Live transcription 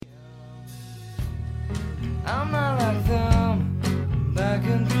I'm not like them, back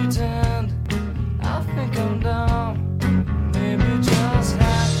and pretend. I think I'm dumb, maybe just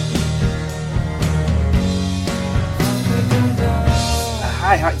happy. I think I'm dumb.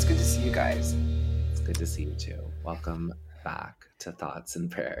 Hi, it's good to see you guys. It's good to see you too. Welcome back to Thoughts and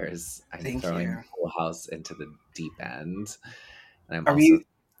Prayers. I'm Thank throwing you. Poolhouse into the deep end. And I'm Are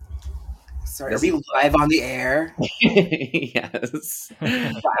also we live on the air? yes.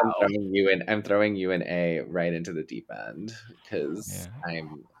 Wow. I'm throwing you and A right into the deep end because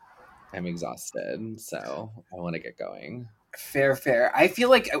I'm exhausted. So I want to get going. Fair. I feel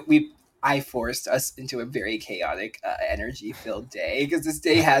like I forced us into a very chaotic, energy-filled day because this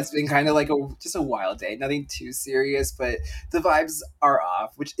day has been kind of like just a wild day. Nothing too serious, but the vibes are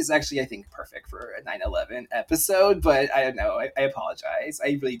off, which is actually, I think, perfect for a 9/11 episode. But I don't know. I apologize.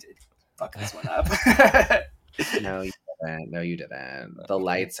 I really did fuck this one up. No, you didn't. No, you didn't. The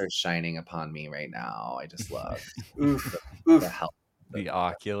lights are shining upon me right now. I just love Oof. the help. The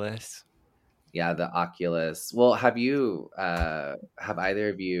Oculus. Yeah, the Oculus. Well, have either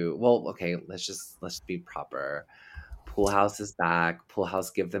of you, well, okay, let's be proper. Poolhouse is back.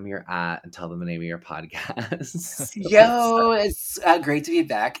 Poolhouse, give them your and tell them the name of your podcast. Yo, it's great to be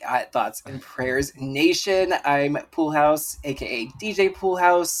back at Thoughts and Prayers Nation. I'm Poolhouse, aka DJ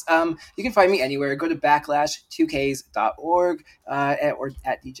Poolhouse. You can find me anywhere. Go to backlash2ks.org or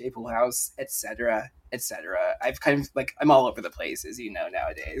at DJ Poolhouse, etc. I've kind of I'm all over the place, as you know,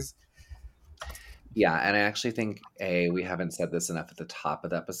 nowadays. Yeah, and I actually think we haven't said this enough at the top of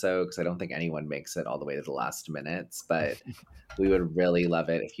the episode because I don't think anyone makes it all the way to the last minutes, but we would really love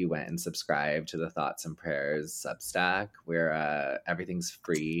it if you went and subscribed to the Thoughts and Prayers Substack, where everything's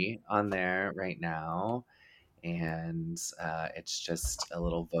free on there right now. And it's just a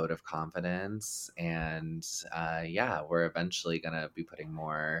little vote of confidence. And we're eventually going to be putting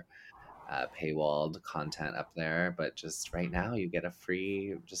more paywalled content up there, but just right now you get a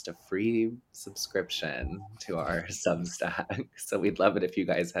free subscription to our Substack. So we'd love it if you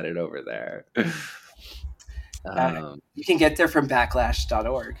guys headed over there. You can get there from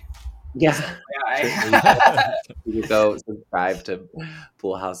backlash.org. Yeah. Yeah. You go subscribe to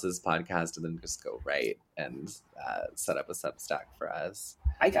Poolhouse's podcast and then just go right and set up a Substack for us.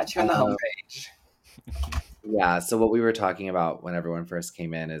 I got you on the homepage. Yeah, so what we were talking about when everyone first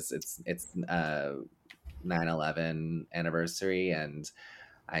came in is it's 9/11 anniversary, and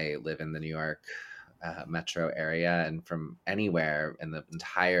I live in the New York metro area, and from anywhere in the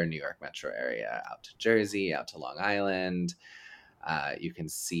entire New York metro area out to Jersey, out to Long Island, you can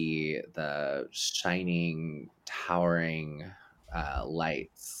see the shining, towering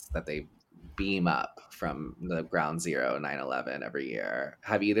lights that they beam up from the ground zero 9/11 every year.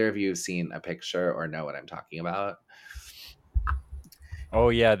 Have either of you seen a picture or know what I'm talking about? Oh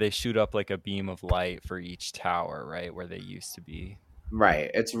yeah, they shoot up like a beam of light for each tower, right, where they used to be. Right.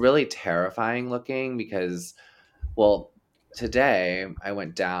 It's really terrifying looking because, well, today I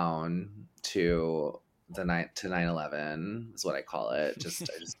went down to 9/11 is what I call it. I just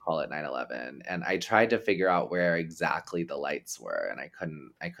call it 9/11, and I tried to figure out where exactly the lights were, and I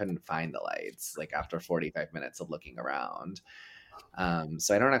couldn't find the lights. Like after 45 minutes of looking around,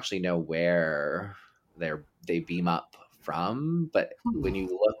 so I don't actually know where they beam up from. But when you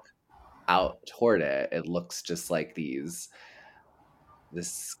look out toward it, it looks just like this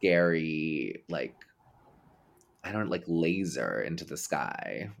scary laser into the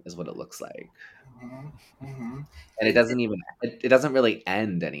sky is what it looks like. Mm-hmm. And it doesn't really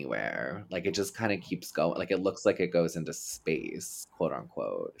end anywhere. Like it just kind of keeps going. Like it looks like it goes into space, quote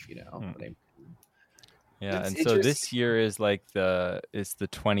unquote, if you know what I mean. Yeah, That's and so this year is the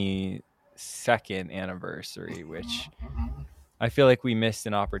 22nd anniversary, which I feel like we missed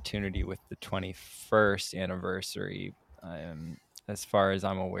an opportunity with the 21st anniversary. As far as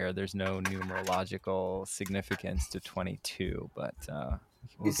I'm aware, there's no numerological significance to 22, but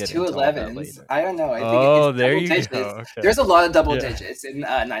we'll it's get 2 into all that 11s. later. I don't know. I think it's there double you digits. go. Okay. There's a lot of double digits in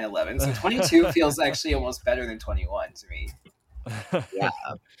 9/11, so 22 feels actually almost better than 21 to me.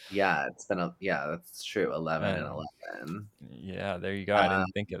 Yeah, it's been that's true. 11 and 11. Yeah, there you go. I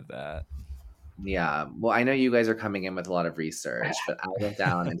didn't think of that. Yeah, well, I know you guys are coming in with a lot of research, but I went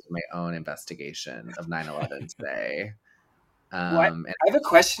down into my own investigation of 9/11 today. I have a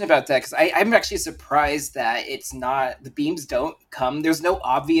question about that because I'm actually surprised that it's not the beams don't come. There's no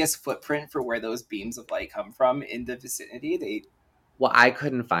obvious footprint for where those beams of light come from in the vicinity. Well, I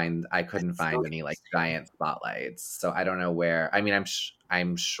couldn't find any like giant spotlights, so I don't know where. I mean,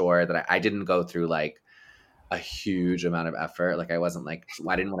 I'm sure that I didn't go through like a huge amount of effort. Like I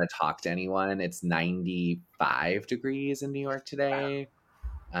didn't want to talk to anyone. It's 95 degrees in New York today.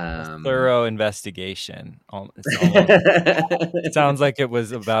 Thorough investigation. It's almost it sounds like it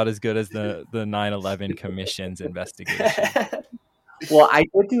was about as good as the 9/11 Commission's investigation. Well, I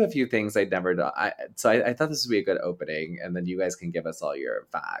did do a few things I'd never done. I thought this would be a good opening, and then you guys can give us all your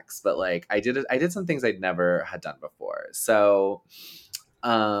facts. But like, I did some things I'd never had done before. So,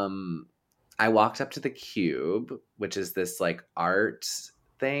 I walked up to the Cube, which is this like art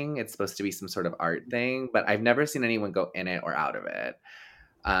thing. It's supposed to be some sort of art thing, but I've never seen anyone go in it or out of it.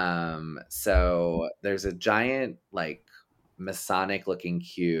 So there's a giant like Masonic looking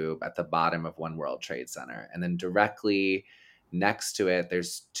cube at the bottom of One World Trade Center, and then directly next to it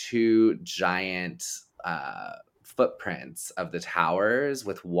there's two giant footprints of the towers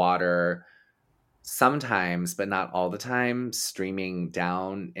with water sometimes, but not all the time, streaming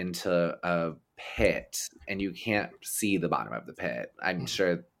down into a pit, and you can't see the bottom of the pit. I'm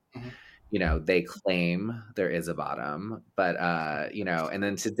sure they claim there is a bottom, but and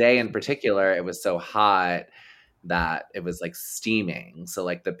then today in particular, it was so hot that it was like steaming. So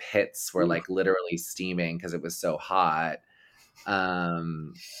like the pits were like literally steaming because it was so hot.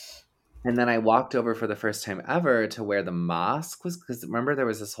 And then I walked over for the first time ever to where the mosque was, because remember there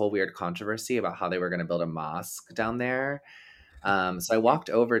was this whole weird controversy about how they were going to build a mosque down there. So I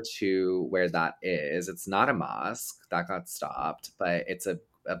walked over to where that is. It's not a mosque that got stopped, but it's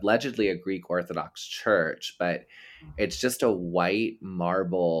allegedly a Greek Orthodox church, but it's just a white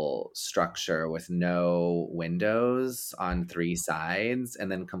marble structure with no windows on three sides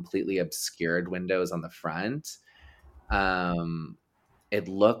and then completely obscured windows on the front. It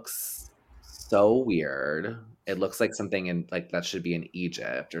looks so weird. It looks like something in like that should be in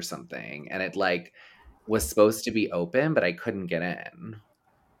Egypt or something. And it like was supposed to be open, but I couldn't get in.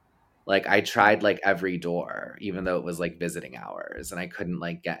 Like I tried like every door, even though it was like visiting hours, and I couldn't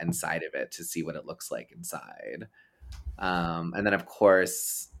like get inside of it to see what it looks like inside. And then of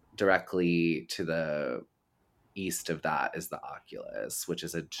course, directly to the east of that is the Oculus, which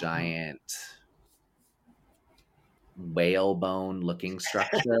is a giant whalebone looking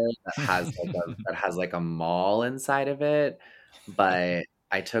structure that has like a mall inside of it. But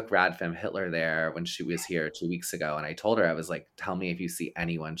I took Radfem Hitler there when she was here 2 weeks ago, and I told her, I was like, tell me if you see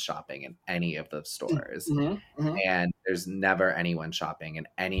anyone shopping in any of the stores. And there's never anyone shopping in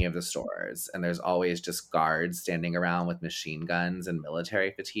any of the stores, and there's always just guards standing around with machine guns and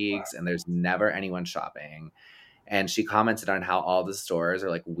military fatigues, and there's never anyone shopping. And she commented on how all the stores are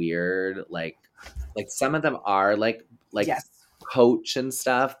like weird, like some of them are like yes. Coach and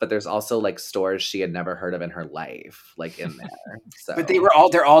stuff, but there's also like stores she had never heard of in her life, like in there. So, but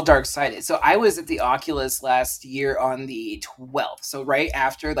they're all dark sided. So I was at the Oculus last year on the 12th, so right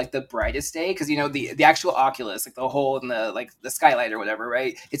after like the brightest day, because the actual Oculus, like the hole in the like the skylight or whatever,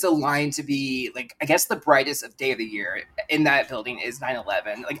 right? It's aligned to be like I guess the brightest of day of the year in that building is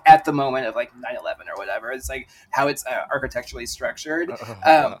 9/11, like at the moment of like 9/11 or whatever. It's like how it's architecturally structured.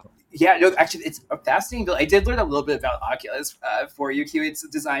 Wow. Yeah, no, actually, it's a fascinating build. I did learn a little bit about Oculus for UQ. It's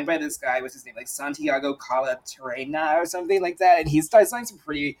designed by this guy, what's his name, like Santiago Calatrena or something like that, and he's designed some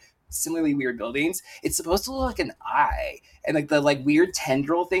pretty similarly weird buildings. It's supposed to look like an eye, and like the like weird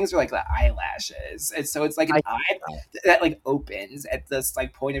tendril things are like the eyelashes, and so it's like an eye that like opens at this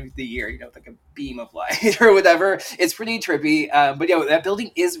like point of the year, like a beam of light or whatever. It's pretty trippy, but that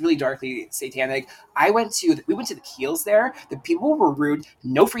building is really darkly satanic. We went to the Keels there. The people were rude.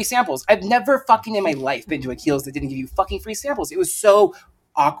 No free samples. I've never fucking in my life been to a Keels that didn't give you fucking free samples. It was so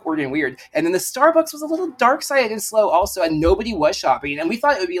awkward and weird. And then the Starbucks was a little dark-sided and slow also, and nobody was shopping. And we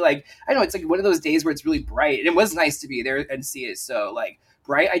thought it would be like, I don't know, it's like one of those days where it's really bright. And it was nice to be there and see it so like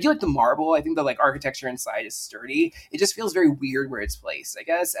bright. I do like the marble. I think the like architecture inside is sturdy. It just feels very weird where it's placed, I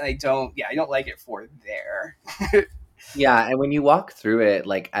guess. And I don't like it for there. Yeah, and when you walk through it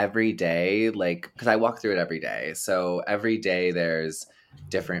like every day, like because I walk through it every day, so every day there's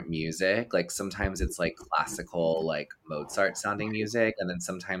different music. Like sometimes it's like classical, like Mozart sounding music, and then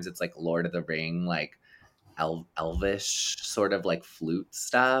sometimes it's like Lord of the Ring, like elvish sort of like flute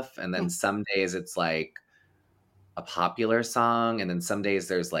stuff, and then some days it's like a popular song, and then some days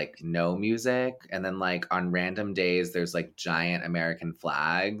there's like no music, and then like on random days there's like giant American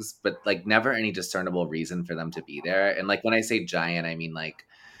flags, but like never any discernible reason for them to be there. And like when I say giant, I mean like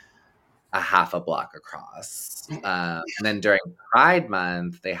a half a block across. And then during Pride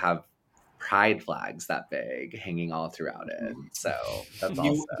Month, they have pride flags that big hanging all throughout it. So that's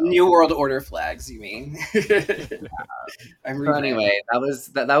also New World Order flags, you mean? So anyway,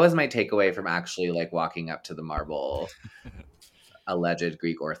 that was my takeaway from actually like walking up to the marble alleged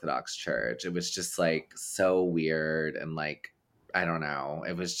Greek Orthodox church. It was just like so weird, and like I don't know.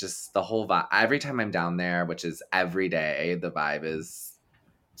 It was just the whole vibe. Every time I'm down there, which is every day, the vibe is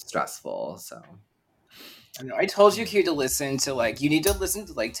stressful. So I know. I told you, Q, to listen to you need to listen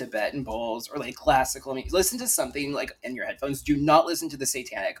to Tibetan bowls or classical music. Listen to something in your headphones. Do not listen to the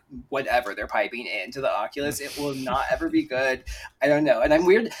satanic whatever they're piping into the Oculus. It will not ever be good. I don't know. And I'm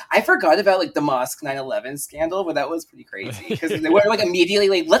weird. I forgot about the mosque 9/11 scandal, but that was pretty crazy because they were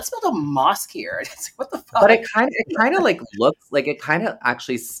immediately let's build a mosque here. It's what the fuck? But it kind of looks like it kind of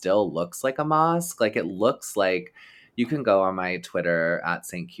actually still looks like a mosque. Like it looks like you can go on my Twitter at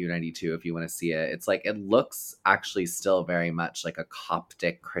StQ92 if you want to see it. It's it looks actually still very much like a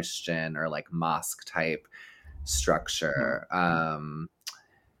Coptic Christian or mosque type structure.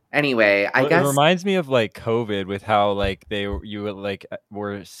 Anyway, I guess it reminds me of COVID with how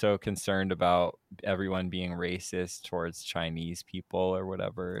were so concerned about everyone being racist towards Chinese people or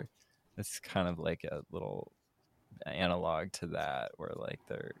whatever. It's kind of like a little analog to that where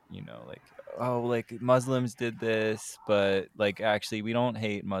they're Muslims did this, but actually we don't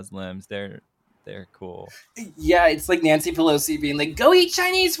hate Muslims, they're cool. Yeah, it's like Nancy Pelosi being go eat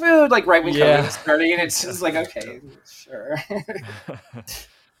Chinese food right when COVID was starting, and it's just okay, sure.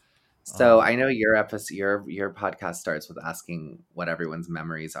 So I know your episode, your podcast starts with asking what everyone's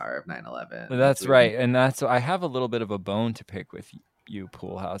memories are of 9/11. That's right, and I have a little bit of a bone to pick with you,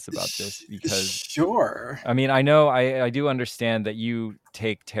 Poolhouse, about this because sure. I mean, I know I do understand that you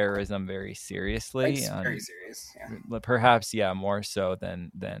take terrorism very seriously. It's very serious, yeah. Perhaps, more so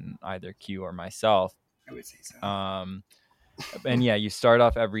than either Q or myself. I would say so. And you start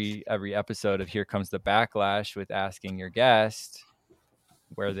off every episode of Here Comes the Backlash with asking your guest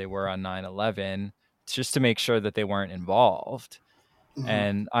where they were on 9/11, just to make sure that they weren't involved. Mm-hmm.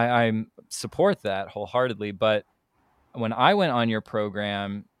 And I support that wholeheartedly. But when I went on your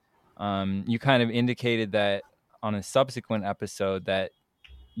program, you kind of indicated that on a subsequent episode that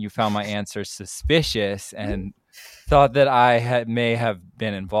you found my answers suspicious and thought that I may have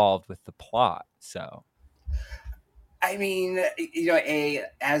been involved with the plot. So, I mean,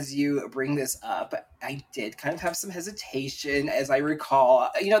 as you bring this up, I did kind of have some hesitation, as I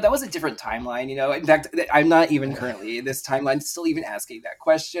recall. That was a different timeline. In fact, I'm not even currently in this timeline still even asking that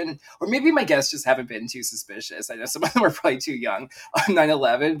question. Or maybe my guests just haven't been too suspicious. I know some of them are probably too young on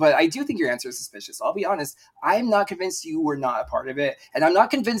 9/11, but I do think your answer is suspicious. I'll be honest. I'm not convinced you were not a part of it. And I'm not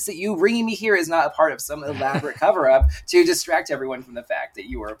convinced that you bringing me here is not a part of some elaborate cover-up to distract everyone from the fact that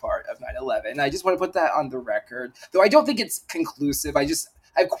you were a part of 9/11. I just want to put that on the record. Though I don't think it's conclusive. I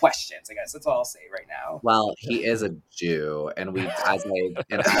have questions, I guess. That's all I'll say right now. Well, he is a Jew, and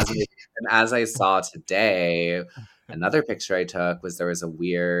as I saw today, another picture I took was there was a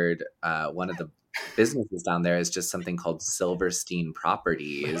weird one of the businesses down there is just something called Silverstein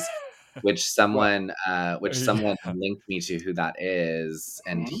Properties, which someone linked me to who that is,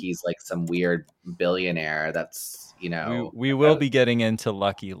 and he's some weird billionaire that's we will be getting into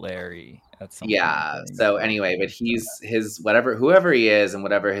Lucky Larry at some point. So anyway, but he's whoever he is and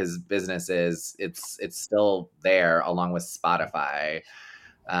whatever his business is, it's still there along with Spotify.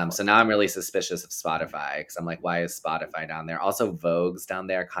 So now I'm really suspicious of Spotify because I'm why is Spotify down there? Also, Vogue's down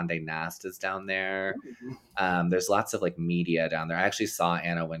there. Condé Nast is down there. There's lots of media down there. I actually saw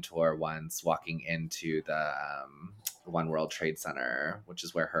Anna Wintour once walking into the One World Trade Center, which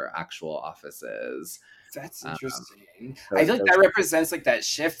is where her actual office is. That's interesting. I feel that represents that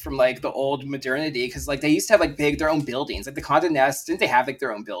shift from the old modernity, because they used to have their own buildings. The Condé Nast, didn't they have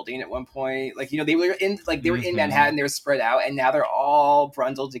their own building at one point? They were in they were in Manhattan, they were spread out, and now they're all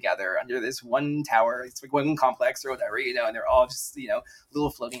brundled together under this one tower. It's one complex or whatever, and they're all just little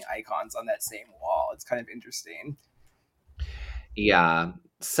floating icons on that same wall. It's kind of interesting. Yeah.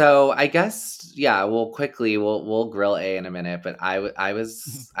 So I guess we'll grill A in a minute, but I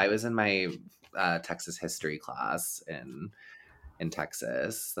was in my Texas history class in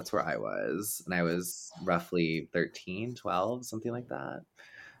Texas. That's where I was, and I was roughly 13, 12, something like that.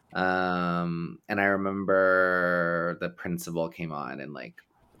 And I remember the principal came on and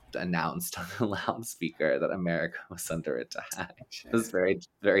announced on the loudspeaker that America was under attack. It was very,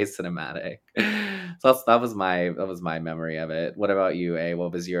 very cinematic. So that was my memory of it. What about you, A?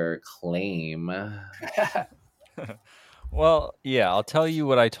 What was your claim? Well, I'll tell you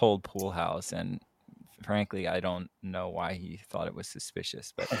what I told Poolhouse, and frankly, I don't know why he thought it was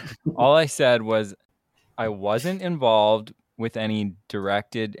suspicious, but all I said was I wasn't involved with any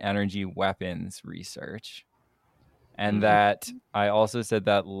directed energy weapons research, and that I also said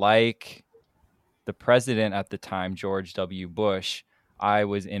that, like the president at the time, George W. Bush, I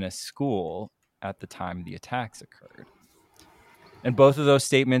was in a school at the time the attacks occurred. And both of those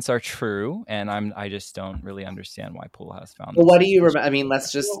statements are true, and I just don't really understand why Poolhouse found Well, this. what do you remember? I mean,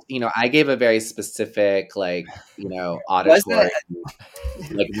 let's just, I gave a very specific, like, Was auditory,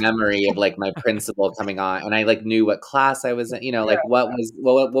 like, memory of like my principal coming on, and I like knew what class I was in. Like, what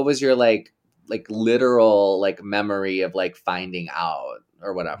was your like literal like memory of like finding out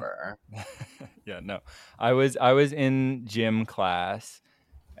or whatever? Yeah, no, I was in gym class,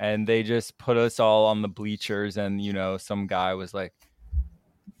 and they just put us all on the bleachers, and some guy was like,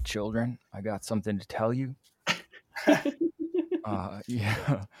 "Children, I got something to tell you.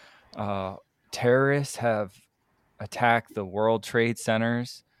 Yeah, terrorists have attacked the World Trade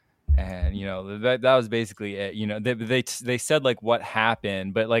Centers." And that was basically it. They said like what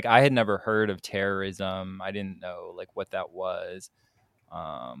happened, but like I had never heard of terrorism. I didn't know like what that was.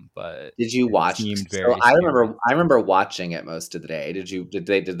 But Did you it watch? seemed So very I scary. remember watching it most of the day.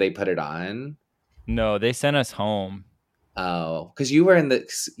 Did they put it on? No, they sent us home. Oh, because you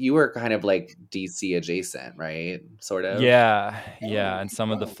were kind of like DC adjacent, right? Sort of. Yeah, and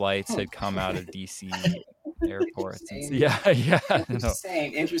some of the flights had come out of DC airports. And yeah. No.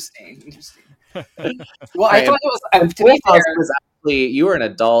 Interesting. Well, I Right, thought it was, to be Poolhouse fair, was actually, you were an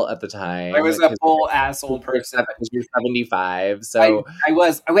adult at the time. I was a full ass old person. You're 75, so I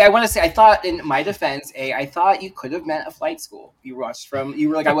was. I want to say. I thought, in my defense, I thought you could have meant a flight school. You watched from. You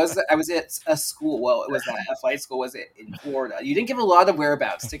were like, I was at a school. Well, it was not a flight school. Was it in Florida? You didn't give a lot of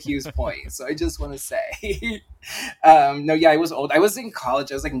whereabouts to Q's point. So I just want to say, no, yeah, I was old. I was in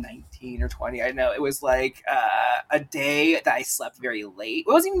college. I was like 19 or 20. I know it was like a day that I slept very late.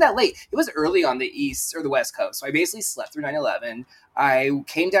 It wasn't even that late. It was early on the east or the west coast. So I basically slept through 9/11. I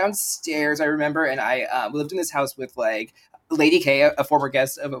came downstairs, I remember, and I lived in this house with like Lady K, a former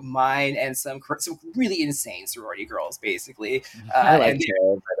guest of mine, and some really insane sorority girls, basically. I like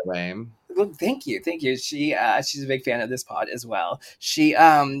her, by the way. Well, thank you. She's a big fan of this pod as well. She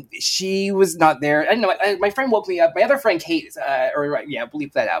was not there. I don't know. My friend woke me up. My other friend Kate,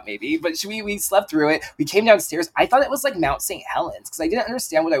 bleep that out maybe. But we slept through it. We came downstairs. I thought it was like Mount St. Helens because I didn't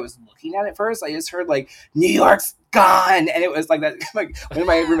understand what I was looking at first. I just heard like New York's gone, and it was like that. Like one of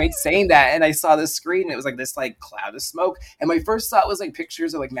my roommates saying that, and I saw the screen. And it was like this like cloud of smoke, and my first thought was like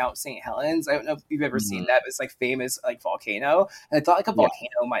pictures of like Mount St. Helens. I don't know if you've ever seen that. But it's like famous like volcano, and I thought like a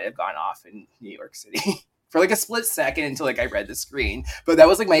volcano might have gone off in New York City for like a split second until like I read the screen. But that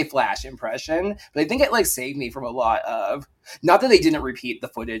was like my flash impression. But I think it like saved me from a lot of, not that they didn't repeat the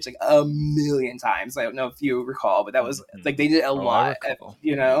footage like a million times. I don't know if you recall, but that was like they did a lot,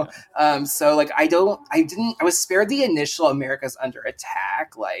 so like I was spared the initial America's under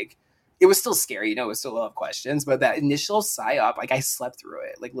attack. Like it was still scary, it was still a lot of questions, but that initial psyop, like I slept through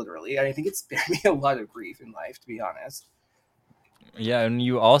it, like literally. And I think it spared me a lot of grief in life, to be honest. Yeah, and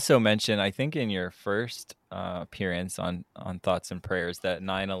you also mentioned, I think in your first appearance on Thoughts and Prayers, that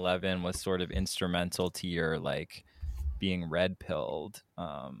 9/11 was sort of instrumental to your like being red pilled.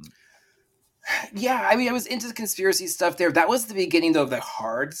 Yeah, I mean, I was into the conspiracy stuff there. That was the beginning, though, of the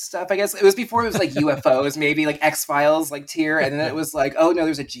hard stuff, I guess. It was before it was like UFOs, maybe like X-Files, like tier. And then it was like, oh, no,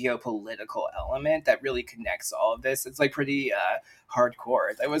 there's a geopolitical element that really connects all of this. It's like pretty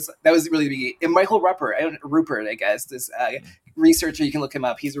hardcore. That was really big. And Michael Rupert, I guess, this researcher, you can look him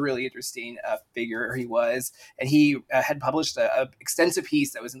up. He's a really interesting figure. He was. And he had published a extensive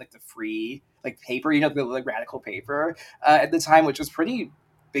piece that was in like the free like paper, the like radical paper at the time, which was pretty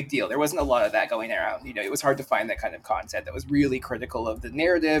big deal. There wasn't a lot of that going around. It was hard to find that kind of content that was really critical of the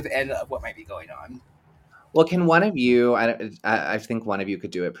narrative and of what might be going on. Well, can one of you, I think one of you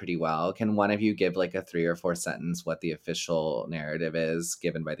could do it pretty well. Can one of you give like a 3 or 4 sentence what the official narrative is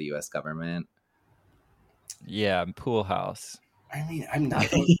given by the U.S. government? Yeah, Poolhouse. I mean, I'm not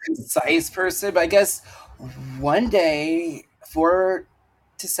the most concise person, but I guess one day, 4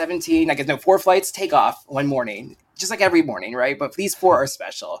 to 17, 4 flights take off one morning. Just like every morning, right? But these 4 are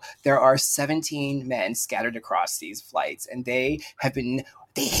special. There are 17 men scattered across these flights, and they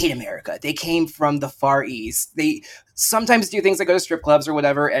hate America. They came from the Far East. They sometimes do things like go to strip clubs or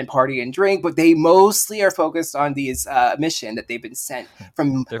whatever and party and drink, but they mostly are focused on these mission that they've been sent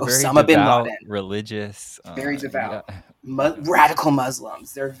from Osama bin Laden. Religious. Very devout. Yeah. Radical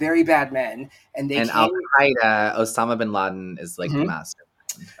Muslims. They're very bad men. And Al-Qaeda, Osama bin Laden is like the master.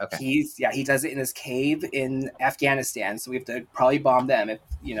 Okay. He does it in his cave in Afghanistan, so we have to probably bomb them if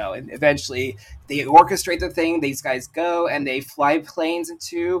and eventually they orchestrate the thing. These guys go and they fly planes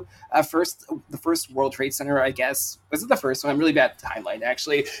into the first World Trade Center, I guess. Was it the first one? I'm really bad at timeline,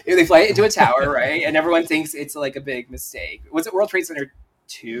 actually. They fly into a tower, right? And everyone thinks it's like a big mistake. Was it World Trade Center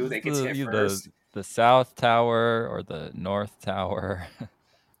 2 that gets hit first? The South Tower or the North Tower?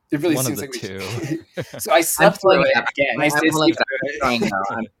 It really one seems of the like two. So I slept through it again. I throwing it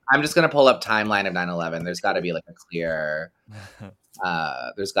out. I'm just gonna pull up timeline of 9/11. There's got to be like a clear.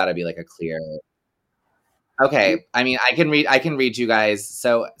 There's got to be like a clear. Okay, I mean, I can read you guys.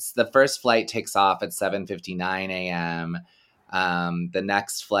 So the first flight takes off at 7:59 a.m. The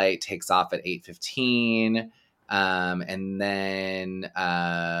next flight takes off at 8:15, and then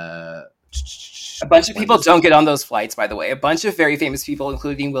a bunch of people don't get on those flights, by the way. A bunch of very famous people,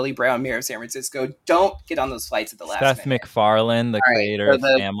 including Willie Brown, mayor of San Francisco, don't get on those flights at the last Seth minute. MacFarlane, the creator of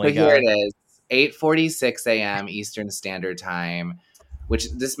Family Guy. Here it is, 8:46 a.m. Eastern Standard Time,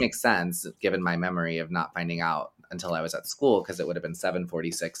 which this makes sense given my memory of not finding out until I was at school, because it would have been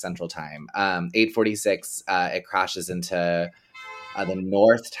 7:46 Central Time. 8:46, it crashes into the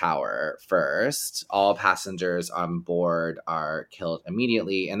North Tower first. All passengers on board are killed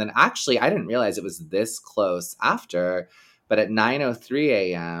immediately. And then actually, I didn't realize it was this close after, but at 9:03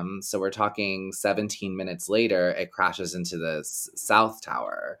 a.m., so we're talking 17 minutes later, it crashes into the South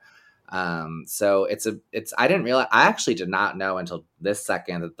Tower. So I didn't realize, I actually did not know until this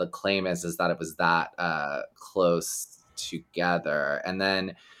second that the claim is that it was that close together. And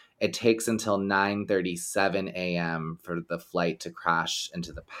then it takes until 9:37 a.m. for the flight to crash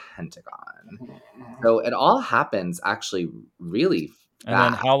into the Pentagon. So it all happens actually really fast. And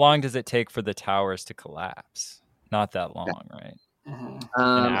then how long does it take for the towers to collapse? Not that long, right?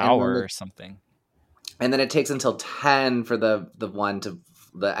 An hour or something. And then it takes until 10 for the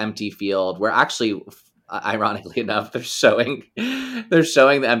empty field, where actually, ironically enough, they're showing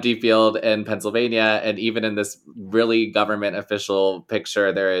the empty field in Pennsylvania, and even in this really government official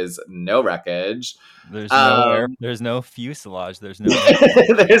picture, there is no wreckage. There's no fuselage. There's no.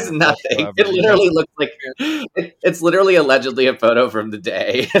 There's nothing. It literally looks like it's literally allegedly a photo from the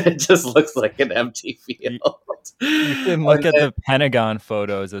day. It just looks like an empty field. You can look at the Pentagon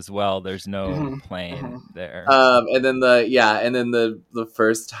photos as well. There's no plane there. And then the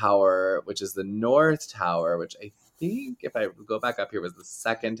first tower, which is the North Tower, which I think, if I go back up here, was the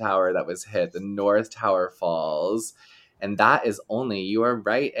second tower that was hit. The North Tower falls, and that is only, you are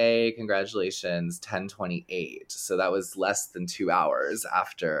right, congratulations, 10:28. So that was less than 2 hours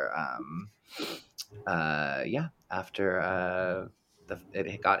after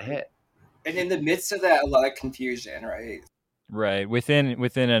it got hit. And in the midst of that, a lot of confusion, right? Right.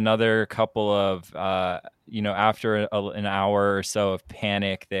 Within another couple of, after an hour or so of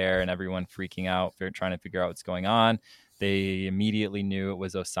panic there and everyone freaking out, trying to figure out what's going on, they immediately knew it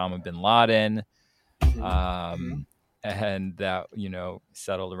was Osama bin Laden. And that,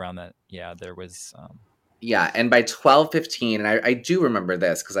 settled around that. Yeah, there was... Yeah, and by 12:15, and I do remember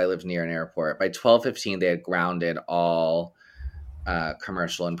this because I lived near an airport, by 12:15, they had grounded all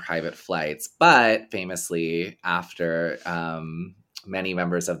commercial and private flights. But famously, after many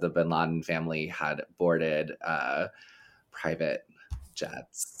members of the bin Laden family had boarded private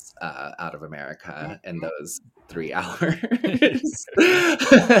jets out of America in those 3 hours.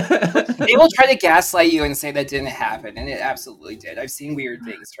 They will try to gaslight you and say that didn't happen, and it absolutely did. I've seen weird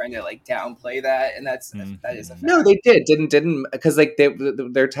things trying to downplay that, and that is a fact. No, they didn't because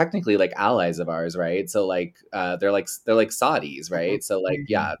they're technically allies of ours, right? So they're like Saudis, right? So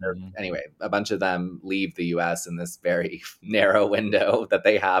anyway, a bunch of them leave the U.S. in this very narrow window that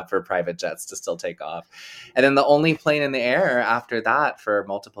they have for private jets to still take off, and then the only plane in the air after that for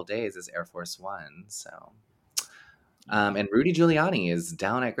multiple days is Air Force One. So. And Rudy Giuliani is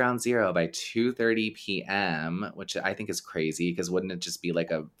down at Ground Zero by 2:30 p.m., which I think is crazy, because wouldn't it just be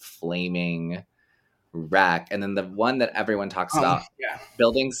a flaming wreck? And then the one that everyone talks about,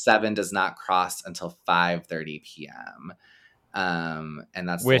 Building 7 does not cross until 5:30 p.m. And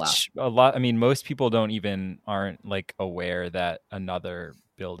that's most people aren't aware that another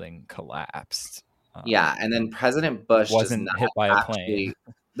building collapsed. And then President Bush wasn't hit by a plane.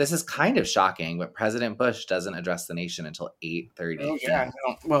 This is kind of shocking, but President Bush doesn't address the nation until 8:30. Oh, yeah.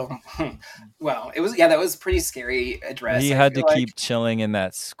 Well, it was, that was a pretty scary address. He had to keep chilling in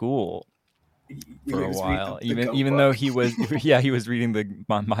that school for a while, even though he was, he was reading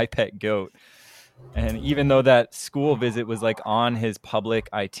My Pet Goat. And even though that school visit was on his public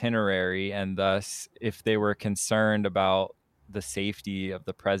itinerary, and thus if they were concerned about the safety of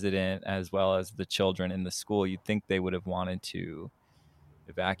the president as well as the children in the school, you'd think they would have wanted to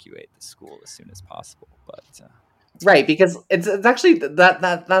evacuate the school as soon as possible, but right, because it's actually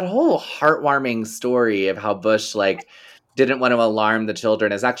that whole heartwarming story of how Bush didn't want to alarm the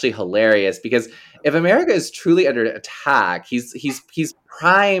children is actually hilarious, because if America is truly under attack, he's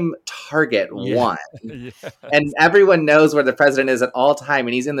prime target Yeah. one. Yes. And everyone knows where the president is at all time,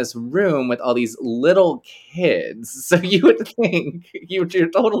 and he's in this room with all these little kids. So you would think, you're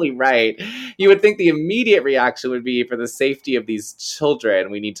totally right. You would think the immediate reaction would be, for the safety of these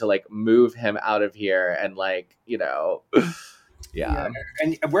children, we need to like move him out of here, and like, yeah.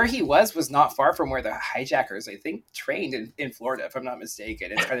 And where he was not far from where the hijackers, I think, trained in Florida, if I'm not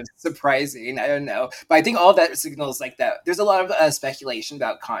mistaken. It's kind of surprising. I don't know. But I think all that signals like that. There's a lot of speculation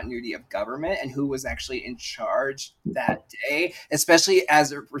about continuity of government and who was actually in charge that day, especially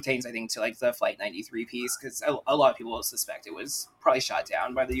as it pertains, I think, to like the Flight 93 piece, because a lot of people suspect it was probably shot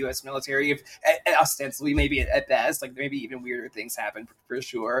down by the U.S. military, if ostensibly, maybe at best. Like maybe even weirder things happened for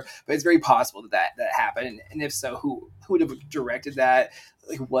sure. But it's very possible that happened. And if so, who would have directed that?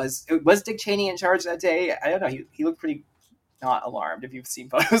 Like, was Dick Cheney in charge that day? I don't know. He looked pretty not alarmed. If you've seen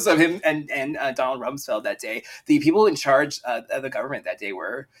photos of him and Donald Rumsfeld that day, the people in charge of the government that day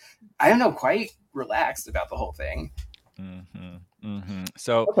were, I don't know, quite relaxed about the whole thing.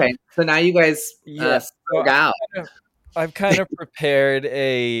 So okay, so now you guys spoke out. I've kind of prepared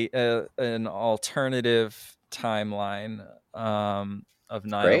an alternative timeline of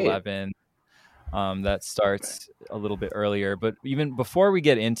 9/11 that starts a little bit earlier. But even before we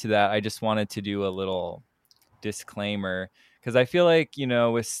get into that, I just wanted to do a little disclaimer, because I feel like,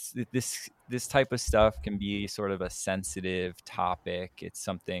 with this type of stuff can be sort of a sensitive topic. It's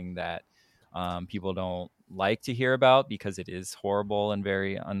something that people don't like to hear about because it is horrible and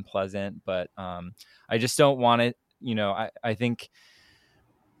very unpleasant. But I just don't want it. I think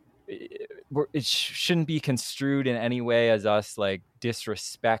it shouldn't be construed in any way as us like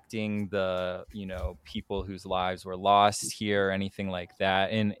disrespecting the people whose lives were lost here or anything like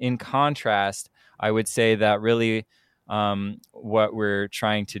that. And in contrast, I would say that really what we're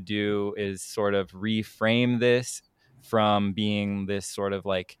trying to do is sort of reframe this from being this sort of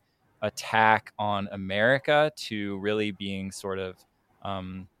like attack on America to really being sort of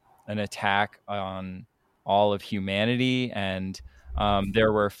an attack on all of humanity. And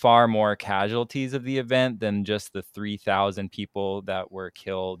there were far more casualties of the event than just the 3,000 people that were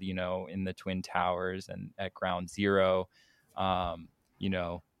killed, in the Twin Towers and at Ground Zero.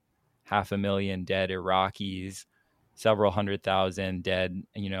 500,000 dead Iraqis, several 100,000 dead,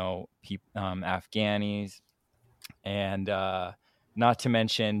 Afghanis, and not to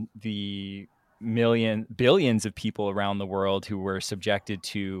mention the billions of people around the world who were subjected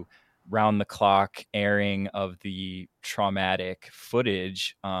to round the clock airing of the traumatic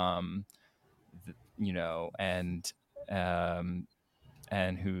footage, and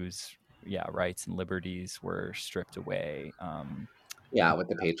whose rights and liberties were stripped away. With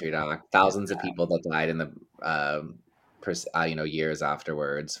the Patriot Act, thousands of people that died in the years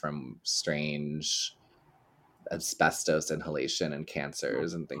afterwards from strange asbestos inhalation and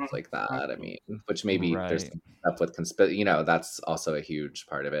cancers and things like that. I mean, which maybe there's some stuff with that's also a huge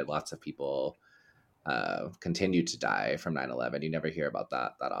part of it. Lots of people continue to die from 9/11. You never hear about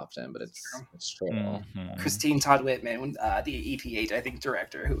that often, but it's true. Mm-hmm. Christine Todd Whitman, the EPA, I think,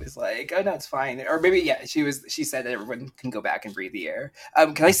 director, who was like, "Oh no, it's fine," or maybe she said that everyone can go back and breathe the air.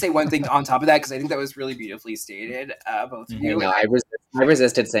 Can I say one thing on top of that, because I think that was really beautifully stated, both of you. I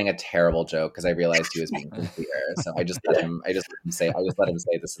resisted saying a terrible joke because I realized he was being sincere, so I just let him say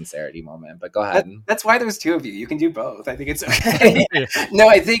the sincerity moment. But go ahead. That's why there's two of you. You can do both. I think it's okay. No,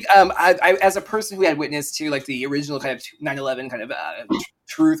 I think I as a person who had witnessed to like the original kind of 9/11 kind of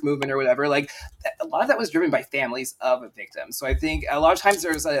truth movement or whatever, like a lot of that was driven by families of victims. So I think a lot of times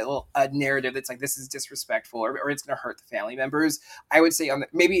there's a narrative that's like, this is disrespectful or it's going to hurt the family members. I would say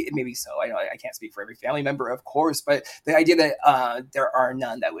maybe so. I know I can't speak for every family member, of course, but the idea that there are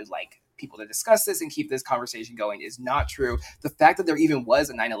none that would like people to discuss this and keep this conversation going is not true. The fact that there even was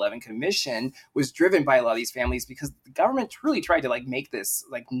a 9/11 commission was driven by a lot of these families because the government truly tried to like make this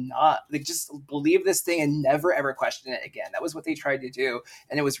like not like just believe this thing and never ever question it again. That was what they tried to do,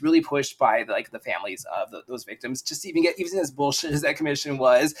 and it was really pushed by like the families of those victims. Just to even as bullshit as that commission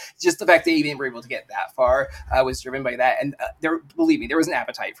was, just the fact they even were able to get that far was driven by that. And believe me, there was an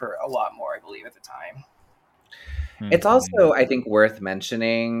appetite for a lot more, I believe, at the time. It's also, I think, worth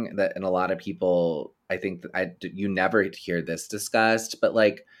mentioning that, and a lot of people, I think, you never hear this discussed, but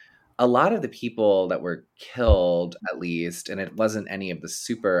like a lot of the people that were killed, at least, and it wasn't any of the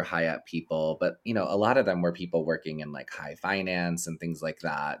super high up people, but a lot of them were people working in like high finance and things like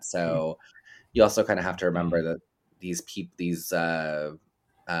that. So you also kind of have to remember that these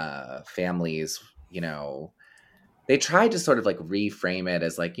families, they tried to sort of like reframe it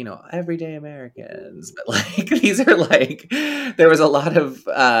as like, everyday Americans, but like these are like there was a lot of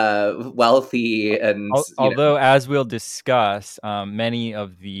wealthy and although as we'll discuss, many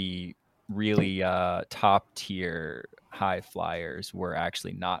of the really top tier high flyers were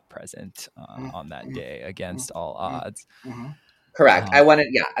actually not present on that day against all odds. Correct.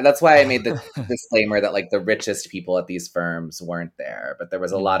 That's why I made the disclaimer that like the richest people at these firms weren't there, but there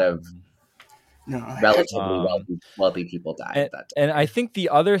was a lot of relatively wealthy people died that day. And I think the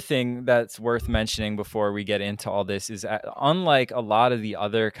other thing that's worth mentioning before we get into all this is unlike a lot of the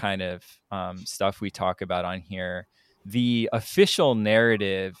other kind of stuff we talk about on here, the official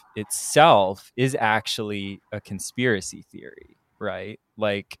narrative itself is actually a conspiracy theory, right?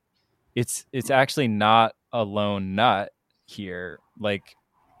 Like it's actually not a lone nut here. Like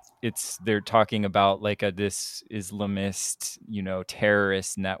they're talking about like this Islamist,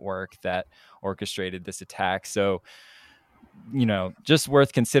 terrorist network that orchestrated this attack. So, just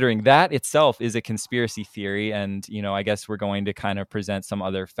worth considering that itself is a conspiracy theory. And, I guess we're going to kind of present some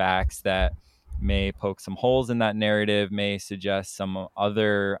other facts that may poke some holes in that narrative, may suggest some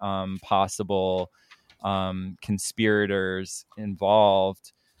other possible conspirators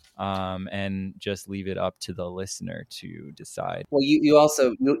involved. And just leave it up to the listener to decide. Well, you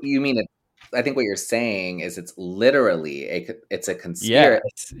also you mean it. I think what you're saying is it's literally it's a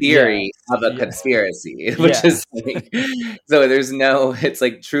conspiracy theory of a conspiracy, which is like, so there's no. It's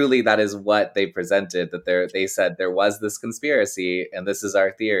like truly that is what they presented. That they said there was this conspiracy, and this is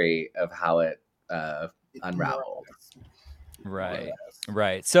our theory of how it unraveled.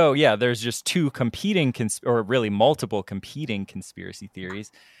 Right. So yeah, there's just two competing or really multiple competing conspiracy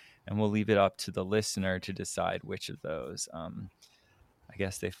theories. And we'll leave it up to the listener to decide which of those, I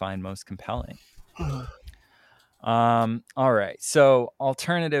guess, they find most compelling. All right. So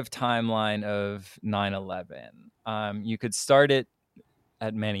alternative timeline of 9/11. You could start it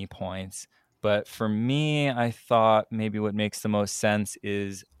at many points. But for me, I thought maybe what makes the most sense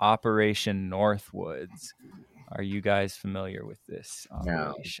is Operation Northwoods. Are you guys familiar with this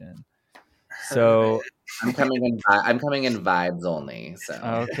operation? No. So I'm coming in vibes only.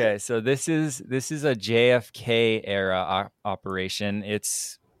 So okay, so this is a JFK era operation.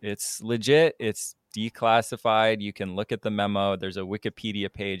 It's legit. It's declassified. You can look at the memo. There's a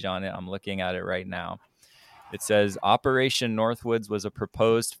Wikipedia page on it. I'm looking at it right now. It says Operation Northwoods was a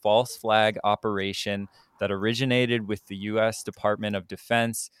proposed false flag operation that originated with the U.S. Department of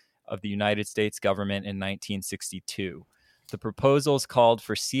Defense of the United States government in 1962. The proposals called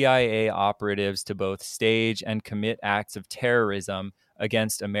for CIA operatives to both stage and commit acts of terrorism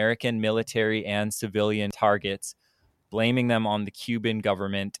against American military and civilian targets, blaming them on the Cuban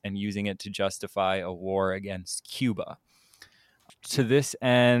government and using it to justify a war against Cuba. To this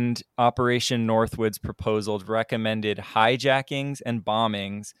end, Operation Northwoods proposals recommended hijackings and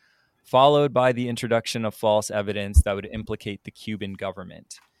bombings, followed by the introduction of false evidence that would implicate the Cuban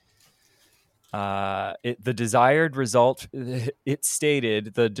government. The desired result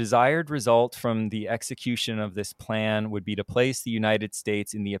from the execution of this plan would be to place the United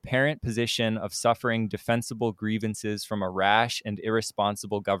States in the apparent position of suffering defensible grievances from a rash and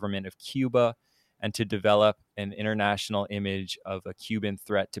irresponsible government of Cuba, and to develop an international image of a Cuban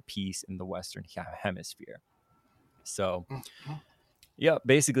threat to peace in the Western Hemisphere. So, yeah,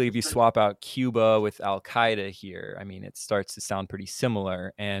 basically, if you swap out Cuba with Al-Qaeda here, I mean, it starts to sound pretty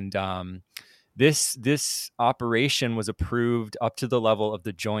similar. And this operation was approved up to the level of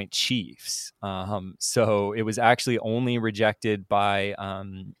the Joint Chiefs. So it was actually only rejected by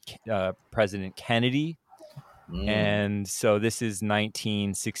President Kennedy. And so this is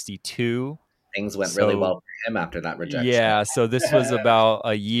 1962. Things went really well for him after that rejection. Yeah, so this was about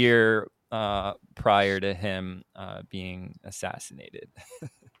a year prior to him being assassinated.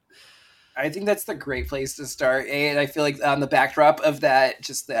 I think that's the great place to start. And I feel like on the backdrop of that,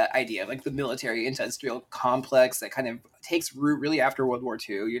 just the idea of like the military industrial complex that kind of takes root really after World War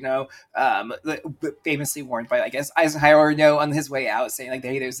II, famously warned by, I guess, Eisenhower, on his way out, saying like,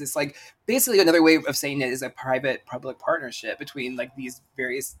 hey, there's this like basically another way of saying it is a private public partnership between like these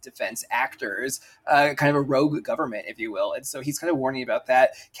various defense actors, kind of a rogue government, if you will. And so he's kind of warning about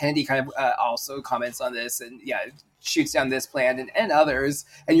that. Kennedy kind of also comments on this and shoots down this plan and others.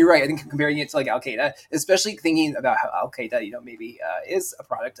 And you're right. I think comparing it to like Al-Qaeda, especially thinking about how Al-Qaeda, maybe is a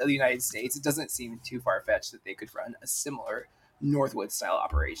product of the United States, it doesn't seem too far-fetched that they could run a similar Northwood style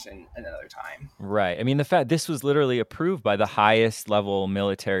operation another time. Right. I mean, the fact this was literally approved by the highest level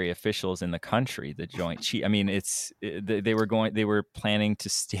military officials in the country, the Joint Chiefs. I mean, they were planning to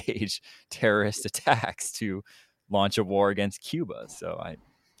stage terrorist attacks to launch a war against Cuba. So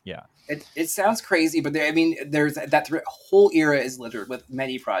Yeah. It sounds crazy, but there's that whole era is littered with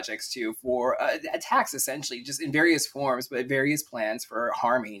many projects too for attacks, essentially, just in various forms, but various plans for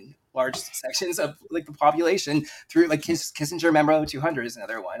harming large sections of like the population through like Kissinger Memo 200 is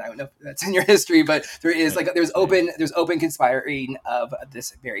another one. I don't know if that's in your history, but there is like there's open conspiring of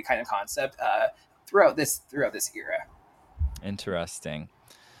this very kind of concept throughout this era. Interesting.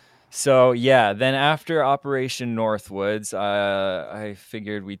 So yeah, then after Operation Northwoods, I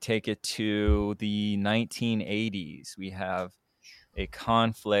figured we'd take it to the 1980s. We have a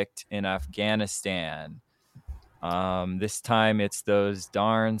conflict in Afghanistan. This time it's those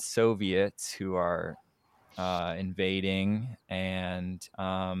darn Soviets who are invading, and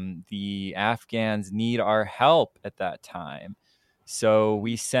the Afghans need our help at that time. So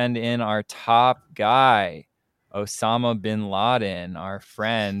we send in our top guy, Osama bin Laden, our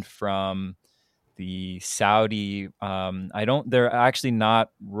friend from the Saudi. I don't. They're actually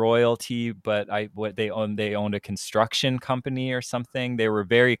not royalty, but they owned a construction company or something. They were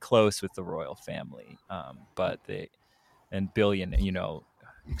very close with the royal family, but and billion,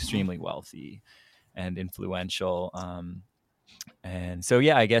 extremely wealthy and influential. And so,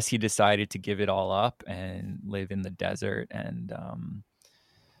 yeah, I guess he decided to give it all up and live in the desert and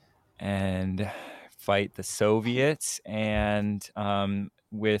fight the Soviets. And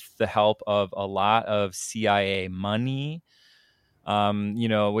with the help of a lot of CIA money,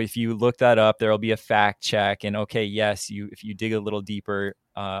 if you look that up, there'll be a fact check. And okay, yes, if you dig a little deeper,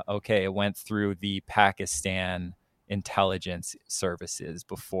 okay, it went through the Pakistan intelligence services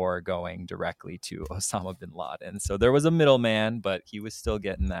before going directly to Osama bin Laden. So there was a middleman, but he was still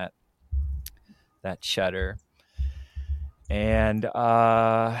getting that cheddar. And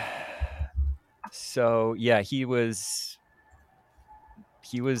so yeah, he was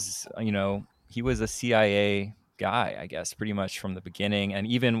he was a CIA guy, I guess, pretty much from the beginning. And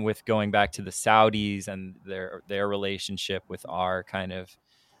even with going back to the Saudis and their relationship with our kind of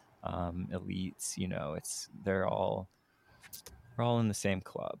elites, we're all in the same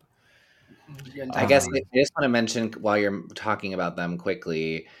club. I guess I just want to mention while you're talking about them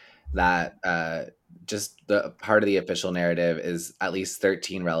quickly that just the part of the official narrative is at least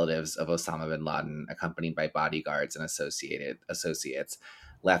 13 relatives of Osama bin Laden, accompanied by bodyguards and associates,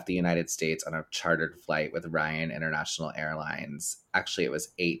 left the United States on a chartered flight with Ryan International Airlines. Actually, it was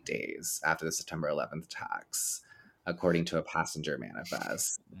 8 days after the September 11th attacks, according to a passenger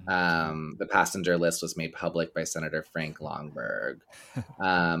manifest. The passenger list was made public by Senator Frank Longberg.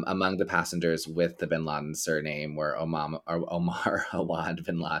 Among the passengers with the bin Laden surname were Omar Awad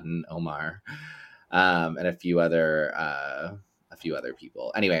bin Laden, Omar, and a few other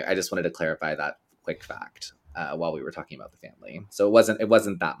people. Anyway, I just wanted to clarify that quick fact while we were talking about the family. So it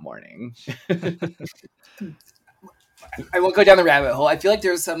wasn't that morning. I won't go down the rabbit hole. I feel like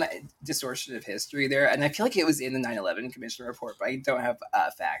there's some distortion of history there, and I feel like it was in the 9/11 Commission report, but I don't have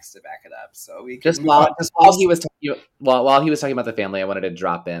facts to back it up. So we can while he was talking about the family, I wanted to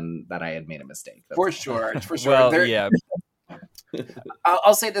drop in that I had made a mistake. For sure. Well, yeah.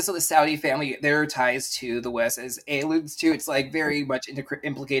 I'll say this: with the Saudi family, their ties to the West, as A alludes to, it's like very much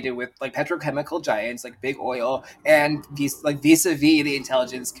implicated with like petrochemical giants, like big oil, and vis-a-vis the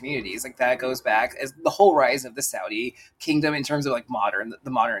intelligence communities. Like that goes back as the whole rise of the Saudi kingdom in terms of like the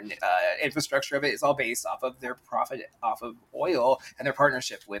modern infrastructure of it is all based off of their profit off of oil and their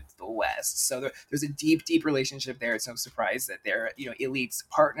partnership with the West. So there's a deep relationship there. It's no surprise that their elites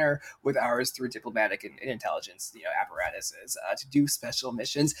partner with ours through diplomatic and intelligence apparatuses to do special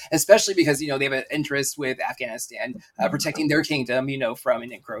missions, especially because they have an interest with Afghanistan protecting their kingdom, from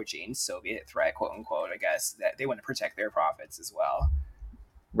an encroaching Soviet threat, quote unquote. I guess that they want to protect their profits as well.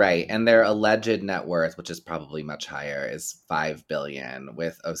 Right, and their alleged net worth, which is probably much higher, is $5 billion.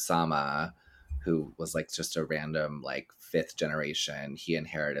 With Osama, who was like just a random like fifth generation, he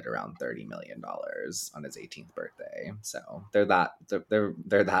inherited around $30 million on his 18th birthday. So they're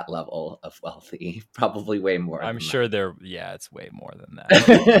that level of wealthy, probably way more. I'm sure it's way more than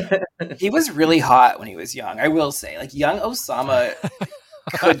that. He was really hot when he was young. I will say, like young Osama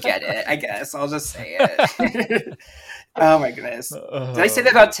could get it. I guess I'll just say it. Oh my goodness! Did I say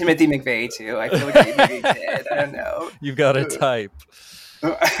that about Timothy McVeigh too? I feel like maybe he did. I don't know. You've got a type.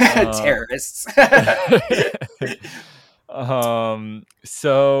 Terrorists.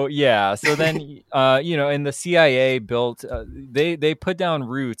 So then and the CIA built they put down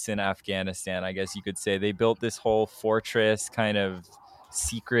roots in Afghanistan, I guess you could say. They built this whole fortress kind of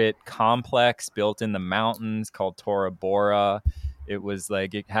secret complex built in the mountains called Tora Bora. It was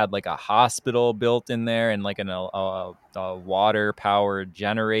like it had like a hospital built in there and like a water powered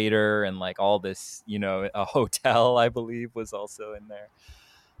generator and like all this, a hotel I believe was also in there.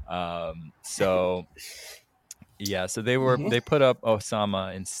 So yeah, so they Mhm. put up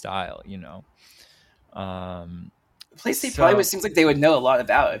Osama in style, you know. A place they probably So seems like they would know a lot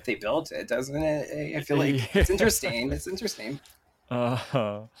about if they built it, doesn't it? I feel like it's yeah. interesting. It's interesting.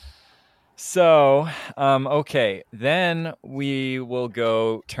 Uh, so okay, then we will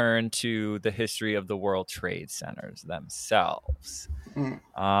go turn to the history of the World Trade Centers themselves.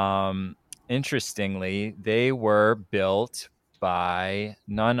 Mm. Interestingly, they were built by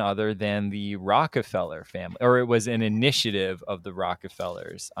none other than the Rockefeller family, or it was an initiative of the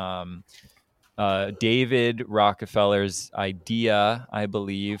Rockefellers. David Rockefeller's idea, I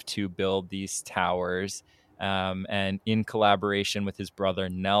believe, to build these towers, and in collaboration with his brother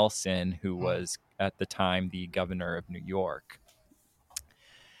Nelson, who was at the time the governor of New York.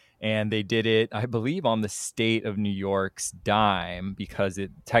 And they did it, I believe, on the state of New York's dime, because it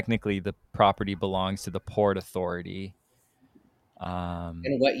technically the property belongs to the Port Authority.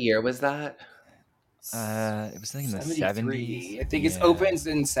 And what year was that? It was like in the 70s. 73. I think it's Yeah. opens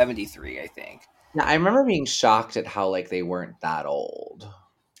in 73, I think. Yeah, I remember being shocked at how like they weren't that old.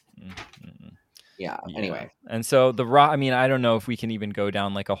 Mhm. Yeah. Yeah. Anyway. And so I mean, I don't know if we can even go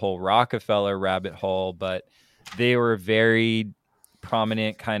down like a whole Rockefeller rabbit hole, but they were very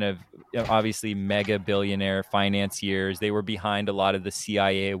prominent, kind of, obviously mega billionaire financiers. They were behind a lot of the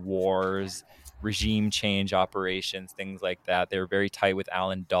CIA wars, regime change operations, things like that. They were very tight with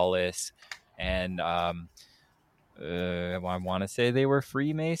Allen Dulles, and I want to say they were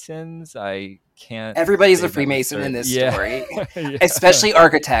Freemasons. I can't Everybody's say a that with Freemason in certain. this Yeah. story, Yeah. especially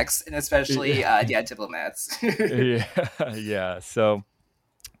architects and especially Yeah. yeah, diplomats. Yeah. Yeah. So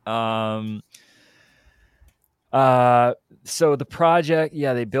um uh so the project,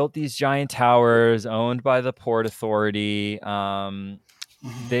 yeah, they built these giant towers owned by the Port Authority.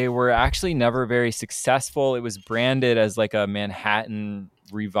 They were actually never very successful. It was branded as like a Manhattan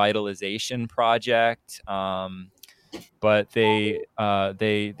revitalization project. But they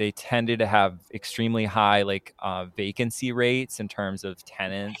tended to have extremely high like vacancy rates in terms of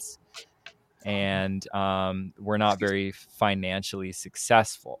tenants, and were not Excuse me. very financially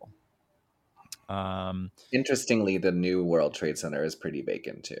successful. Um, Interestingly, the new World Trade Center is pretty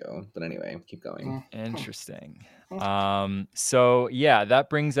vacant too. But anyway, keep going. Interesting. So yeah, that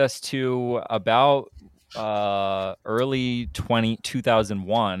brings us to about early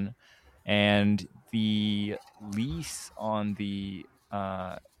 2001, and the lease on the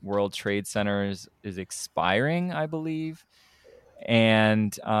World Trade Center is expiring, I believe.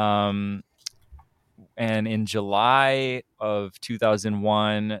 And in July of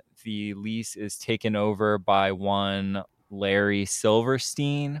 2001, the lease is taken over by one Larry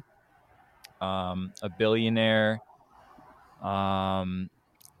Silverstein, a billionaire, um,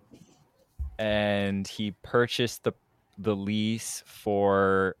 and he purchased the lease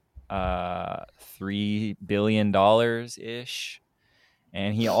for $3 billion ish.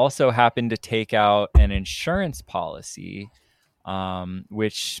 And he also happened to take out an insurance policy,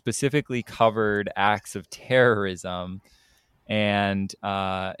 which specifically covered acts of terrorism, and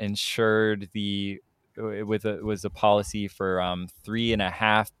insured it was a policy for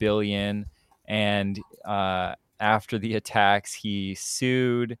 3.5 billion. And after the attacks, he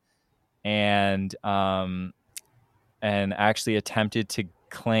sued, and actually attempted to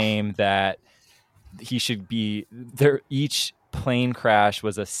claim that he should be there. Each plane crash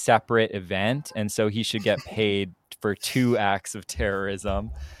was a separate event, and so he should get paid for two acts of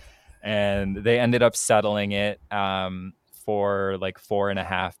terrorism. And they ended up settling it for like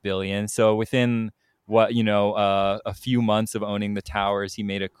 4.5 billion. So within a few months of owning the towers, he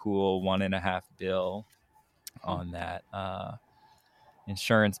made a cool 1.5 bill on that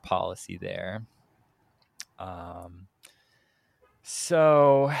insurance policy there.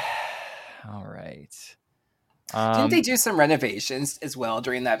 So, all right. Didn't they do some renovations as well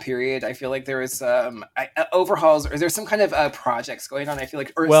during that period? I feel like there was some overhauls, or there's some kind of projects going on. I feel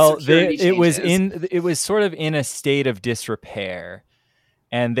like, or Well, security changes. it was sort of in a state of disrepair,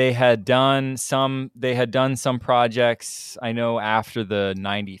 and they had done some projects. I know after the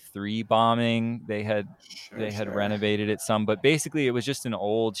 93 bombing, Sure, they had sure. renovated it some, but basically it was just an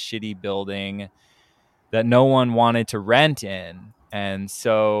old shitty building that no one wanted to rent in. And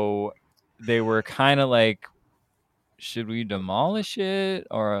so they were kind of like, should we demolish it,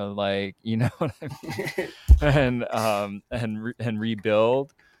 or like, you know what I mean? And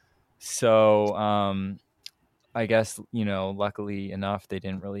rebuild. So I guess, luckily enough, they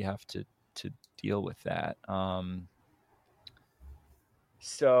didn't really have to deal with that.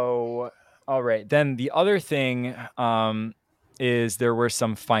 So all right, then the other thing, is there were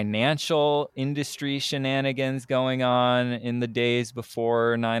some financial industry shenanigans going on in the days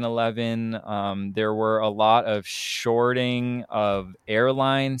before 9/11. There were a lot of shorting of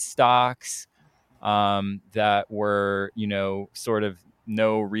airline stocks that were, sort of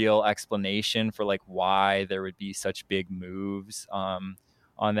no real explanation for like why there would be such big moves on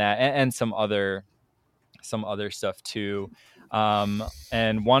that, and some other stuff too.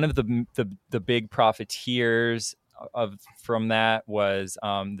 And one of the big profiteers from that was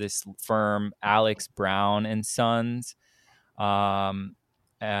this firm, Alex Brown and Sons, and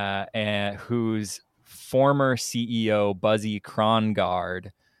whose former CEO Buzzy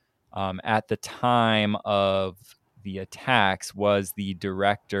Krongard, at the time of the attacks, was the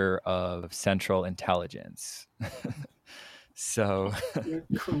director of Central Intelligence. So What a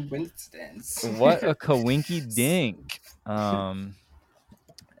coincidence. what a coinky dink.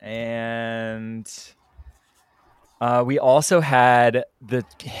 And we also had the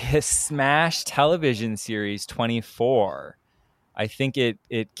Smash television series 24. I think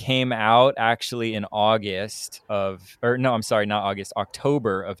it came out actually in October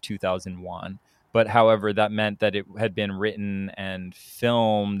of 2001. But however, that meant that it had been written and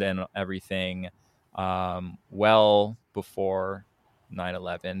filmed and everything well before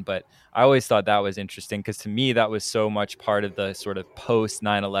 9/11. But I always thought that was interesting because to me, that was so much part of the sort of post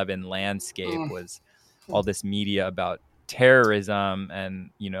 9/11 landscape, was all this media about terrorism and,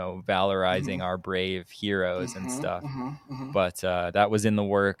 valorizing our brave heroes and stuff. But that was in the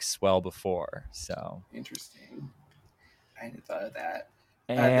works well before. So interesting. I hadn't thought of that.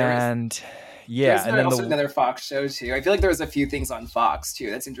 There's also another Fox show too. I feel like there was a few things on Fox too.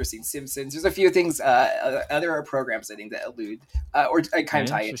 That's interesting. Simpsons. There's a few things, other programs I think that allude or kind of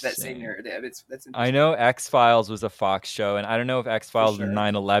tie into that same narrative. That's interesting. I know X-Files was a Fox show, and I don't know if X-Files was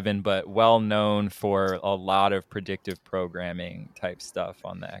 9/11, but well known for a lot of predictive programming type stuff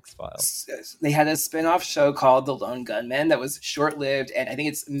on the X-Files. They had a spin-off show called The Lone Gunman that was short-lived, and I think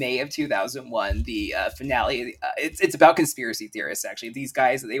it's May of 2001. The finale. It's about conspiracy theorists. Actually, these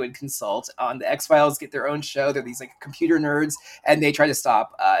guys that they would consult on the X-Files get their own show. They're these like computer nerds, and they try to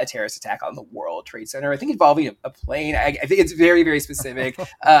stop a terrorist attack on the World Trade Center. I think involving a plane. I think it's very, very specific,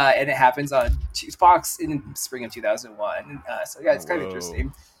 and it happens on Fox in spring of 2001. So yeah, it's kind of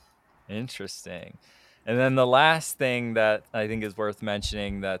interesting. Interesting. And then the last thing that I think is worth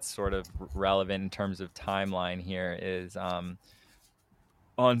mentioning that's sort of relevant in terms of timeline here is on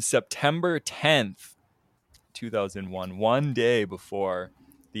September 10th, 2001, one day before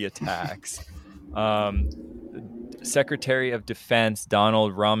the attacks, Secretary of Defense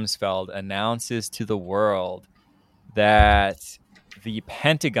Donald Rumsfeld announces to the world that the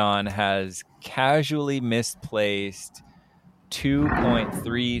Pentagon has casually misplaced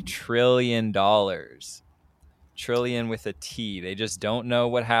 $2.3 trillion. Trillion with a T. They just don't know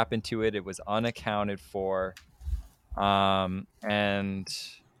what happened to it. It was unaccounted for. And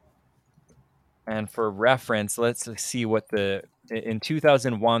for reference, let's see what in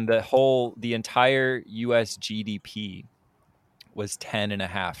 2001, the entire US GDP was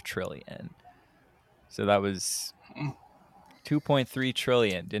 10.5 trillion. So that was 2.3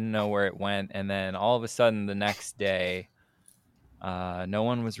 trillion. Didn't know where it went. And then all of a sudden the next day, no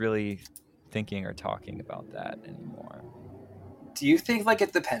one was really thinking or talking about that anymore. Do you think like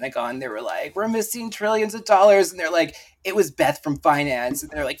at the Pentagon they were like, we're missing trillions of dollars, and they're like, it was Beth from finance,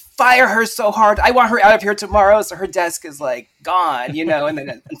 and they're like, fire her so hard, I want her out of here tomorrow, so her desk is like gone, and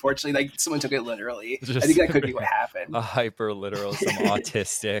then unfortunately like someone took it literally. I think that could be what happened. A hyper literal, some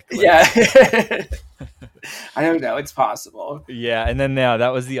autistic. Yeah. I don't know, it's possible. Yeah, and then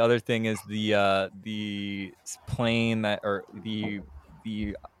that was the other thing is the plane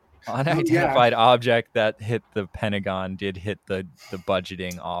the unidentified object that hit the Pentagon did hit the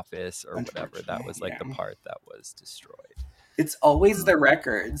budgeting office or whatever. That was like the part that was destroyed. It's always the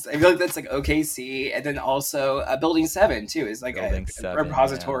records. I feel like that's like OKC, and then also Building 7 too is like a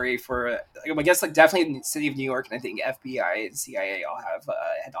repository for, I guess, like definitely in the city of New York, and I think FBI and CIA all have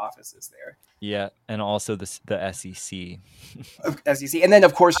head offices there. Yeah, and also the SEC. SEC, and then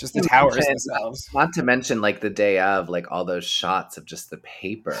of course just the towers themselves. Not to mention like the day of, like all those shots of just the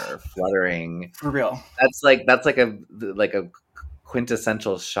paper fluttering. For real, that's like a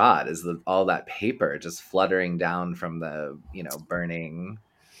quintessential shot is all that paper just fluttering down from the burning.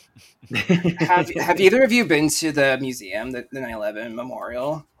 Have either of you been to the museum, the 9/11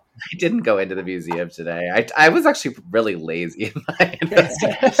 memorial? I didn't go into the museum today. I was actually really lazy in my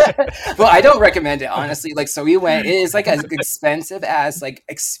investigation. Well, I don't recommend it, honestly. Like, so we went, it is like as expensive as like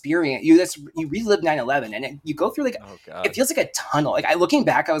experience. You relive 9/11 and you go through like, Oh it god. feels like a tunnel. Like looking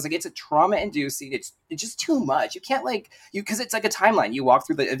back, I was like, it's a trauma inducing. It's just too much. You can't like because it's like a timeline. You walk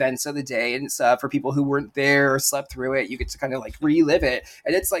through the events of the day and stuff for people who weren't there or slept through it. You get to kind of like relive it.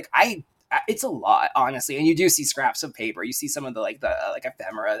 And it's like, it's a lot, honestly, and you do see scraps of paper. You see some of the like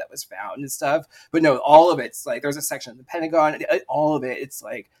ephemera that was found and stuff, but no, all of it's like there's a section of the Pentagon. All of it, it's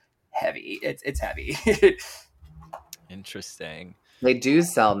like heavy. It's heavy. Interesting. They do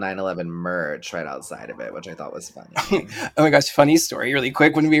sell 9/11 merch right outside of it, which I thought was funny. Oh my gosh, funny story, really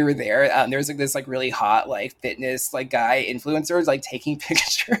quick. When we were there, there was like this like really hot like fitness like guy influencers like taking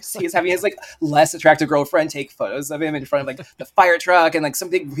pictures. He's having his like less attractive girlfriend take photos of him in front of like the fire truck and like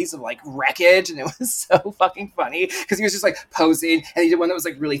some big piece of like wreckage, and it was so fucking funny because he was just like posing, and he did one that was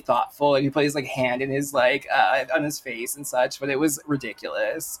like really thoughtful, and he put his like hand in his like on his face and such, but it was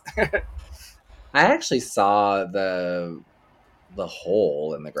ridiculous. I actually saw the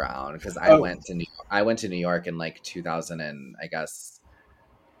hole in the ground because I went to New York in like 2000 and I guess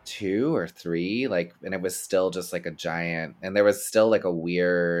 2 or 3, like, and it was still just like a giant, and there was still like a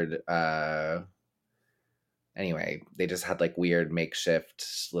weird anyway, they just had like weird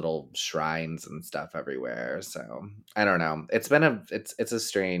makeshift little shrines and stuff everywhere. So I don't know, it's a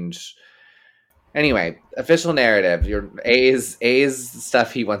strange. Anyway, official narrative. Your A's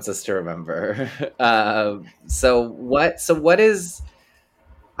stuff he wants us to remember. So what is?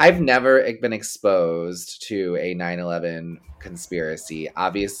 I've never been exposed to a 9/11 conspiracy.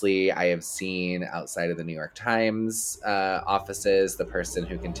 Obviously, I have seen outside of the New York Times offices the person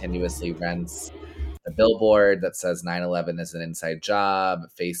who continuously rents a billboard that says 9/11 is an inside job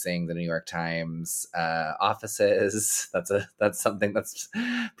facing the New York Times offices. That's something that's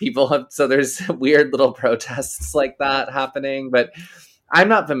people have. So there's weird little protests like that happening, but I'm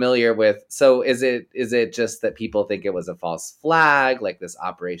not familiar with. So is it just that people think it was a false flag, like this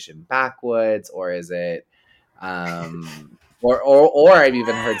Operation Backwoods, or is it or I've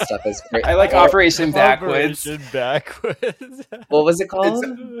even heard stuff as crazy. I like Operation Backwoods. Operation Backwoods. What was it called?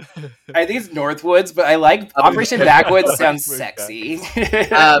 I think it's Northwoods, but I like Operation Backwoods. Sounds sexy.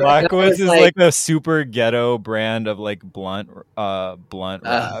 Backwoods is like like a super ghetto brand of like blunt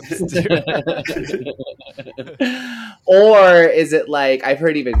wraps. Or is it like I've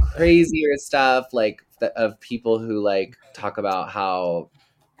heard even crazier stuff like of people who like talk about how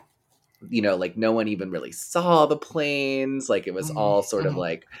like no one even really saw the planes, like it was all sort of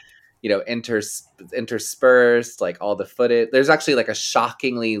like interspersed, like all the footage. There's actually like a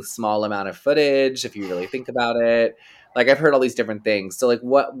shockingly small amount of footage if you really think about it. Like I've heard all these different things. So like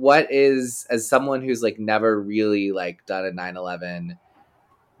what is, as someone who's like never really like done a 9/11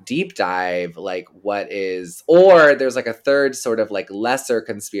 deep dive, like what is, or there's like a third sort of like lesser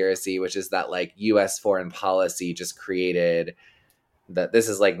conspiracy, which is that like US foreign policy just created that. This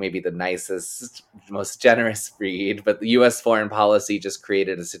is like maybe the nicest, most generous read, but the US foreign policy just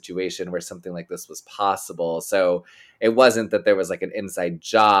created a situation where something like this was possible. So it wasn't that there was like an inside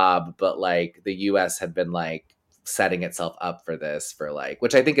job, but like the US had been like setting itself up for this for like,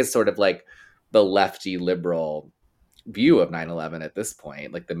 which I think is sort of like the lefty liberal view of 9/11 at this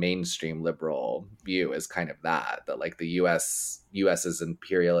point. Like the mainstream liberal view is kind of that like the US's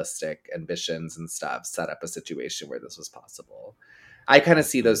imperialistic ambitions and stuff set up a situation where this was possible. I kind of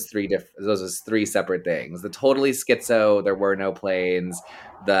see those as three separate things. The totally schizo, there were no planes,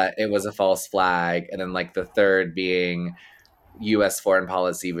 that it was a false flag, and then like the third being US foreign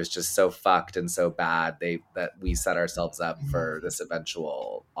policy was just so fucked and so bad that we set ourselves up for this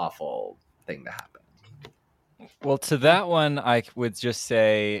eventual awful thing to happen. Well, to that one, I would just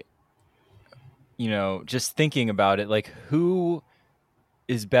say, just thinking about it, like who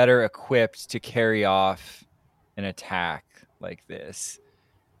is better equipped to carry off an attack like this?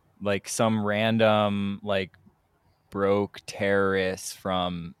 Like some random, like broke terrorist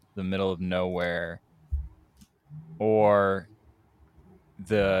from the middle of nowhere, or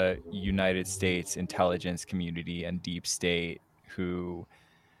the United States intelligence community and deep state, who,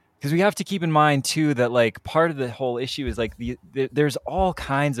 because we have to keep in mind too that like part of the whole issue is like there's all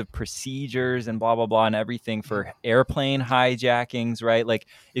kinds of procedures and blah blah blah and everything for airplane hijackings, right? Like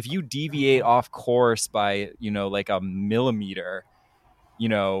if you deviate off course by like a millimeter,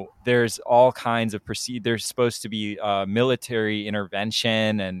 there's all kinds of there's supposed to be military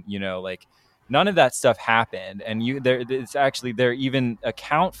intervention, and like none of that stuff happened. And it's actually, they even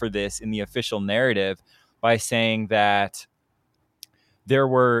account for this in the official narrative by saying that there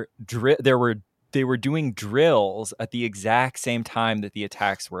were they were doing drills at the exact same time that the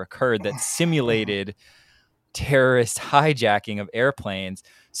attacks were occurred that simulated terrorist hijacking of airplanes.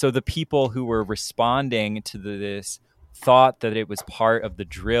 So the people who were responding to this thought that it was part of the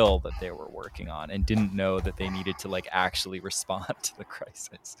drill that they were working on and didn't know that they needed to like actually respond to the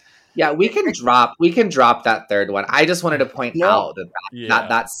crisis. Yeah, we can drop that third one. I just wanted to point out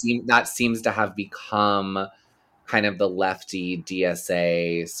that seems to have become kind of the lefty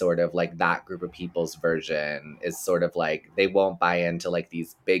DSA sort of like that group of people's version is sort of like they won't buy into like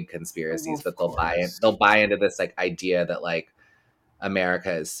these big conspiracies, but they'll buy into this like idea that like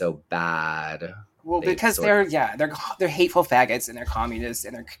America is so bad. Well, because they're hateful faggots and they're communists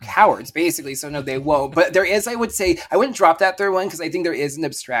and they're cowards, basically. So no, they won't. But there is, I would say, I wouldn't drop that third one because I think there is an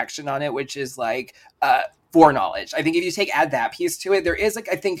abstraction on it, which is like foreknowledge. I think if you add that piece to it, there is like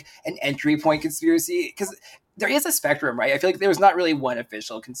I think an entry point conspiracy because there is a spectrum, right? I feel like there's not really one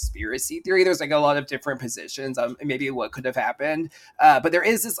official conspiracy theory. There's like a lot of different positions on maybe what could have happened, but there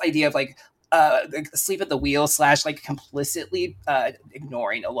is this idea of like asleep at the wheel / like complicitly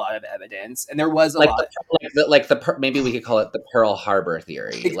ignoring a lot of evidence, and there was a like lot. Maybe we could call it the Pearl Harbor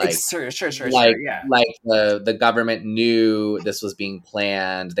theory. Like sure, yeah. Like the government knew this was being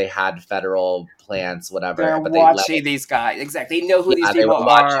planned. They had federal plans, whatever. They're but watching these guys. Exactly, they know who these people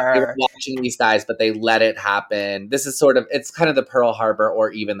are. They were watching these guys, but they let it happen. This is sort of it's kind of the Pearl Harbor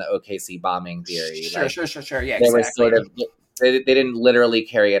or even the OKC bombing theory. Sure. Yeah, there exactly. was sort of. They didn't literally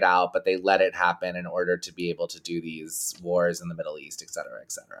carry it out, but they let it happen in order to be able to do these wars in the Middle East, et cetera,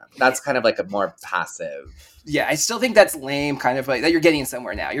 et cetera. That's kind of like a more passive. Yeah, I still think that's lame, kind of like that you're getting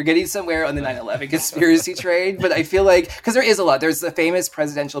somewhere now. You're getting somewhere on the 9/11 conspiracy trade, but I feel like, because there is a lot. There's the famous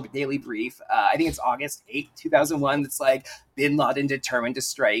presidential daily brief, I think it's August 8th, 2001, that's like, Bin Laden determined to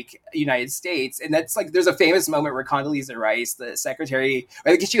strike United States. And that's like, there's a famous moment where Condoleezza Rice, the secretary,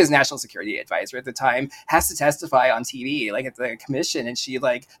 or I think she was national security advisor at the time, has to testify on TV, like at the commission, and she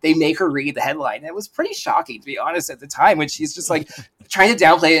like, they make her read the headline. And it was pretty shocking, to be honest, at the time, when she's just like, trying to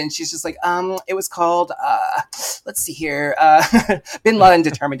downplay it, and she's just like, it was called, let's see here, Bin Laden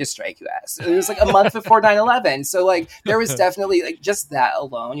determined to strike US. It was like a month before 9/11. So like, there was definitely like just that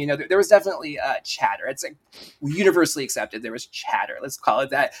alone, you know, there was definitely chatter. It's like universally accepted. There was chatter. Let's call it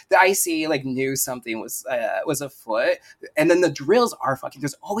that. The IC like knew something was afoot. And then the drills are fucking,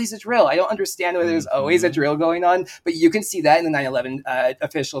 there's always a drill. I don't understand why there's always a drill going on, but you can see that in the 9/11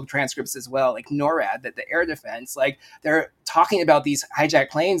 official transcripts as well. Like NORAD, that the air defense, like they're talking about these hijacked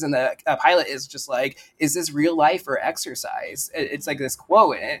planes, and the pilot is just like, is this real life or exercise? It's like this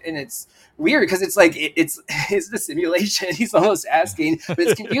quote, and it's weird because it's like it's the simulation. He's almost asking, but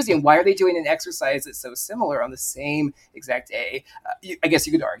it's confusing. Why are they doing an exercise that's so similar on the same exact day? I guess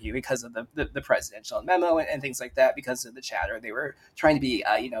you could argue because of the presidential memo and things like that, because of the chatter. They were trying to be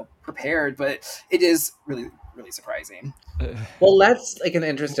prepared, but it is really surprising. Well, let's, like, in the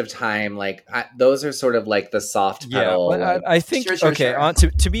interest of time, like those are sort of like the soft pedal. Yeah, but I think Sure.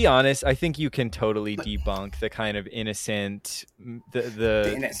 to be honest, I think you can totally debunk the kind of innocent,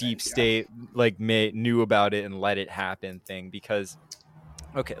 the innocent, deep state like knew about it and let it happen thing. Because,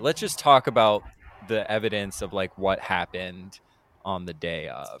 okay, let's just talk about the evidence of like what happened on the day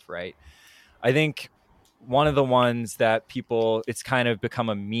of, right? I think one of the ones that people, it's kind of become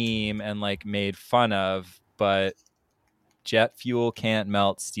a meme and like made fun of, but jet fuel can't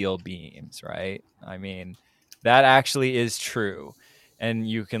melt steel beams, right? I mean, that actually is true. And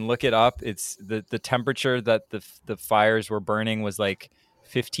you can look it up. It's the temperature that the fires were burning was like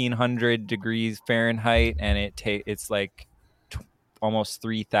 1,500 degrees Fahrenheit, and it's like almost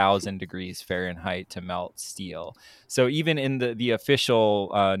 3,000 degrees Fahrenheit to melt steel. So even in the official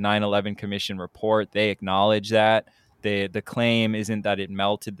 9/11 Commission report, they acknowledge that. The claim isn't that it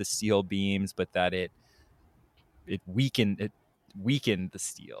melted the steel beams, but that it weakened the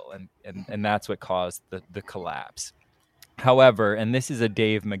steel, and that's what caused the collapse. However, and this is a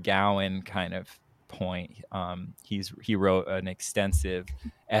Dave McGowan kind of point, he wrote an extensive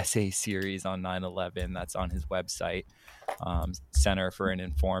essay series on 9/11 that's on his website, Center for an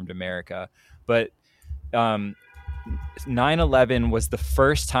Informed America. But 9/11 was the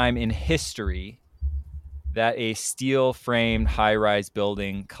first time in history that a steel framed high-rise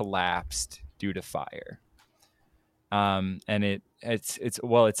building collapsed due to fire. And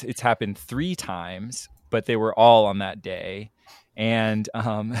it's happened 3 times, but they were all on that day, and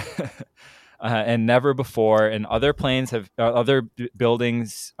and never before. And other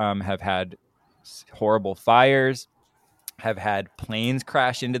buildings have had horrible fires, have had planes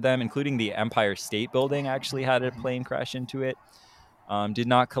crash into them, including the Empire State Building actually had a plane crash into it, did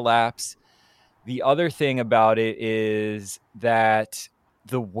not collapse. The other thing about it is that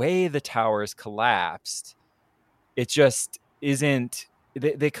the way the towers collapsed, it just isn't.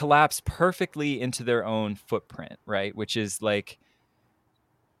 They collapse perfectly into their own footprint, right? Which is like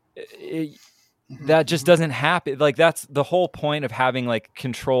that just doesn't happen. Like that's the whole point of having like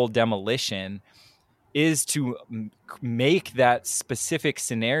controlled demolition, is to make that specific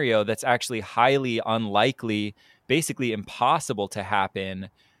scenario that's actually highly unlikely, basically impossible to happen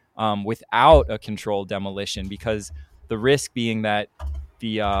without a controlled demolition, because the risk being that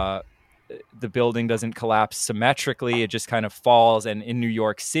the building doesn't collapse symmetrically, it just kind of falls. And in New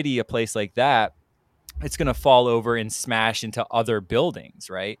York City, a place like that, it's going to fall over and smash into other buildings,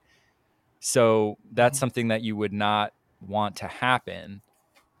 right? So that's something that you would not want to happen.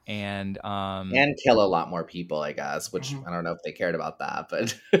 And kill a lot more people, I guess, which I don't know if they cared about that,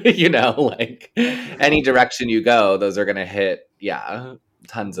 but you know, like any direction you go, those are going to hit,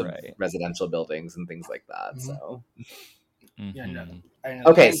 tons of residential buildings and things like that. So, yeah, no,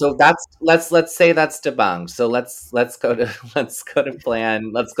 okay, so let's say that's debunked. So let's go to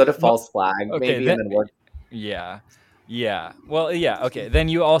plan. Let's go to false flag, maybe, and then work. Yeah. Well, yeah. Okay. Then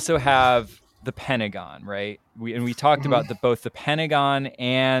you also have the Pentagon, right? We talked about both the Pentagon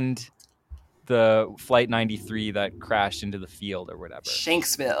and the Flight 93 that crashed into the field or whatever.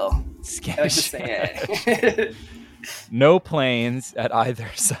 Shanksville. I like to say it. No planes at either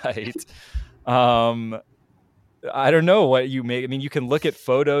site. I don't know what you make. I mean, you can look at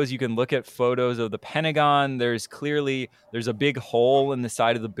photos. You can look at photos of the Pentagon. There's a big hole in the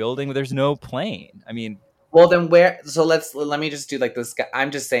side of the building, but there's no plane. I mean, well, then where? So let me just do like this. I'm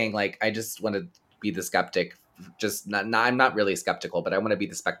just saying, like, I just want to be the skeptic. I'm not really skeptical, but I want to be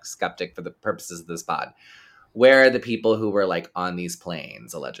the skeptic for the purposes of this pod. Where are the people who were like on these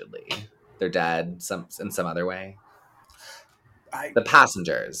planes allegedly? They're dead in some other way. The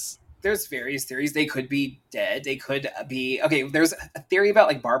passengers. There's various theories. They could be dead. They could be okay. There's a theory about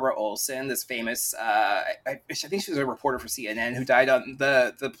like Barbara Olson, this famous. I think she was a reporter for CNN who died on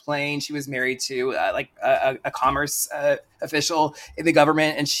the plane. She was married to a commerce official in the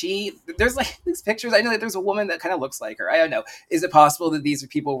government, and there's like these pictures. I know that there's a woman that kind of looks like her. I don't know. Is it possible that these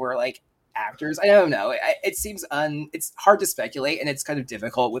people were like actors? I don't know. It seems it's hard to speculate, and it's kind of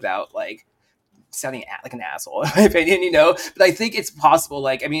difficult without like sounding like an asshole, in my opinion, but I think it's possible.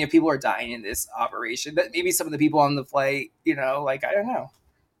 Like, I mean, if people are dying in this operation, that maybe some of the people on the flight, like, I don't know,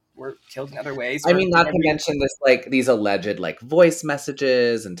 were killed in other ways. I mean, not to mention this, like these alleged like voice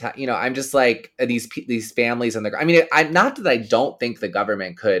messages and, I'm just like these families and I mean, I'm not that I don't think the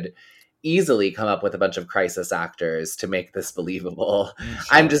government could easily come up with a bunch of crisis actors to make this believable. Sure.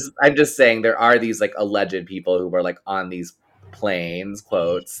 I'm just saying there are these like alleged people who were like on these planes,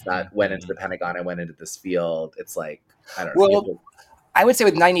 quotes, that went into the Pentagon and went into this field. It's like, I don't know. Well, I would say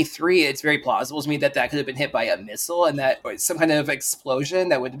with 93, it's very plausible to me that could have been hit by a missile and that or some kind of explosion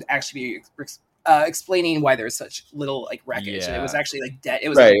that would actually be explaining why there's such little like wreckage, and it was actually like dead. It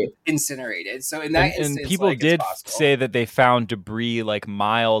was like, incinerated. So in that instance, people like, did say that they found debris like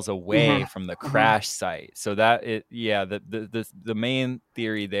miles away from the crash site. So that the main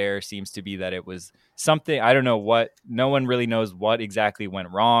theory there seems to be that it was something, I don't know what, no one really knows what exactly went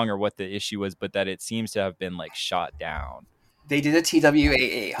wrong or what the issue was, but that it seems to have been like shot down. They did a TWA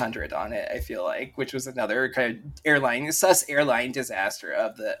 800 on it, I feel like, which was another kind of sus airline disaster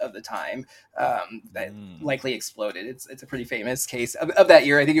of the time that likely exploded. It's a pretty famous case of that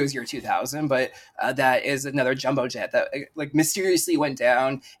year. I think it was year 2000, but that is another jumbo jet that like mysteriously went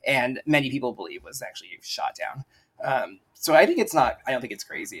down, and many people believe was actually shot down. So I don't think it's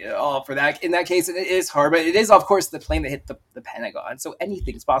crazy at all for that. In that case, it is hard, but it is, of course, the plane that hit the Pentagon. So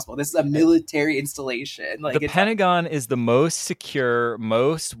anything's possible. This is a military installation. Like the Pentagon is the most secure,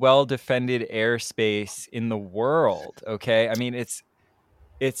 most well-defended airspace in the world. Okay. I mean, it's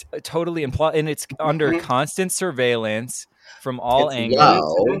totally and it's under constant surveillance from all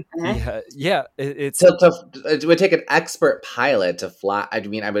angles. It would take an expert pilot to fly. I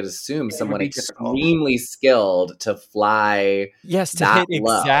mean, I would assume someone extremely skilled to fly. Yes, to hit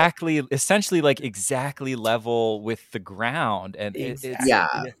exactly, essentially like exactly level with the ground, and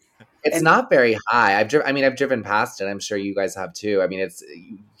it's not very high. I've driven past it. I'm sure you guys have too. I mean,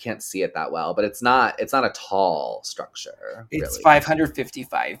 you can't see it that well, but it's not a tall structure. It's really.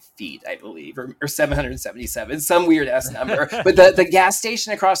 555 feet, I believe, or 777, some weird ass number. But the gas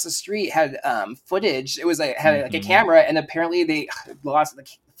station across the street had footage. It was had a camera, and apparently they lost the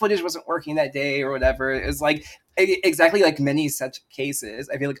footage wasn't working that day or whatever. It was like Exactly, like many such cases.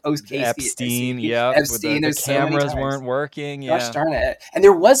 I feel like Epstein, Epstein. The There's so many cameras times. weren't working. Gosh Yeah. darn it. And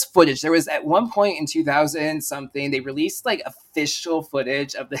there was footage. There was at one point in 2000 something, they released like official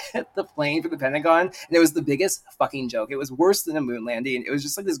footage of the plane for the Pentagon. And it was the biggest fucking joke. It was worse than a moon landing. It was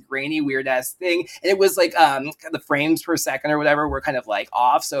just like this grainy, weird ass thing. And it was like the frames per second or whatever were kind of like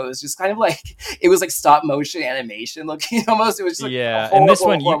off. So it was just kind of like, it was like stop motion animation looking almost. It was just like and this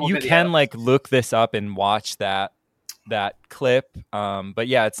one, you can like look this up and watch that clip, but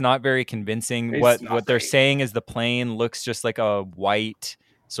yeah, it's not very convincing. What they're saying is the plane looks just like a white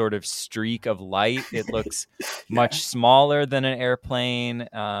sort of streak of light. It looks much smaller than an airplane.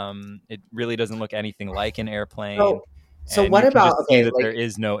 It really doesn't look anything like an airplane. So what about that there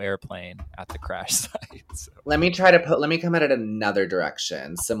is no airplane at the crash site? So. Let me come at it another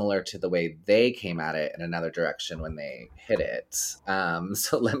direction, similar to the way they came at it in another direction when they hit it.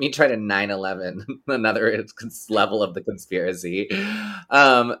 So let me try to 9/11 another level of the conspiracy.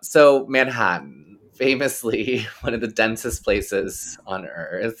 So Manhattan, famously one of the densest places on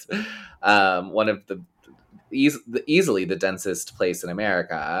Earth, one of easily the densest place in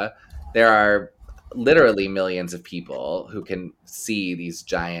America. There are literally millions of people who can see these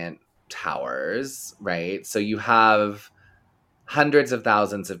giant towers, right? So you have hundreds of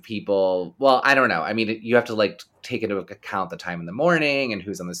thousands of people. Well, I don't know. I mean, you have to like take into account the time in the morning and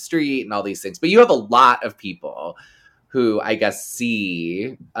who's on the street and all these things. But you have a lot of people who I guess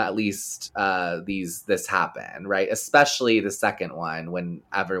see at least this happen, right? Especially the second one when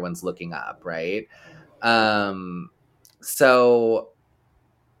everyone's looking up, right? So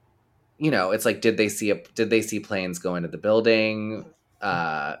it's like, did they see planes go into the building?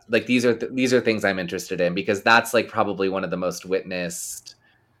 Like these are things I'm interested in because that's like probably one of the most witnessed.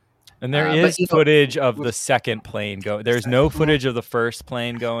 And there is footage of the second plane go. There's no footage of the first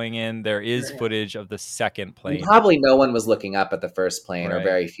plane going in. There is footage of the second plane. Probably no one was looking up at the first plane, or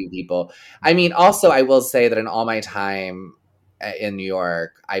very few people. I mean, also I will say that in all my time in New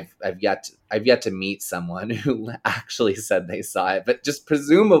York, I've yet to meet someone who actually said they saw it, but just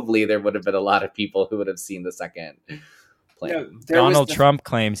presumably there would have been a lot of people who would have seen the second plane. Donald Trump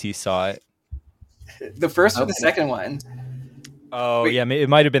claims he saw it. The first or the second one? Oh, yeah, it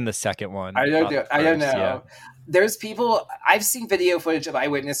might have been the second one. I don't know. Yeah. There's people, I've seen video footage of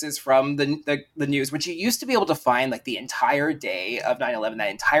eyewitnesses from the news, which you used to be able to find like the entire day of 9/11, that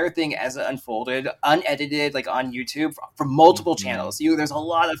entire thing as it unfolded, unedited, like on YouTube from multiple channels. There's a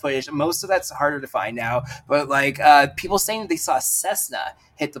lot of footage. Most of that's harder to find now, but like people saying that they saw a Cessna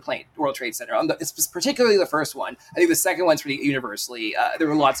hit the plane, World Trade Center. It's particularly the first one. I think the second one's pretty universally. There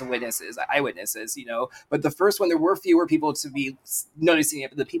were lots of eyewitnesses, but the first one, there were fewer people to be noticing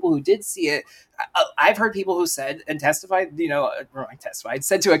it. But the people who did see it, I've heard people who said and testified,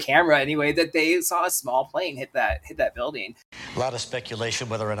 said to a camera anyway, that they saw a small plane hit that building. A lot of speculation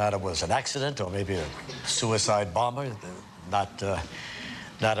whether or not it was an accident or maybe a suicide bomber.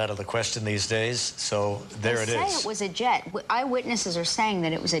 Not out of the question these days. So there it is. They say it was a jet. Eyewitnesses are saying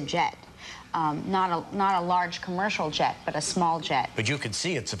that it was a jet. Not a large commercial jet, but a small jet. But you can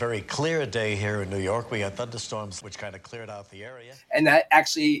see it's a very clear day here in New York. We had thunderstorms which kind of cleared out the area. And that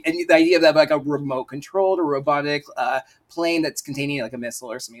actually, and the idea of that, like a remote controlled or robotic plane that's containing like a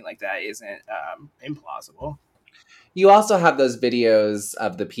missile or something like that isn't implausible. You also have those videos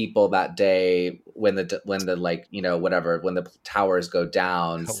of the people that day when the towers go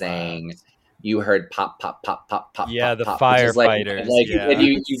down, saying you heard pop, pop, pop, pop, pop. Yeah, pop, the pop, firefighters. And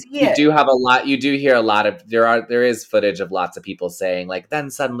you do have a lot. You do hear a lot of. There is footage of lots of people saying like,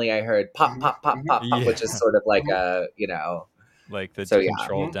 then suddenly I heard pop, pop, pop, pop, pop, which is sort of like a like the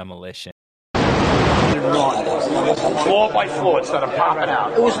controlled demolition. Floor by floor instead of popping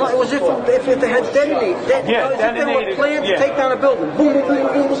out. It was if they had detonated. Detonated. They were planned to take down a building. Boom, boom, boom,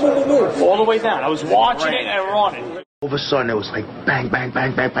 boom, boom, boom, boom. All the way down. I was watching it and running. All of a sudden, it was like bang, bang,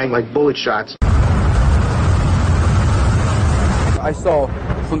 bang, bang, bang, like bullet shots. I saw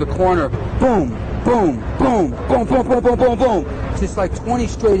from the corner, boom, boom, boom, boom, boom, boom, boom, boom, boom. Just like 20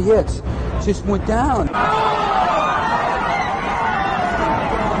 straight hits. Just went down.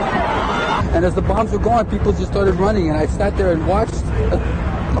 And as the bombs were going, people just started running, and I sat there and watched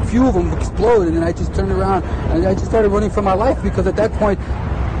a few of them explode, and then I just turned around, and I just started running for my life, because at that point,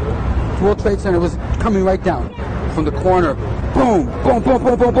 the World Trade Center was coming right down from the corner. Boom, boom, boom,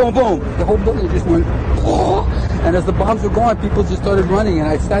 boom, boom, boom, boom. The whole building just went, and as the bombs were going, people just started running, and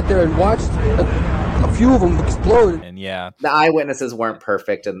I sat there and watched a few few of them exploded. And yeah, The eyewitnesses weren't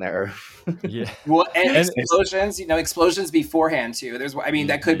perfect in their yeah. Well, and And- explosions, explosions beforehand too.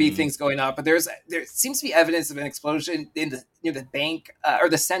 That could be things going on, but there seems to be evidence of an explosion in the near the bank or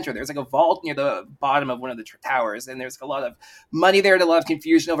the center. There's like a vault near the bottom of one of the towers, and there's a lot of money there and a lot of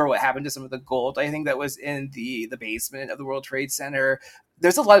confusion over what happened to some of the gold. I think that was in the basement of the World Trade Center.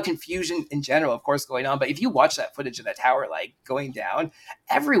 There's a lot of confusion in general, of course, going on. But if you watch that footage of that tower like going down,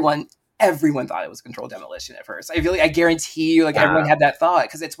 everyone thought it was controlled demolition at first. I guarantee you, everyone had that thought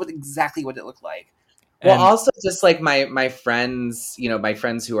because it's exactly what it looked like. Well, also just like my friends, my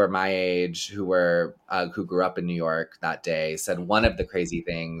friends who are my age, who grew up in New York that day, said one of the crazy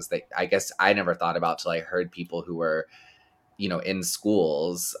things that I guess I never thought about till I heard people who were, in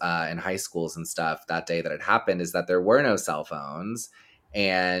schools, in high schools and stuff that day that it happened, is that there were no cell phones.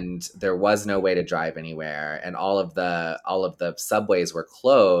 And there was no way to drive anywhere, and all of the subways were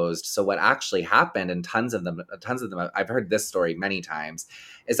closed. So what actually happened, and tons of them, I've heard this story many times,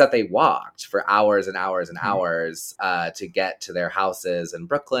 is that they walked for hours and hours and hours to get to their houses in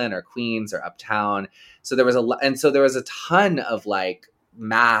Brooklyn or Queens or uptown. So there was a ton of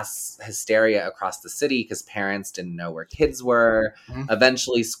mass hysteria across the city because parents didn't know where kids were.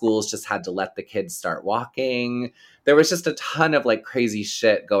 Eventually schools just had to let the kids start walking. There was just a ton of crazy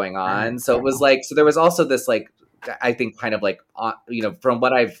shit going on. So it was so there was also this I think kind of from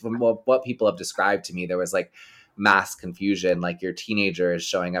what people have described to me, there was mass confusion. Your teenager is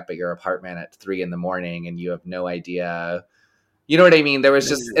showing up at your apartment at 3 a.m. and you have no idea. You know what I mean? There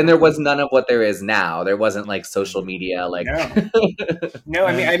was and there was none of what there is now. There wasn't social media. No,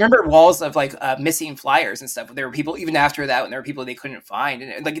 I mean, I remember walls of missing flyers and stuff. There were people even after that when there were people they couldn't find,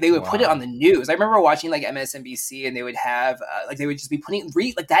 and they would put it on the news. I remember watching MSNBC, and they would have they would just be putting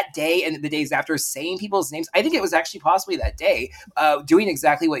that day and the days after saying people's names. I think it was actually possibly that day doing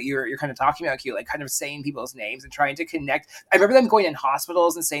exactly what you're kind of talking about, Q, kind of saying people's names and trying to connect. I remember them going in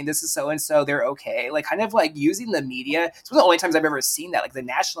hospitals and saying this is so and so, they're okay, kind of using the media. It's one of the only times I've ever seen that, the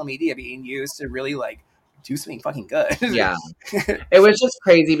national media being used to really do something fucking good. Yeah. It was just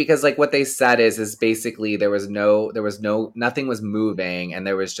crazy because what they said is basically nothing was moving, and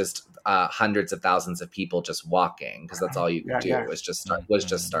there was just hundreds of thousands of people just walking, because that's all you could do was just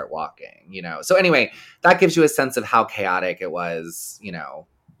start walking, So anyway, that gives you a sense of how chaotic it was,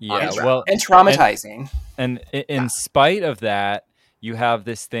 Yeah, well, and traumatizing. And in spite of that, you have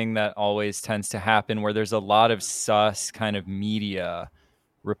this thing that always tends to happen where there's a lot of sus kind of media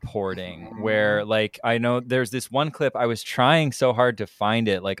reporting where I know there's this one clip. I was trying so hard to find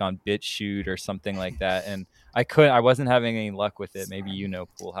it on BitChute or something like that, and I wasn't having any luck with it. Maybe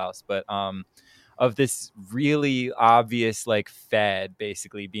Poolhouse, but of this really obvious Fed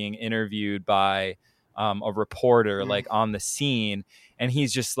basically being interviewed by a reporter on the scene, and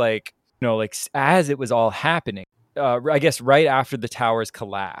he's just as it was all happening, I guess right after the towers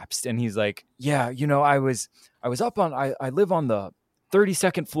collapsed, and he's yeah, I was up on I live on the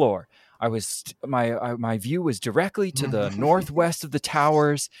 32nd floor. I was my view was directly to the northwest of the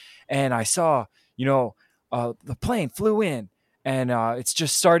towers, and I saw the plane flew in, and it's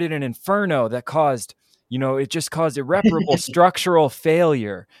just started an inferno that caused it just caused irreparable structural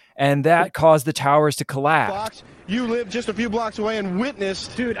failure, and that caused the towers to collapse. You live just a few blocks away and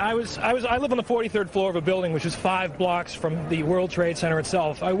witnessed. Dude, I live on the 43rd floor of a building which is 5 blocks from the World Trade Center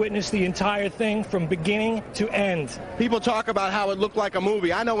itself. I witnessed the entire thing from beginning to end. People talk about how it looked like a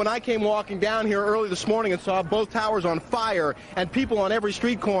movie. I know when I came walking down here early this morning and saw both towers on fire and people on every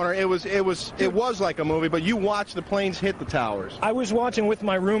street corner, it was like a movie, but you watched the planes hit the towers. I was watching with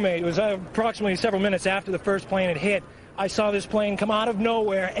my roommate. It was approximately several minutes after the first plane had hit. I saw this plane come out of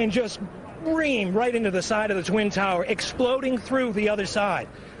nowhere and just ream right into the side of the Twin Tower, exploding through the other side.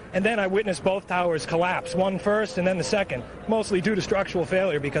 And then I witnessed both towers collapse, one first and then the second, mostly due to structural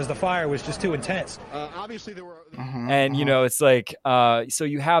failure because the fire was just too intense. Obviously, there were... And, it's so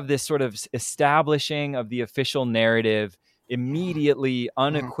you have this sort of establishing of the official narrative immediately,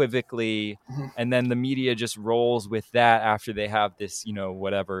 unequivocally, and then the media just rolls with that after they have this,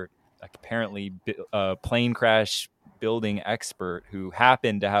 whatever, apparently plane crash building expert who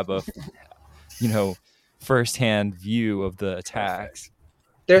happened to have a firsthand view of the attacks.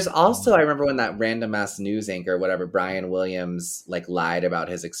 There's also, I remember when that random ass news anchor, whatever, Brian Williams, lied about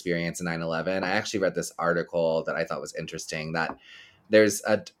his experience in 9/11. I actually read this article that I thought was interesting, that there's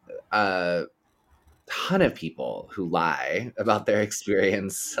a ton of people who lie about their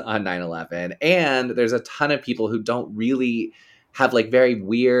experience on 9/11, and there's a ton of people who don't really have like very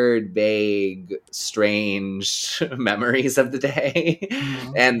weird, vague, strange memories of the day.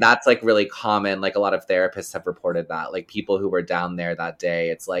 And that's like really common. Like a lot of therapists have reported that, like people who were down there that day,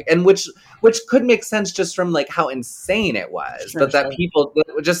 it's like, and which could make sense just from like how insane it was, but that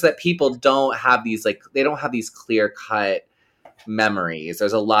people don't have these, like, they don't have these clear cut memories.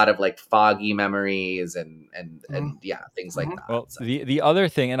 There's a lot of like foggy memories and yeah, things like that. Well, the other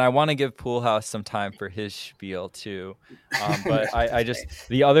thing, and I want to give Poolhouse some time for his spiel too, but I just,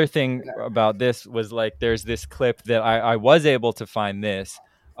 the other thing about this was like, there's this clip that I was able to find this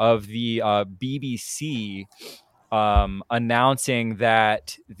of the BBC announcing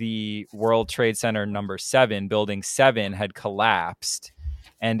that the World Trade Center number 7, building 7, had collapsed.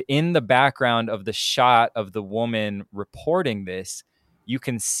 And in the background of the shot of the woman reporting this, you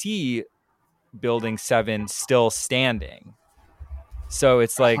can see building 7 still standing. So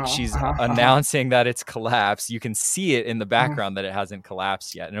it's like she's announcing that it's collapsed. You can see it in the background that it hasn't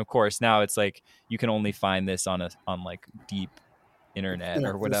collapsed yet. And of course, now it's like you can only find this on like deep internet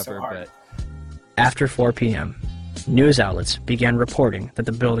or whatever. But after 4 p.m., news outlets began reporting that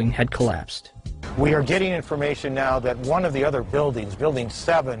the building had collapsed. We are getting information now that one of the other buildings, Building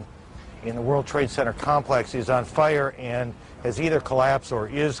 7 in the World Trade Center complex, is on fire and has either collapsed or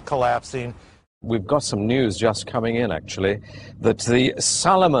is collapsing. We've got some news just coming in, actually, that the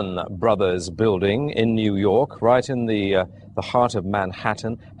Salomon Brothers building in New York, right in the heart of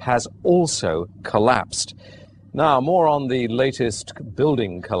Manhattan, has also collapsed. Now, more on the latest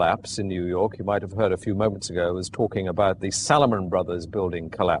building collapse in New York. You might have heard a few moments ago, I was talking about the Salomon Brothers building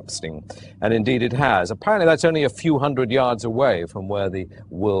collapsing. And indeed it has. Apparently that's only a few hundred yards away from where the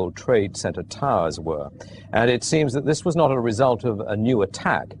World Trade Center towers were. And it seems that this was not a result of a new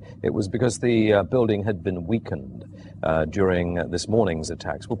attack. It was because the building had been weakened during this morning's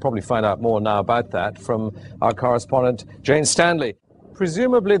attacks. We'll probably find out more now about that from our correspondent, Jane Stanley.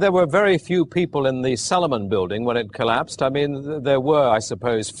 Presumably there were very few people in the Salomon building when it collapsed. I mean, there were, I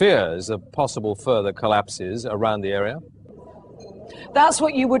suppose, fears of possible further collapses around the area. That's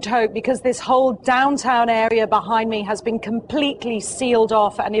what you would hope, because this whole downtown area behind me has been completely sealed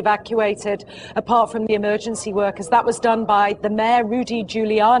off and evacuated, apart from the emergency workers. That was done by the mayor, Rudy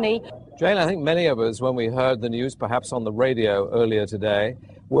Giuliani. Jane, I think many of us, when we heard the news, perhaps on the radio earlier today,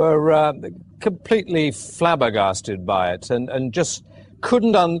 were completely flabbergasted by it and just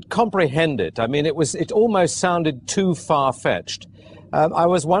couldn't comprehend it. I mean, it almost sounded too far-fetched. I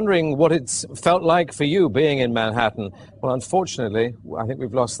was wondering what it's felt like for you being in Manhattan. Well, unfortunately, I think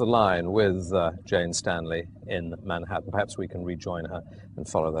we've lost the line with Jane Stanley in Manhattan. Perhaps we can rejoin her and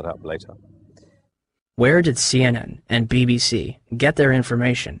follow that up later. Where did CNN and BBC get their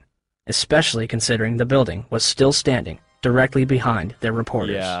information, especially considering the building was still standing directly behind their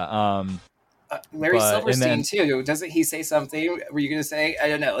reporters? Yeah, Larry Silverstein too. Doesn't he say something? Were you going to say? I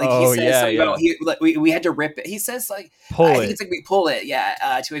don't know. Like he says something about we had to rip it. He says like I think it's like we pull it.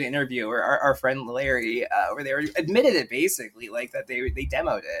 Yeah, to an interview where our friend Larry over there admitted it basically, like that they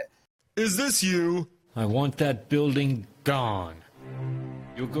demoed it. Is this you? I want that building gone.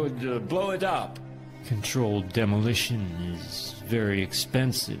 You're going to blow it up. Controlled demolition is very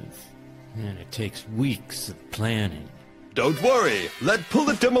expensive, and it takes weeks of planning. Don't worry, let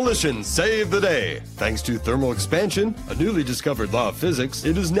Pullet Demolition save the day. Thanks to thermal expansion, a newly discovered law of physics,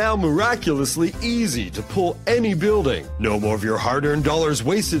 it is now miraculously easy to pull any building. No more of your hard-earned dollars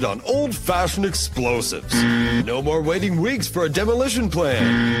wasted on old-fashioned explosives. No more waiting weeks for a demolition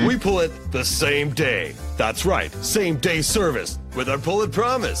plan. We pull it the same day. That's right, same-day service with our Pullet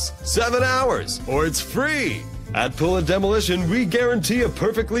Promise. 7 hours, or it's free. At Pullet Demolition, we guarantee a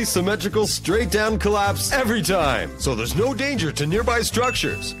perfectly symmetrical straight-down collapse every time, so there's no danger to nearby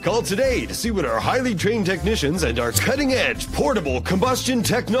structures. Call today to see what our highly trained technicians and our cutting-edge portable combustion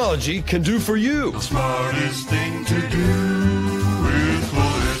technology can do for you. The smartest thing to do is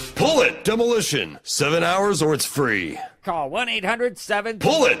Pullet. Pullet Demolition. 7 hours or it's free. Call 1-800-7...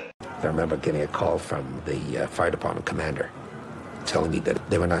 Pullet! I remember getting a call from the fire department commander telling me that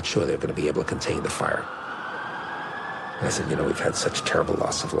they were not sure they were going to be able to contain the fire. And I said, you know, we've had such terrible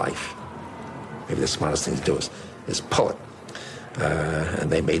loss of life. Maybe the smartest thing to do is pull it. And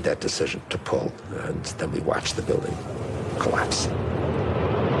they made that decision to pull. And then we watched the building collapse. He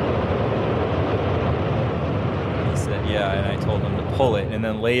said, yeah, and I told him to pull it. And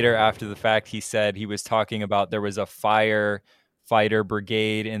then later, after the fact, he said he was talking about there was a firefighter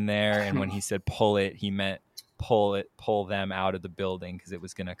brigade in there. And when he said pull it, he meant pull them out of the building because it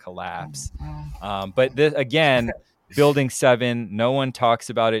was going to collapse. But this, again... Building 7, no one talks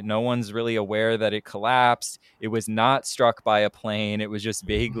about it. No one's really aware that it collapsed. It was not struck by a plane. It was just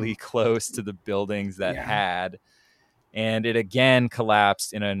vaguely close to the buildings that had. and it again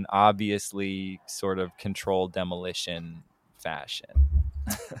collapsed in an obviously sort of controlled demolition fashion.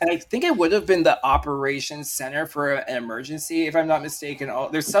 And I think it would have been the operations center for an emergency, if I'm not mistaken.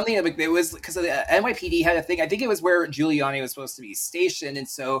 There's something that it was because the NYPD had a thing. I think it was where Giuliani was supposed to be stationed, and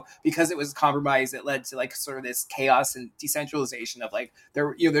so because it was compromised, it led to like sort of this chaos and decentralization of like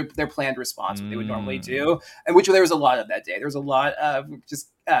their planned response, what they would normally do, and which there was a lot of that day. There was a lot of just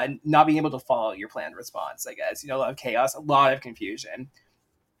not being able to follow your planned response. I guess a lot of chaos, a lot of confusion,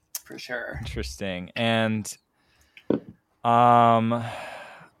 for sure. Interesting. And well,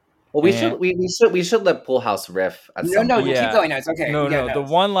 we should let Poolhouse riff at some point. No, keep going. No, it's okay. No. The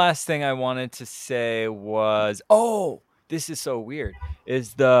one last thing I wanted to say was, this is so weird.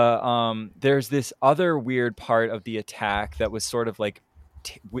 Is there's this other weird part of the attack that was sort of like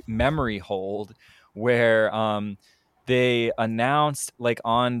memory hold, where they announced like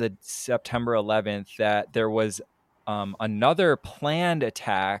on the September 11th that there was another planned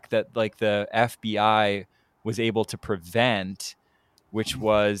attack that like the FBI was able to prevent, which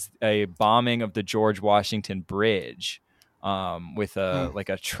was a bombing of the George Washington Bridge with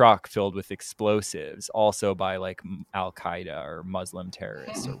a truck filled with explosives, also by like Al Qaeda or Muslim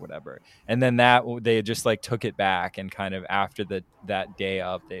terrorists or whatever. And then they just like took it back, and kind of after that day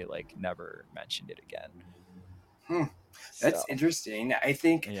of, they like never mentioned it again. That's interesting. I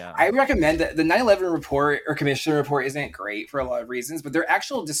think I recommend that the 9/11 report or commission report isn't great for a lot of reasons, but their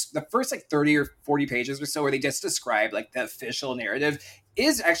actual the first like 30 or 40 pages or so where they just describe like the official narrative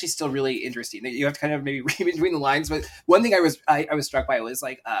is actually still really interesting. You have to kind of maybe read between the lines, but one thing I was struck by was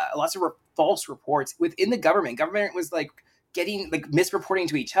like lots of false reports within the government. Government was like getting like misreporting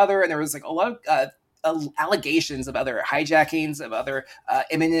to each other, and there was like a lot of allegations of other hijackings, of other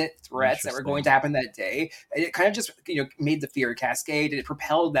imminent threats that were going to happen that day. And it kind of just made the fear cascade, and it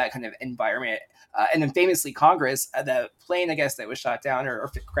propelled that kind of environment. And then famously, Congress, the plane, I guess, that was shot down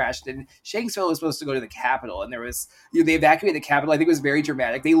or crashed in Shanksville was supposed to go to the Capitol, and there was they evacuated the Capitol. I think it was very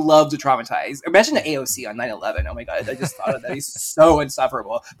dramatic. They love to traumatize. Imagine the AOC on 9/11. Oh my God, I just thought of that. He's so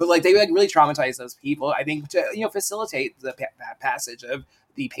insufferable. But like they like really traumatized those people, I think, to facilitate the passage of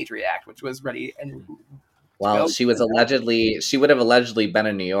the Patriot Act, which was ready and well, she would have allegedly been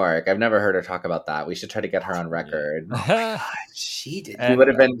in New York. I've never heard her talk about that. We should try to get her on record. Oh my God, she did.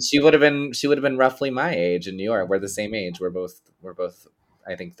 She would have been roughly my age in New York. We're the same age. We're both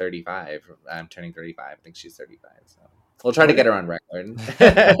I think 35. I'm turning 35. I think she's 35. So we'll try to get her on record.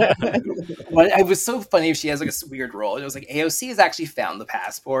 Well, it was so funny if she has like a weird role. It was like AOC has actually found the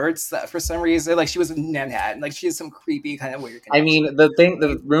passports for some reason. Like she was in Manhattan. Like she has some creepy kind of weird connection. I mean,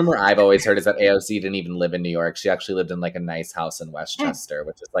 the rumor I've always heard is that AOC didn't even live in New York. She actually lived in like a nice house in Westchester,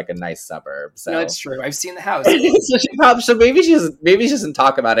 which is like a nice suburb. So no, it's true. I've seen the house. so maybe she doesn't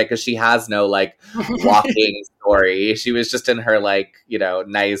talk about it because she has no like walking story. She was just in her like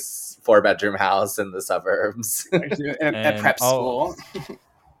nice 4-bedroom house in the suburbs. At prep school.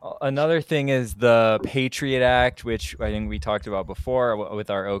 Another thing is the Patriot Act, which I think we talked about before with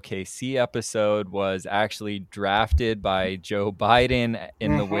our OKC episode, was actually drafted by Joe Biden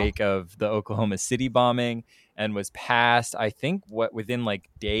in the wake of the Oklahoma City bombing, and was passed, I think, within like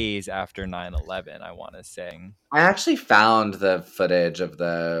days after 9/11, I want to say. I actually found the footage of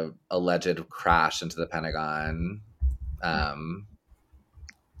the alleged crash into the Pentagon.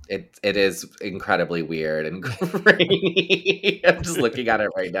 It is incredibly weird and grainy. I'm just looking at it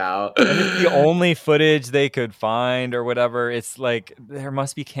right now. And it's the only footage they could find or whatever. It's like there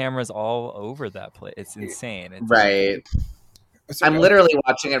must be cameras all over that place. It's insane. Right. I'm literally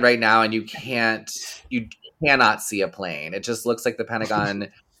watching it right now, and you cannot see a plane. It just looks like the Pentagon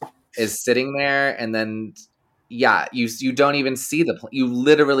is sitting there, and then you don't even see the plane. You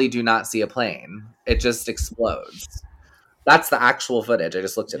literally do not see a plane. It just explodes. That's the actual footage. I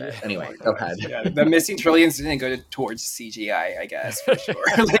just looked at it. Anyway, go ahead. Yeah, the missing trillions didn't go towards CGI, I guess, for sure.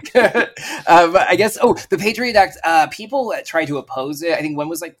 But I guess, the Patriot Act, people that tried to oppose it, I think one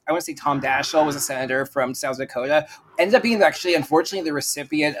was like, I want to say Tom Daschle was a senator from South Dakota, ended up being actually, unfortunately, the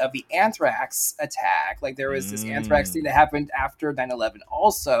recipient of the anthrax attack. Like there was this anthrax thing that happened after 9/11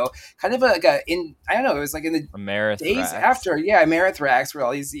 also. Kind of I don't know, it was like in the days after, Amerithrax, where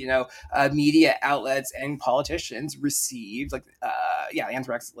all these, media outlets and politicians received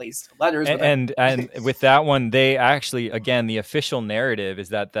anthrax laced letters. And with that one, they actually, again, the official narrative is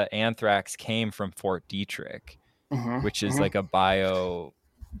that the anthrax came from Fort Detrick, which is like a bio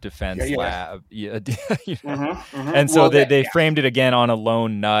defense lab. And so they framed it again on a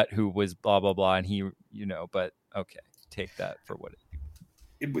lone nut who was blah, blah, blah. And he, but okay, take that for what it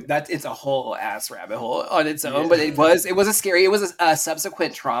is. it's a whole ass rabbit hole on its own, but it was a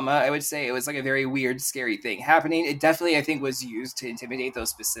subsequent trauma. I would say it was like a very weird, scary thing happening. It definitely, I think, was used to intimidate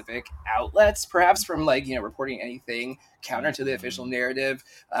those specific outlets, perhaps from reporting anything counter to the official narrative.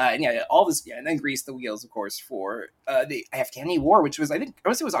 And all this, and then greased the wheels, of course, for the Afghani war, which was, I want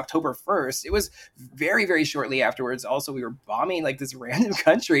to say it was October 1st. It was very, very shortly afterwards. Also, we were bombing like this random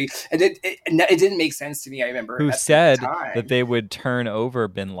country, and it didn't make sense to me. I remember who at said the time that they would turn over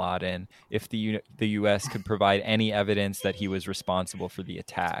bin Laden if the U.S. could provide any evidence that he was responsible for the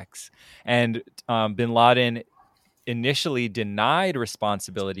attacks. And bin Laden initially denied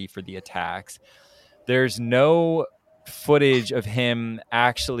responsibility for the attacks. There's no footage of him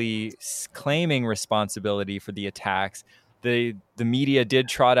actually claiming responsibility for the attacks. The media did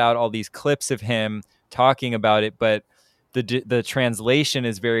trot out all these clips of him talking about it, but the translation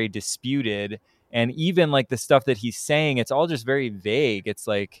is very disputed. And even like the stuff that he's saying, it's all just very vague. It's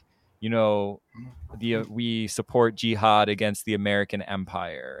like, we support jihad against the American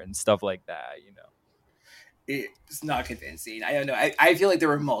empire and stuff like that, It's not convincing. I don't know. I feel like there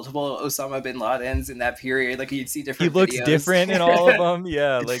were multiple Osama bin Ladens in that period. Like you'd see different. He looks videos. different in all of them.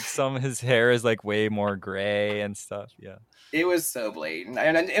 Yeah, like his hair is like way more gray and stuff. Yeah. It was so blatant.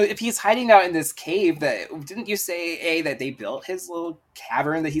 And if he's hiding out in this cave, didn't you say that they built his little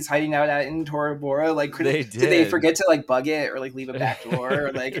cavern that he's hiding out at in Tora Bora? Like, did they forget to like bug it or like leave a back door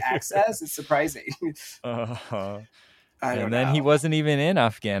or like access? It's surprising. And then he wasn't even in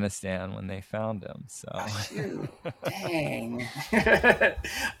Afghanistan when they found him. So, dang.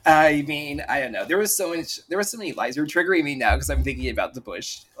 I mean, I don't know. There was so many lies. You're triggering me now because I'm thinking about the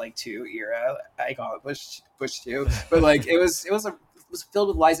Bush 2 era. I call it Bush 2, but like it was filled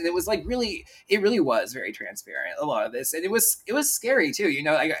with lies, and it was like it really was very transparent, a lot of this, and it was scary too.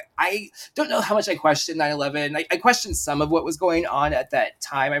 I don't know how much I questioned 9/11. I questioned some of what was going on at that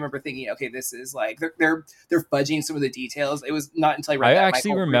time. I remember thinking, okay, this is like they're fudging some of the details. It was not until I read that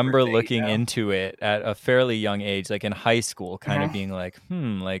actually remember looking into it at a fairly young age, like in high school, kind of being like,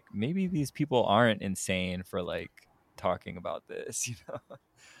 like maybe these people aren't insane for like talking about this,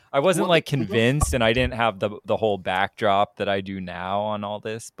 I wasn't convinced, and I didn't have the whole backdrop that I do now on all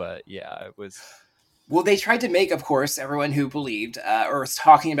this, but yeah, it was. Well, they tried to make, of course, everyone who believed or was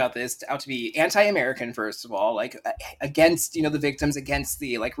talking about this out to be anti-American, first of all, like against, the victims, against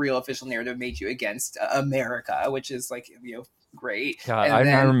the real official narrative made you against America, which is great. God,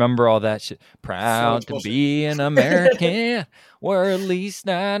 I remember all that shit. Proud to be an American, where at least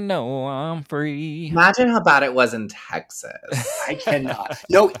I know I'm free. Imagine how bad it was in Texas. I cannot.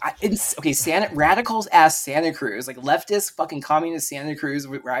 No, radicals ass Santa Cruz, like leftist fucking communist Santa Cruz,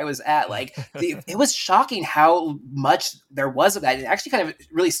 where I was at, it was shocking how much there was of that. It actually kind of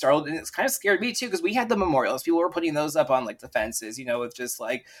really startled, and it's kind of scared me too, because we had the memorials. People were putting those up on the fences, with just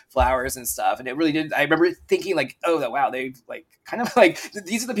flowers and stuff, and it really did. I remember thinking oh, wow, they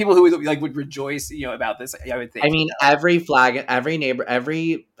these are the people who would rejoice, about this. I would think. I mean, every flag,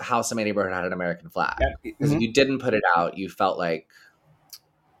 every house in my neighborhood had an American flag. Because if you didn't put it out, you felt like,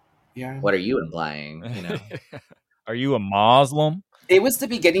 what are you implying? Are you a Muslim? It was the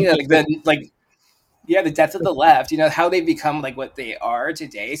beginning of the death of the left. How they become what they are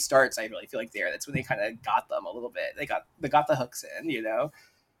today starts. I really feel like that's when they kind of got them a little bit. They got the hooks in.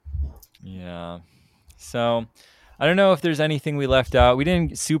 Yeah. So. I don't know if there's anything we left out. We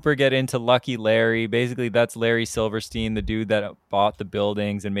didn't super get into Lucky Larry. Basically, that's Larry Silverstein, the dude that bought the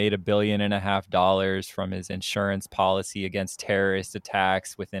buildings and made $1.5 billion from his insurance policy against terrorist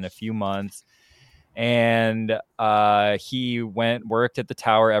attacks within a few months. And he worked at the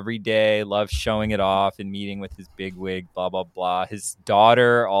tower every day, loved showing it off and meeting with his bigwig, blah, blah, blah. His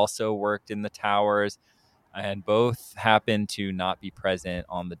daughter also worked in the towers, and both happened to not be present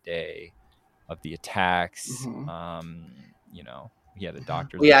on the day of the attacks. He had a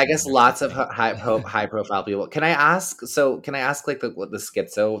doctor. Well, yeah, I guess lots of high profile people. Can I ask the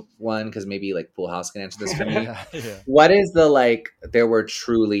schizo one? Because maybe Poolhouse can answer this for me. Yeah. What is the there were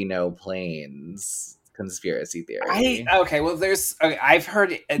truly no planes conspiracy theory? I've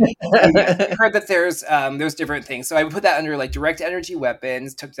heard that there's different things. So I would put that under direct energy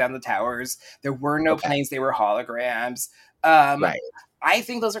weapons took down the towers. There were no planes. They were holograms. Right. I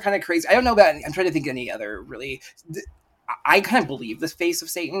think those are kind of crazy. I don't know about. I'm trying to think any other really. I kind of believe the face of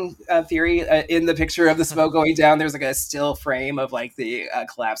Satan theory in the picture of the smoke going down. There's a still frame of the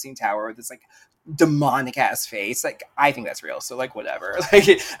collapsing tower with this demonic ass face. I think that's real. So whatever. Take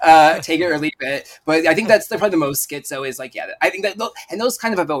it or leave it. But I think that's probably the most schizo is I think that, and those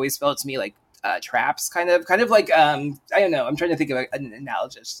kind of have always felt to me traps, kind of like I don't know. I'm trying to think of an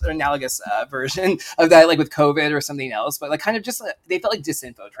analogous version of that, like with COVID or something else. But like kind of just they felt like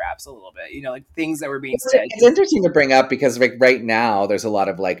disinfo traps a little bit, like things that were being said. It's interesting to bring up because like right now there's a lot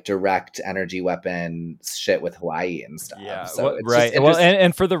of like direct energy weapon shit with Hawaii and stuff. Yeah, so it's right. Just well,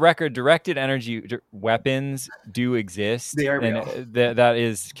 and for the record, directed energy weapons do exist. They are real. And that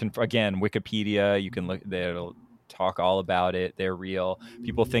is again Wikipedia. You can look; they'll talk all about it. They're real.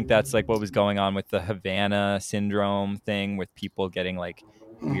 People think that's like what was going on with the Havana syndrome thing, with people getting like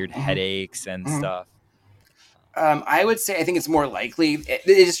weird headaches and stuff. I would say I think it's more likely. It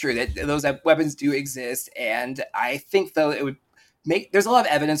is true that those weapons do exist, and I think though it would there's a lot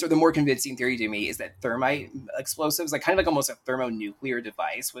of evidence, or the more convincing theory to me is that thermite explosives, like kind of like almost a thermonuclear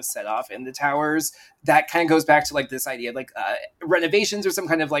device, was set off in the towers. That kind of goes back to like this idea of like renovations or some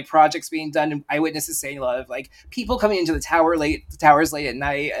kind of like projects being done, and eyewitnesses saying a lot of like people coming into the towers late at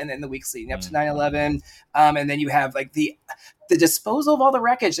night, and then the weeks leading up to 9/11, and then you have like the disposal of all the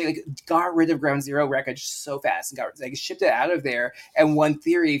wreckage. They like got rid of Ground Zero wreckage so fast and shipped it out of there. And one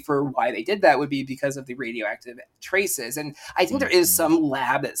theory for why they did that would be because of the radioactive traces. And I think there is some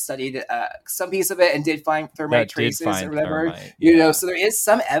lab that studied some piece of it and did find thermite traces or whatever. So there is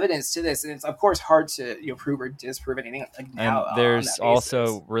some evidence to this, and it's of course hard to prove or disprove anything like now. And there's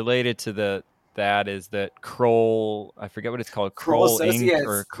also related to that is that Kroll, I forget what it's called, Kroll Inc.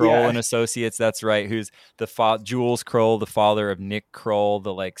 or Kroll and Associates. That's right. Who's Jules Kroll, the father of Nick Kroll,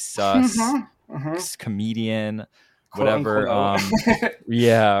 the like sus comedian, whatever.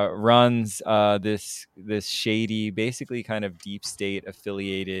 Runs this shady, basically kind of deep state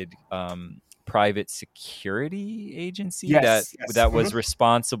affiliated private security agency that was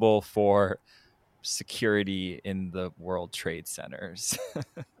responsible for security in the World Trade Centers.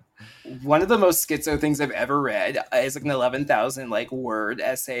 One of the most schizo things I've ever read is like an 11,000 like word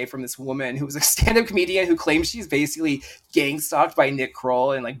essay from this woman who was a stand-up comedian who claims she's basically gang stalked by Nick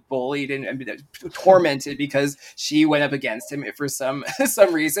Kroll and like bullied and tormented because she went up against him for some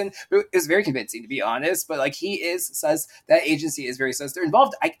reason. It was very convincing, to be honest, but like he is sus. That agency is very sus. They're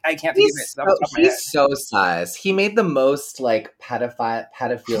involved. I can't think of it. He's so sus. He made the most like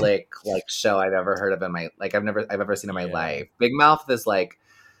pedophilic like show I've ever heard of in my I've ever seen in my life. Big Mouth is like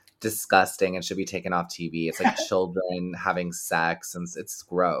disgusting and should be taken off TV. It's like children having sex and it's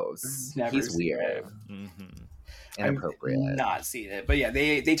gross. He's weird. Inappropriate. I've not seen it, but yeah,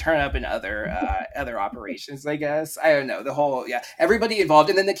 they turn up in other operations, I guess. I don't know, the whole everybody involved.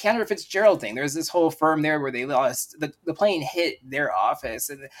 And then the Cantor Fitzgerald thing, there's this whole firm there where they lost the plane hit their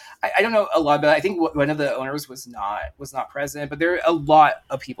office, and I don't know a lot, but I think one of the owners was not present, but there a lot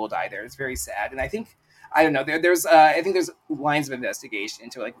of people died there. It's very sad, and I don't know. There's I think there's lines of investigation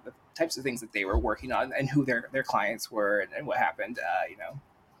into like the types of things that they were working on and who their clients were and what happened.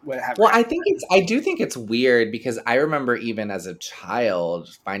 What happened. Well, I do think it's weird because I remember even as a child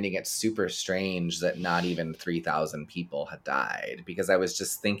finding it super strange that not even 3,000 people had died, because I was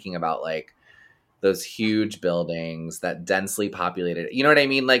just thinking about like those huge buildings that densely populated. You know what I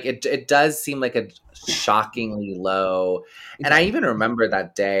mean? Like it does seem like a shockingly low. And I even remember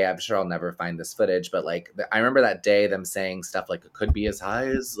that day, I'm sure I'll never find this footage, but like I remember that day them saying stuff like it could be as high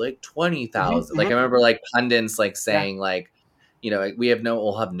as like 20,000. Like I remember like pundits like saying like,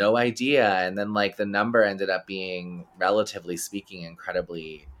 we'll have no idea. And then like the number ended up being, relatively speaking,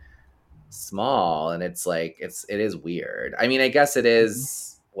 incredibly small. And it's like, it is weird. I mean, I guess it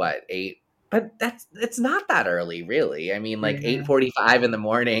is 8, but it's not that early, really. I mean, like 8:45 in the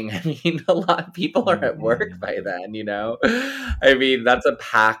morning. I mean, a lot of people are at work by then, I mean,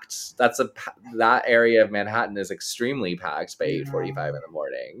 that area of Manhattan is extremely packed by 8:45 in the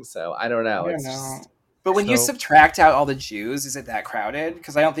morning. So I don't know. But when you subtract out all the Jews, is it that crowded?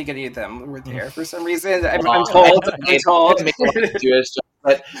 Because I don't think any of them were there for some reason. I'm told. Jewish,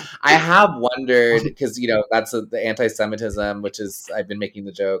 but I have wondered, because that's the anti-Semitism, which is, I've been making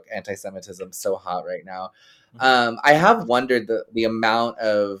the joke, anti-Semitism so hot right now. I have wondered the amount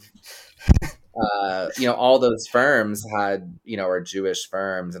of all those firms had are Jewish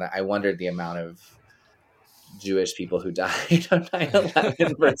firms, and I wondered the amount of Jewish people who died on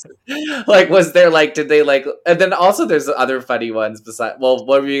 9/11 versus, was there did they and then also there's other funny ones besides. Well,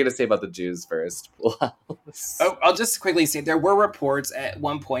 what were you going to say about the Jews first? I'll just quickly say there were reports at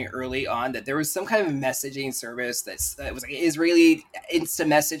one point early on that there was some kind of messaging service that was like an Israeli instant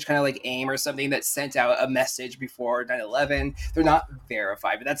message, kind of like AIM or something, that sent out a message before 9/11. They're not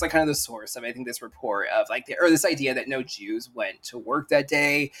verified, but that's kind of the source of, I think, this report of or this idea that no Jews went to work that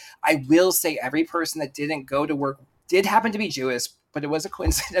day. I will say every person that didn't go to work did happen to be Jewish, but it was a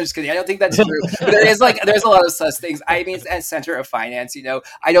coincidence. I'm just kidding. I don't think that's true. But there's a lot of such things. I mean, it's at center of finance.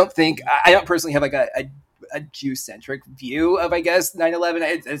 I don't personally have like a Jew-centric view of, I guess,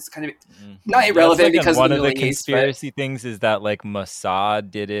 9/11. It's kind of not irrelevant because one of the Middle East, conspiracy things is that like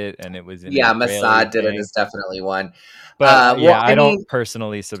Mossad did it, and it was an Yeah, Israeli Mossad did it thing. is definitely one. But Well, I don't mean,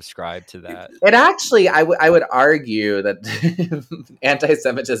 personally subscribe to that. It actually, I would argue that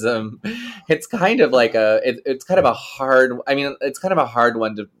anti-Semitism, it's kind of like it's kind of a hard. I mean, it's kind of a hard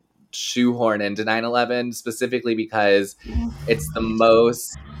one to shoehorn into 9/11, specifically because it's the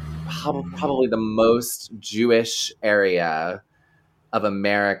most, probably the most Jewish area of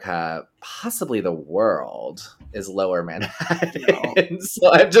America, possibly the world, is Lower Manhattan.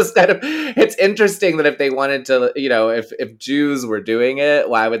 So I'm just kind of, it's interesting that if they wanted to, if Jews were doing it,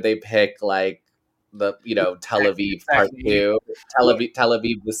 why would they pick like the, Tel Aviv Part 2, Tel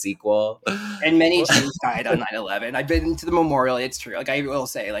Aviv the sequel? And many Jews died on 9/11. I've been to the memorial. It's true. Like, I will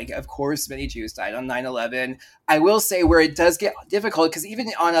say, like, of course, many Jews died on 9/11. I will say where it does get difficult, because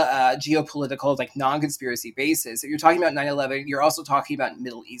even on a geopolitical, like, non-conspiracy basis, if you're talking about 9/11, you're also talking about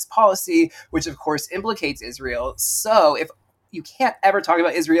Middle East policy, which, of course, implicates Israel. So if you can't ever talk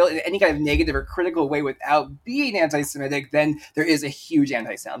about Israel in any kind of negative or critical way without being anti-Semitic, then there is a huge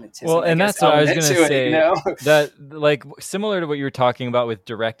anti-Semitism. Well, and that's what I was going to say. It, that, like, similar to what you were talking about with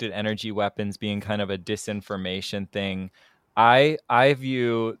directed energy weapons being kind of a disinformation thing, I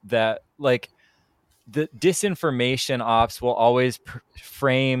view that, like, the disinformation ops will always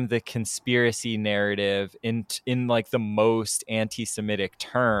frame the conspiracy narrative in like the most anti-Semitic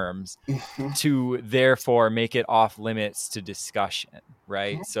terms to therefore make it off limits to discussion,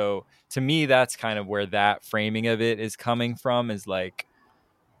 right? So to me, that's kind of where that framing of it is coming from, is like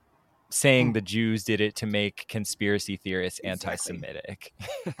saying the Jews did it to make conspiracy theorists anti-Semitic.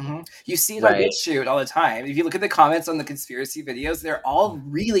 You see it on BitChute all the time. If you look at the comments on the conspiracy videos, they're all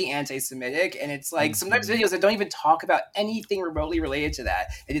really anti-Semitic, and it's like sometimes videos that don't even talk about anything remotely related to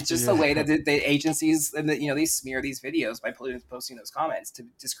that. And it's just the way that the agencies and they smear these videos by posting those comments to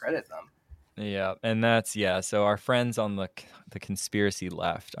discredit them. Yeah, and that's so our friends on the conspiracy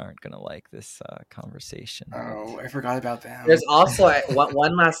left aren't going to like this conversation. Oh, I forgot about them. There's also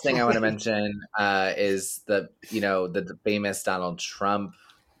one last thing I want to mention is the famous Donald Trump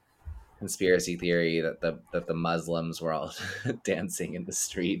conspiracy theory that the Muslims were all dancing in the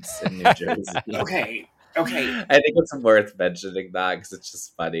streets in New Jersey. Okay. I think it's worth mentioning that because it's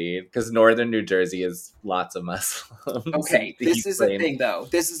just funny. Because northern New Jersey is lots of Muslims. Okay, this is the thing, though.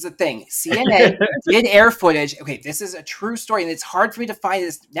 This is the thing. CNN did air footage. Okay, this is a true story, and it's hard for me to find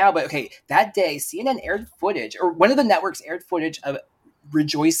this now. But okay, that day, CNN aired footage, or one of the networks aired footage of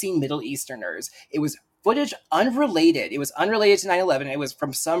rejoicing Middle Easterners. It was footage unrelated. It was unrelated to 9/11. It was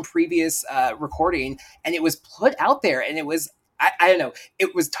from some previous recording, and it was put out there, and it was. I don't know.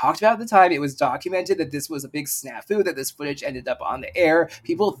 It was talked about at the time. It was documented that this was a big snafu, that this footage ended up on the air.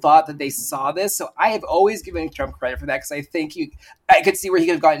 People thought that they saw this. So I have always given Trump credit for that, because I think I could see where he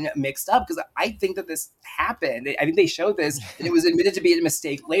could have gotten mixed up, because I think that this happened. I think they showed this, and it was admitted to be a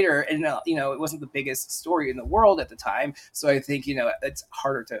mistake later. And, it wasn't the biggest story in the world at the time. So I think, it's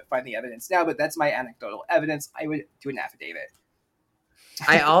harder to find the evidence now, but that's my anecdotal evidence. I would do an affidavit.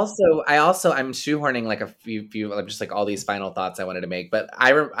 I'm shoehorning like a few just like all these final thoughts I wanted to make, but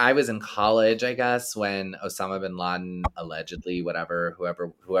I was in college, I guess, when Osama bin Laden allegedly,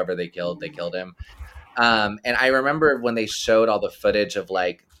 whoever they killed him. And I remember when they showed all the footage of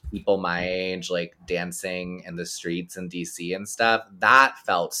like people my age like dancing in the streets in DC and stuff, that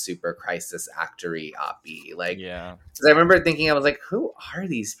felt super crisis actory oppy. Like, because I remember thinking, I was like, who are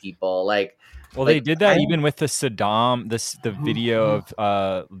these people? Like, well, they did that even with the Saddam, the video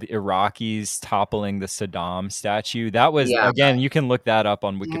of the Iraqis toppling the Saddam statue. That was, again, you can look that up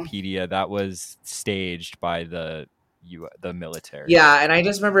on Wikipedia. That was staged by the military. Yeah, and I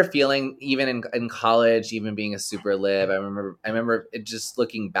just remember feeling, even in college, even being a super lib, I remember it, just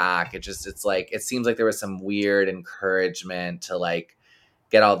looking back, it's like, it seems like there was some weird encouragement to like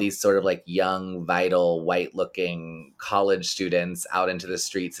get all these sort of like young, vital, white-looking college students out into the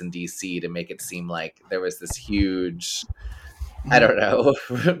streets in DC to make it seem like there was this huge, I don't know,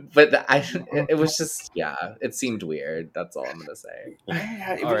 but it was just, it seemed weird. That's all I'm going to say.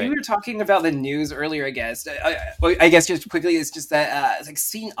 When you were talking about the news earlier, I guess just quickly, it's just that it's like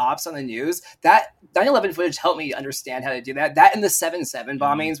seeing ops on the news, that 9/11 footage helped me understand how to do that. That and the 7/7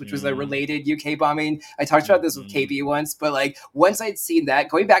 bombings, which was a related UK bombing. I talked about this with KB once, but like once I'd seen that,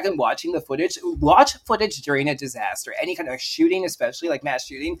 going back and watching the footage, watch footage during a disaster, any kind of shooting, especially like mass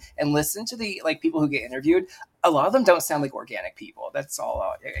shooting, and listen to the like people who get interviewed. A lot of them don't sound like organic people. That's all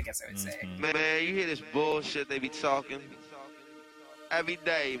I guess I would say. Man, you hear this bullshit they be talking? every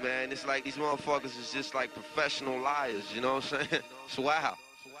day, man. It's like these motherfuckers is just like professional liars, you know what I'm saying? It's wow.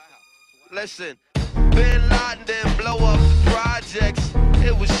 Listen, Bin Laden didn't blow up the projects.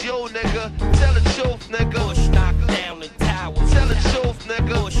 It was you, nigga. Tell the truth, nigga. Bush knocked down the tower. Tell the truth,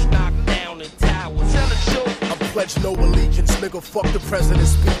 nigga. Bush knocked down the tower. Tell the truth. I pledge no allegiance, nigga, fuck the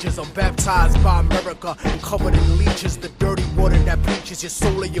president's speeches. I'm baptized by America and covered in leeches. The dirty water that bleaches your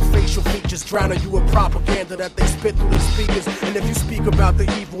soul and your facial features, drowning you in propaganda that they spit through the speakers. And if you speak about the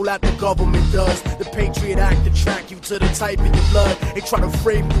evil that the government does, the Patriot Act attract you to the type of your blood. They try to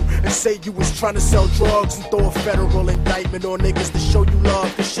frame you and say you was trying to sell drugs and throw a federal indictment on niggas to show you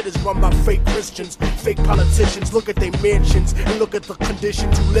love. This shit is run by fake Christians, fake politicians. Look at their mansions and look at the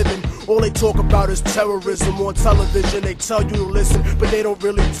conditions you live in. All they talk about is terrorism on television. They tell you to listen, but they don't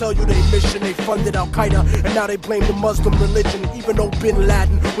really tell you their mission. They funded Al-Qaeda and now they blame the Muslim religion. Even though Bin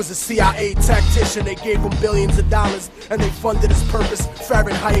Laden was a CIA tactician, they gave him billions of dollars and they funded his purpose.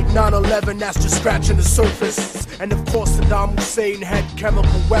 Fahrenheit 9/11, that's just scratching the surface. And of course Saddam Hussein had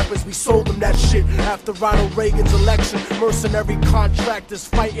chemical weapons. We sold them that shit after Ronald Reagan's election. Mercenary contractors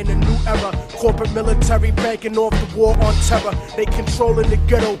fighting a new era. Corporate military banking off the war on terror. They controlling the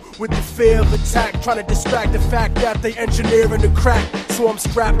ghetto with the fear of attack, trying to distract the fact that they engineering the crack. So I'm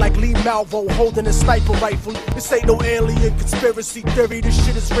strapped like Lee Malvo holding a sniper rifle. This ain't no alien conspiracy theory, this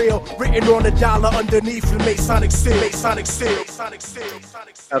shit is real. Written on a dollar underneath the Masonic seal. Masonic seal. Masonic seal.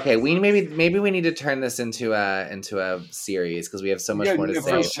 Okay, maybe we need to turn this into a series because we have so much more to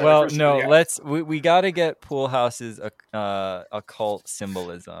say. Sure, well, no, yeah. We got to get Poolhouse's occult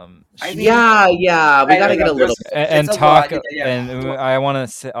symbolism. We got to get a little and talk. And I want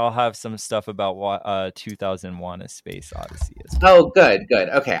to say I'll have some stuff about 2001: A Space Odyssey as well. Oh, good.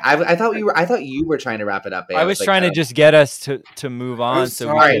 Okay, I thought you were trying to wrap it up. I was trying to just get us to move on.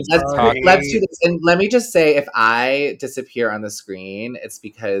 So let's do this. And let me just say, if I disappear on the screen, it's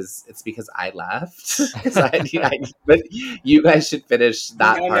because I left. But you guys should finish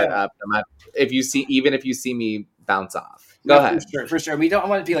that part up. If you see me bounce off. Go ahead. For sure. We don't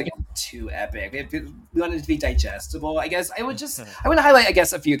want it to be like too epic. We want it to be digestible. I guess I want to highlight, I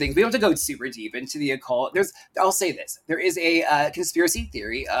guess, a few things. We don't have to go super deep into the occult. I'll say this. There is a conspiracy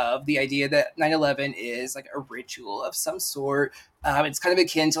theory of the idea that 9/11 is like a ritual of some sort. It's kind of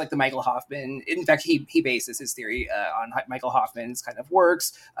akin to like the Michael Hoffman. In fact, he bases his theory on Michael Hoffman's kind of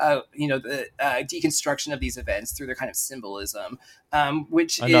works. The deconstruction of these events through their kind of symbolism,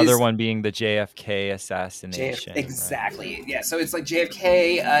 which another one being the JFK assassination. Exactly. Right? Yeah. So it's like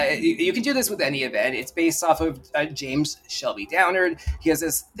JFK. You can do this with any event. It's based off of James Shelby Downard. He has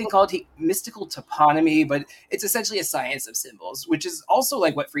this thing called mystical toponymy, but it's essentially a science of symbols, which is also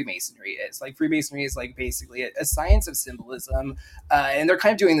like what Freemasonry is. Like Freemasonry is like basically a science of symbolism. And they're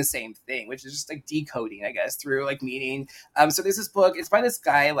kind of doing the same thing, which is just like decoding, I guess, through like meaning. So there's this book. It's by this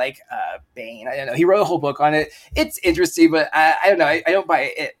guy like Bain. I don't know. He wrote a whole book on it. It's interesting, but I don't know. I don't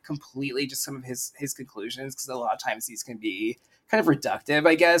buy it completely. Just some of his conclusions, because a lot of times these can be kind of reductive,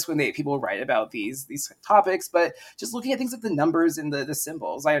 I guess, when people write about these topics. But just looking at things like the numbers and the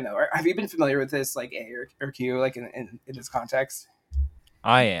symbols, I don't know. Have you been familiar with this, like A or Q, like in this context?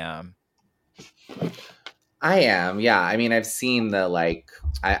 I am. Yeah. I mean, I've seen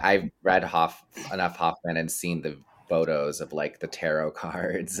I've read enough Hoffman and seen the photos of like the tarot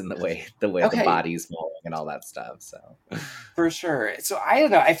cards and the way the body's moving and all that stuff. So for sure. So I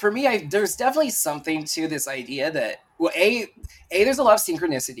don't know. For me, there's definitely something to this idea that, well, there's a lot of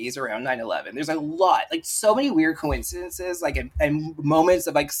synchronicities around 9/11. There's a lot, like so many weird coincidences, like and moments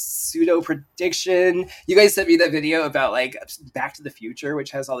of like pseudo prediction. You guys sent me that video about like Back to the Future,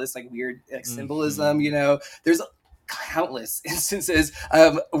 which has all this like weird symbolism. Mm-hmm. There's countless instances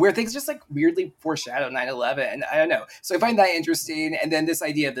of where things just like weirdly foreshadow 9/11. I don't know. So I find that interesting. And then this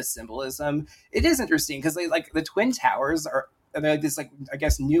idea of the symbolism, it is interesting because like the Twin Towers are like this, like, I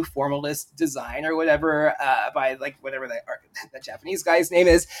guess, new formalist design or whatever by like whatever that Japanese guy's name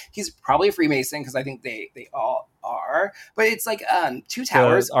is. He's probably a Freemason because I think they all are. But it's like two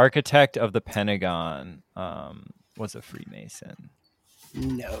towers. The architect of the Pentagon was a Freemason.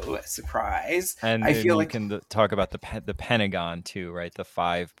 No surprise. And I feel like you can talk about the Pentagon too, right? The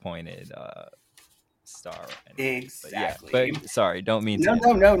 5-pointed star. Exactly. But sorry, don't mean to.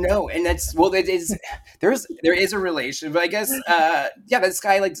 No. And that's it is. There is a relation, but I guess this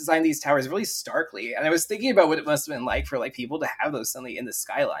guy like designed these towers really starkly, and I was thinking about what it must have been like for like people to have those suddenly in the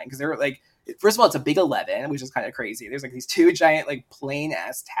skyline, because they were like first of all, it's a big 11, which is kind of crazy. There's like these two giant, like plain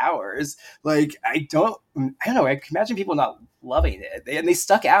ass towers. Like, I don't know. I can imagine people not loving it. They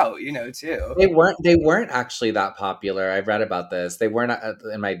stuck out, too. They weren't actually that popular. I've read about this. They weren't,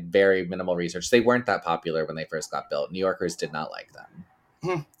 in my very minimal research, they weren't that popular when they first got built. New Yorkers did not like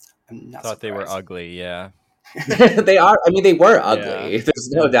them. I'm not Thought surprised. they were ugly. Yeah. They are. I mean, they were ugly. Yeah. There's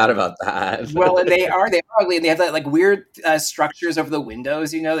no doubt about that. Well, and they are ugly, and they have that like weird structures over the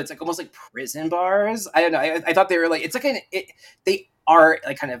windows. That's like almost like prison bars. I don't know. I thought they were like, it's like they are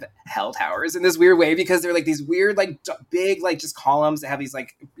like kind of hell towers in this weird way, because they're like these weird like big like just columns that have these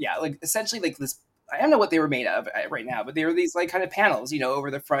like like essentially like this. I don't know what they were made of right now, but they were these like kind of panels,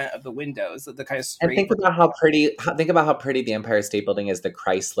 over the front of the windows, the kind of straight. And think about how pretty. Think about how pretty the Empire State Building is. The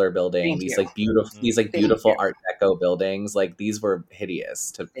Chrysler Building. These like beautiful Art Deco buildings. Like these were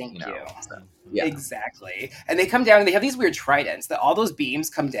hideous to. Thank you. So, yeah. Exactly. And they come down and they have these weird tridents that all those beams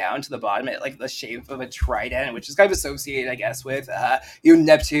come down to the bottom at like the shape of a trident, which is kind of associated, I guess, with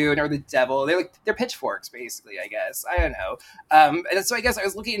Neptune or the devil. They're pitchforks, basically, I guess. I don't know. And so I guess I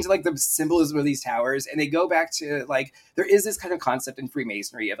was looking into like the symbolism of these towers, and they go back to like there is this kind of concept in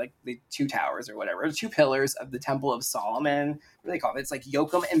Freemasonry of like the two towers or whatever, two pillars of the Temple of Solomon. What do they call it? It's like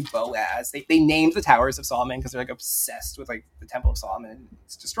Joachim and Boaz. They named the towers of Solomon because they're like obsessed with like the Temple of Solomon and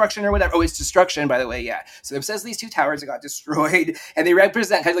its destruction or whatever. Oh, it's destruction, by the way. Yeah. So they're obsessed with these two towers that got destroyed, and they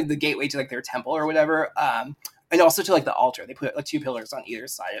represent kind of like the gateway to like their temple or whatever. And also to like the altar. They put like two pillars on either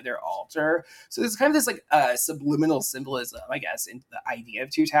side of their altar. So there's kind of this like subliminal symbolism, I guess, in the idea of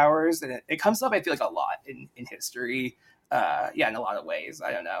two towers. And it comes up, I feel like, a lot in history. In a lot of ways.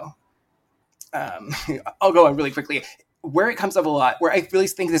 I don't know. I'll go on really quickly. Where it comes up a lot, where I really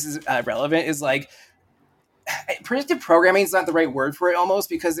think this is relevant, is like predictive programming is not the right word for it, almost,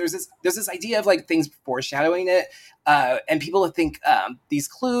 because there's this idea of like things foreshadowing it, and people think these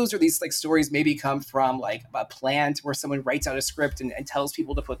clues or these like stories maybe come from like a plant where someone writes out a script and tells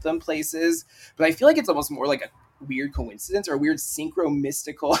people to put them places. But I feel like it's almost more like a weird coincidence or a weird synchro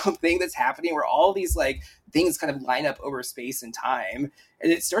mystical thing that's happening, where all these like things kind of line up over space and time.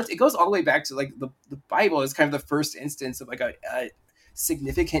 And it goes all the way back to like the Bible is kind of the first instance of like a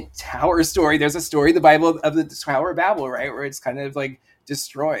significant tower story. There's a story in the Bible of the Tower of Babel, right, where it's kind of like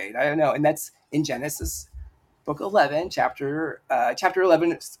destroyed. I don't know. And that's in Genesis book 11, chapter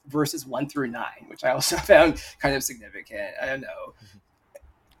 11, verses 1-9, which I also found kind of significant. I don't know.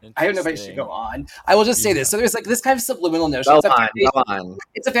 I don't know if I should go on. I will just say this. So there's like this kind of subliminal notion. Go on.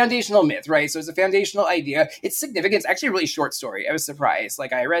 It's a foundational myth, right? So it's a foundational idea. It's significant. It's actually a really short story. I was surprised.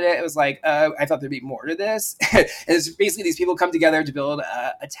 Like I read it. It was like, I thought there'd be more to this. And it's basically these people come together to build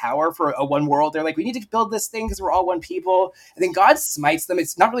a tower for a one world. They're like, we need to build this thing because we're all one people. And then God smites them.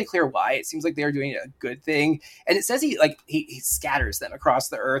 It's not really clear why. It seems like they're doing a good thing. And it says he scatters them across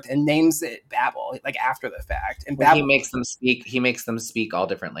the earth and names it Babel, like after the fact. And Babel, he makes them speak all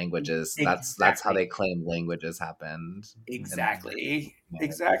different languages. Exactly. That's how they claim languages happened. Exactly.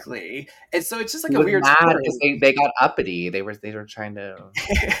 And so it's just like a weird story. They got uppity. They were trying to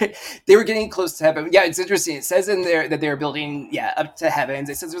they were getting close to heaven. Yeah, it's interesting. It says in there that they're building up to heavens.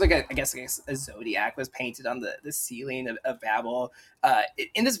 It says there's like a zodiac was painted on the ceiling of Babel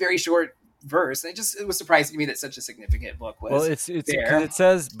in this very short verse. And it was surprising to me that such a significant book was. Well, it's there. It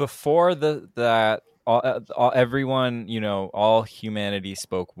says before that everyone, all humanity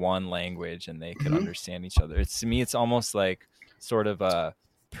spoke one language and they could understand each other. To me, it's almost like sort of a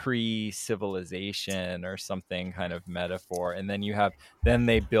pre-civilization or something kind of metaphor. And then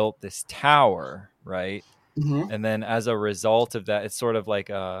they built this tower, right? Mm-hmm. And then as a result of that, it's sort of like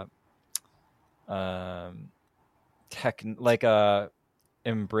a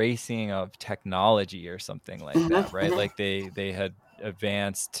embracing of technology or something like that, right? Like they had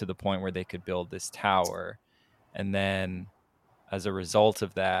advanced to the point where they could build this tower, and then as a result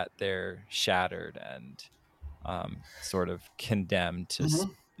of that they're shattered and sort of condemned to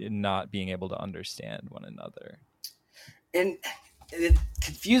not being able to understand one another. And it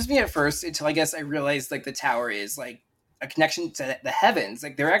confused me at first until I guess I realized like the tower is like a connection to the heavens.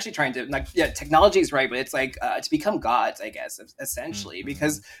 Like they're actually trying to technology is right, but it's like to become gods, I guess, essentially,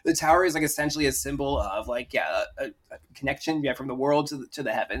 because the tower is like essentially a symbol of like a connection from the world to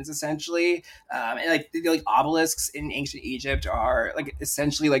the heavens, essentially. And like the obelisks in ancient Egypt are like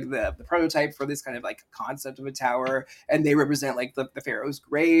essentially like the prototype for this kind of like concept of a tower, and they represent like the pharaoh's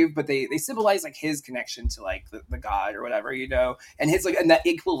grave, but they symbolize like his connection to like the god or whatever, and his like and that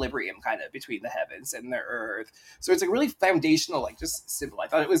equilibrium kind of between the heavens and the earth. So it's like really foundational, like just simple. I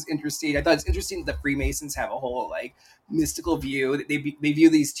thought it was interesting. I thought it's interesting that the Freemasons have a whole like mystical view. They view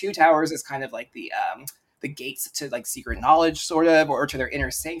these two towers as kind of like the the gates to like secret knowledge, sort of, or to their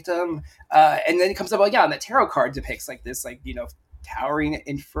inner sanctum. And then it comes up, well, yeah, and the tarot card depicts like this, like, you know, towering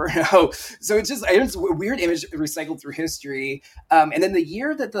inferno. So it's a weird image recycled through history. And then the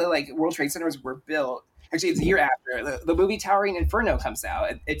year that the like World Trade Centers were built, actually it's a year after, the movie Towering Inferno comes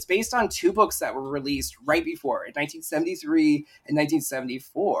out. It's based on two books that were released right before, in 1973 and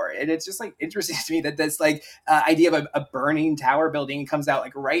 1974. And it's just like interesting to me that this like idea of a burning tower building comes out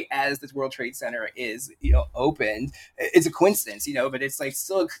like right as this World Trade Center is, you know, opened. It's a coincidence, you know, but it's like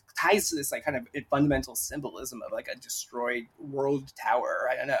still ties to this like kind of fundamental symbolism of like a destroyed world tower.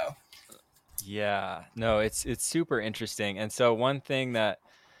 I don't know. Yeah, no, it's super interesting. And so one thing that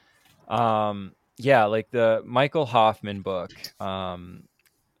yeah, like the Michael Hoffman book,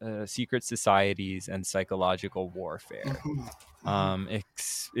 Secret Societies and Psychological Warfare.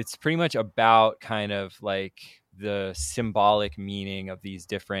 It's pretty much about kind of like the symbolic meaning of these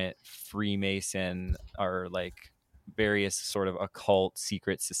different Freemason or like various sort of occult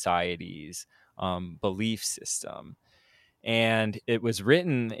secret societies belief system. And it was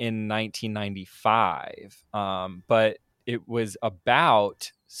written in 1995, but it was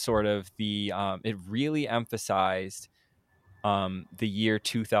about sort of the it really emphasized the year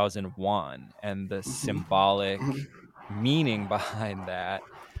 2001 and the symbolic meaning behind that,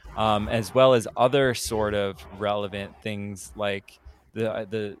 as well as other sort of relevant things like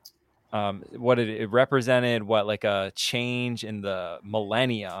the what it represented, what like a change in the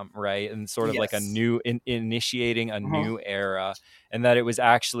millennium, right, and sort of like a Yes. new initiating a new era, and that it was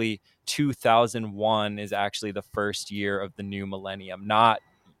actually 2001 is actually the first year of the new millennium, not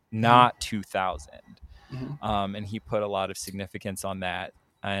 2000. And he put a lot of significance on that,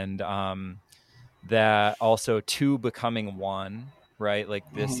 and that also two becoming one, right, like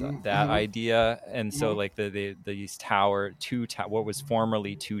this that idea. And so like these what was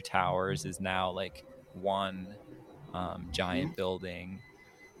formerly two towers is now like one giant building.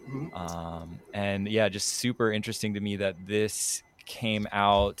 And yeah, just super interesting to me that this came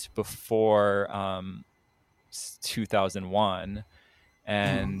out before 2001,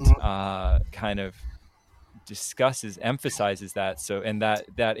 and kind of emphasizes that. So, and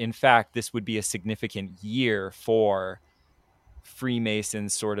that in fact this would be a significant year for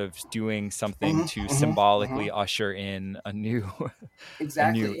Freemasons sort of doing something to symbolically usher in a new a new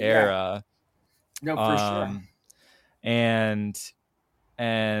Exactly. Yeah. era. No, for sure. And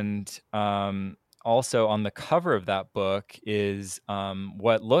also on the cover of that book is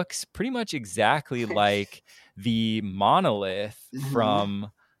what looks pretty much exactly like the monolith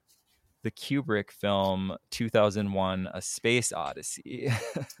from the Kubrick film 2001 A Space Odyssey.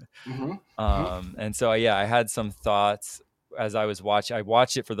 And so yeah, I had some thoughts as I was watching. I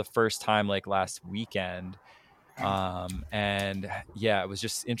watched it for the first time like last weekend, and yeah, it was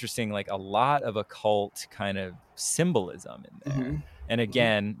just interesting, like a lot of occult kind of symbolism in there. And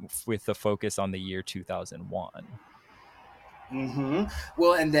again, with the focus on the year 2001.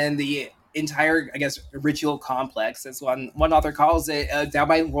 Well, and then the entire, I guess, ritual complex, as one author calls it, down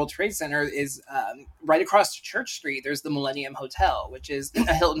by World Trade Center, is right across Church Street. There's the Millennium Hotel, which is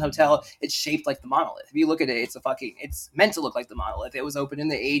a Hilton hotel. It's shaped like the monolith. If you look at it, it's meant to look like the monolith. It was opened in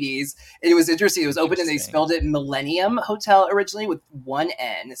the 80s. It was interesting. It was opened and they spelled it Millennium Hotel originally with one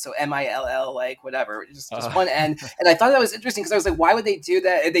N, so MILL, like whatever, just one N. And I thought that was interesting because I was like, why would they do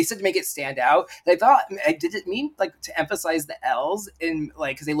that? They said to make it stand out. And I thought, did it mean like to emphasize the L's in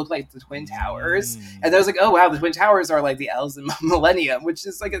like, because they look like the Twin Towers? And I was like, oh wow, the Twin Towers are like the L's in Millennium, which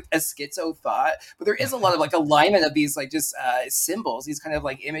is like a schizo thought. But there is a lot of like alignment of these like just symbols, these kind of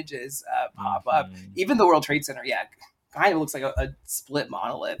like images pop up. Even the World Trade Center, yeah, kind of looks like a split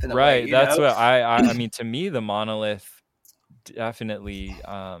monolith in a right way, that's what I mean, to me the monolith definitely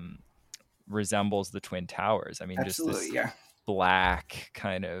resembles the Twin Towers. I mean, absolutely, just this black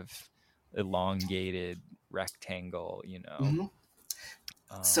kind of elongated rectangle, you know.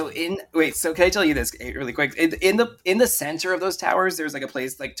 So can I tell you this really quick? In the center of those towers, there's like a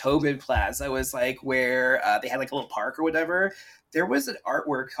place like Tobin Plaza was like where they had like a little park or whatever. There was an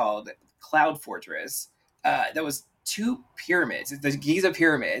artwork called Cloud Fortress that was two pyramids, the Giza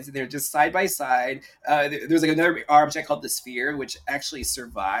pyramids. They're just side by side. There's like another object called the Sphere, which actually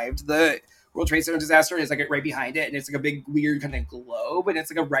survived the World Trade Center disaster. And it's like right behind it, and it's like a big weird kind of globe, and it's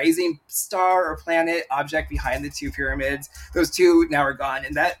like a rising star or planet object behind the two pyramids. Those two now are gone,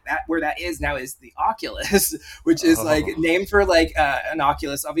 and that where that is now is the Oculus, which is like named for like an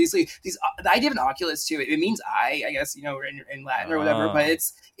oculus. Obviously, the idea of an oculus too, it means eye, I guess, you know, in Latin or whatever. But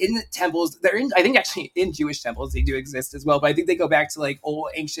it's in the temples. They're in, I think actually in Jewish temples they do exist as well. But I think they go back to like old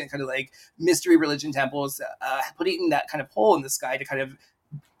ancient kind of like mystery religion temples, putting that kind of hole in the sky to kind of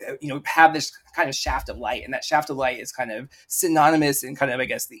have this kind of shaft of light, and that shaft of light is kind of synonymous in kind of, I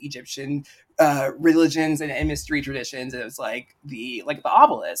guess, the Egyptian religions and mystery traditions. It's like the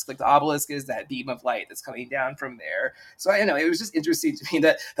obelisk. Like the obelisk is that beam of light that's coming down from there. So I don't know. It was just interesting to me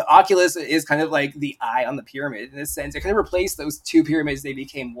that the oculus is kind of like the eye on the pyramid in a sense. It kind of replaced those two pyramids; they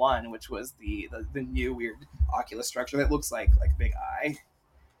became one, which was the new weird oculus structure that looks like a big eye.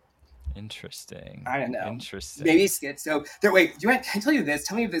 Interesting. I don't know. Interesting. Maybe schizo. There. Wait. Can I tell you this?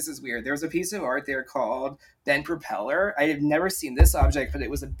 Tell me if this is weird. There was a piece of art there called bent propeller. I have never seen this object, but it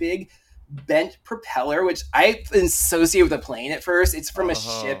was a big bent propeller, which I associate with a plane at first. It's from a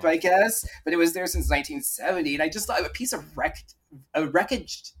ship, I guess, but it was there since 1970, and I just thought a piece of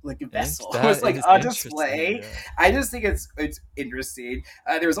wreckage, like a vessel, was like on display. Yeah. I just think it's interesting.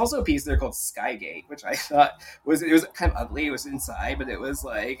 There was also a piece there called Skygate, which I thought was kind of ugly. It was inside, but it was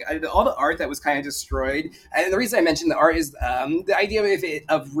like all the art that was kind of destroyed. And the reason I mentioned the art is the idea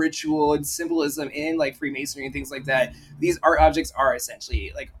of ritual and symbolism in like Freemasonry and things like that. These art objects are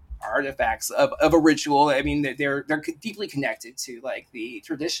essentially like artifacts of a ritual. I mean, they're deeply connected to like the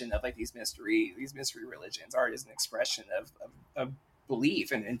tradition of like these mystery religions. Art is an expression of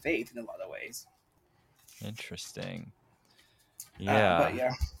belief and faith in a lot of ways. Interesting. Yeah. But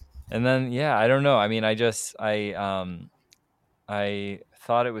yeah. And then I don't know. I mean, I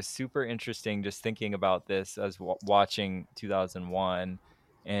thought it was super interesting just thinking about this as watching 2001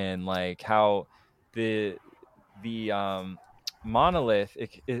 and like how the monolith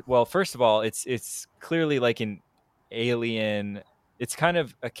well, first of all, it's clearly like an alien. It's kind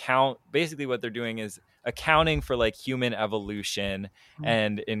of basically what they're doing is accounting for like human evolution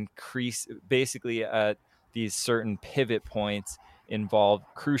and increase basically at these certain pivot points, involve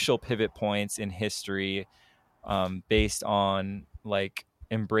crucial pivot points in history, based on like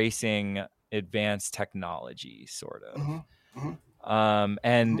embracing advanced technology sort of.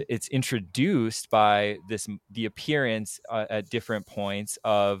 And it's introduced by the appearance at different points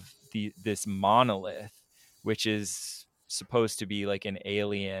of this monolith, which is supposed to be like an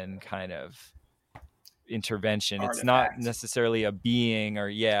alien kind of intervention. Artifact. It's not necessarily a being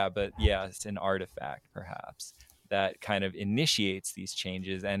but it's an artifact perhaps that kind of initiates these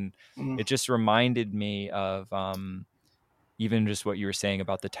changes. And it just reminded me of even just what you were saying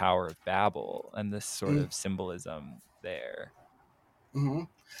about the Tower of Babel and this sort of symbolism there.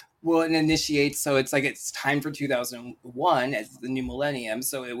 Well, it initiates, so it's time for 2001 as the new millennium.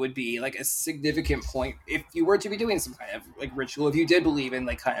 So it would be like a significant point if you were to be doing some kind of like ritual, if you did believe in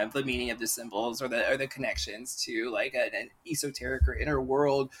like kind of the meaning of the symbols or the connections to like an esoteric or inner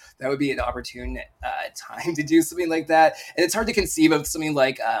world. That would be an opportune time to do something like that. And it's hard to conceive of something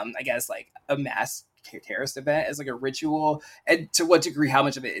like I guess like a mass terrorist event as like a ritual, and to what degree, how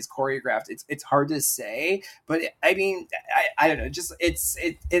much of it is choreographed, it's hard to say. But I mean, I don't know, just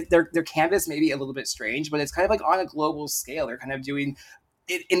their canvas may be a little bit strange, but it's kind of like on a global scale. They're kind of doing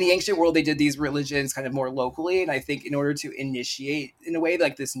in the ancient world, they did these religions kind of more locally, and I think in order to initiate in a way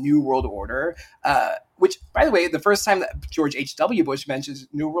like this new world order, which by the way, the first time that George H.W. Bush mentions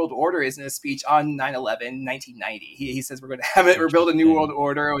new world order is in a speech on 9/11 1990. He says we're going to have it, or build a new world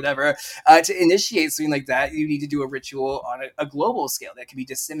order or whatever. To initiate something like that, you need to do a ritual on a global scale that can be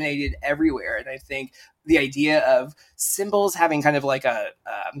disseminated everywhere. And I think the idea of symbols having kind of like a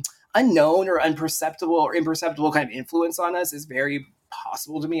unknown or imperceptible kind of influence on us is very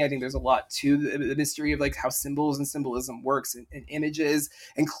possible to me. I think there's a lot to the mystery of like how symbols and symbolism works in images,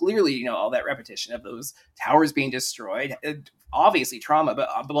 and clearly, all that repetition of those towers being destroyed, obviously trauma, but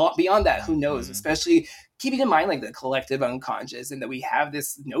beyond that, who knows? Especially keeping in mind like the collective unconscious, and that we have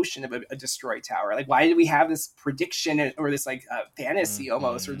this notion of a destroyed tower. Like, why did we have this prediction or this like fantasy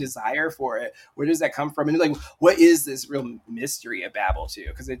almost, or desire for it? Where does that come from? And like, what is this real mystery of Babel too?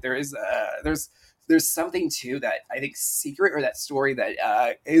 Because there's something to that, I think, secret, or that story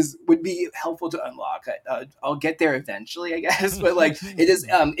that would be helpful to unlock. I'll get there eventually, I guess, but like it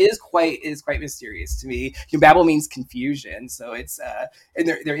is quite mysterious to me. Babel means confusion, so it's and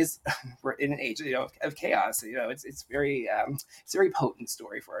there is we're in an age of chaos. It's very potent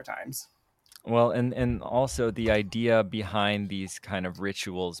story for our times. Well, and also the idea behind these kind of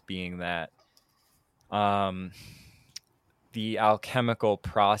rituals being that the alchemical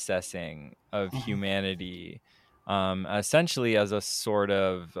processing of humanity, essentially as a sort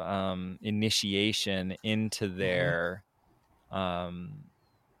of initiation into their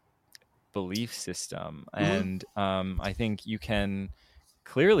belief system. And I think you can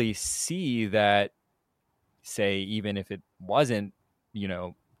clearly see that, say, even if it wasn't,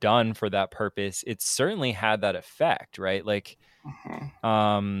 done for that purpose, it certainly had that effect, right? Like,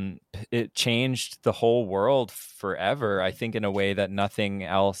 it changed the whole world forever, I think, in a way that nothing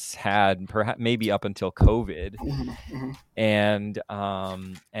else had, perhaps maybe up until COVID. And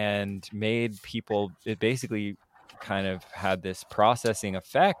made people, it basically kind of had this processing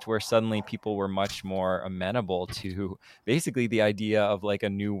effect where suddenly people were much more amenable to basically the idea of like a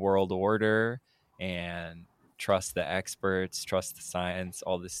new world order, and trust the experts, trust the science,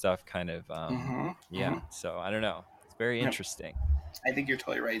 all this stuff kind of so I don't know, it's very interesting. I think you're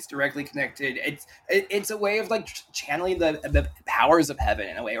totally right. It's directly connected. It's a way of like channeling the powers of heaven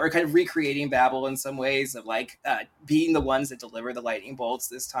in a way, or kind of recreating Babel in some ways, of like being the ones that deliver the lightning bolts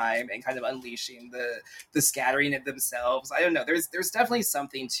this time, and kind of unleashing the scattering of themselves. I don't know. There's definitely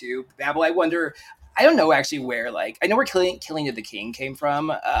something to Babel. I wonder. I don't know actually where, like, I know where Killing of the King came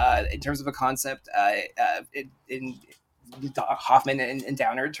from in terms of a concept in Hoffman and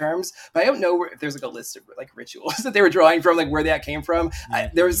Downer terms, but I don't know if there's like a list of like rituals that they were drawing from, like where that came from.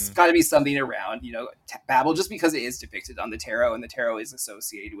 There's got to be something around, Babel, just because it is depicted on the tarot, and the tarot is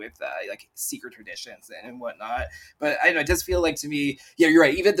associated with like secret traditions and whatnot. But I don't know, it does feel like to me, yeah, you're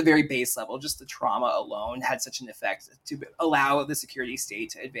right. Even at the very base level, just the trauma alone had such an effect to allow the security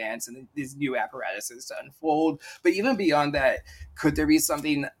state to advance and these new apparatuses to unfold. But even beyond that, could there be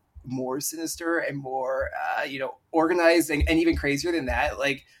something more sinister and more organized and even crazier than that?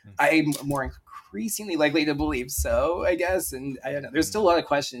 Like, I'm more increasingly likely to believe so, I guess. And I don't know, there's still a lot of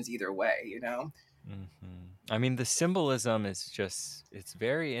questions either way. I mean, the symbolism is just, it's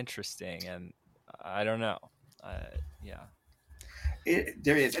very interesting, and I don't know.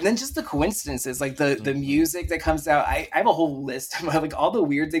 There is. And then just the coincidences, like the music that comes out. I have a whole list of like all the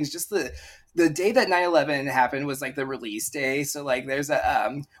weird things. Just the day that 9/11 happened was like the release day. So like there's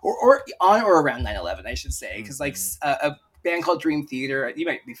a or on or around 9/11, I should say, because like a band called Dream Theater, you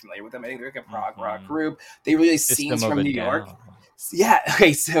might be familiar with them. I think they're like a prog rock group. They released Scenes from New York. Yeah.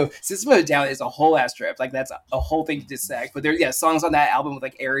 Okay. So System of a Down is a whole ass trip. Like, that's a whole thing to dissect. But there, songs on that album with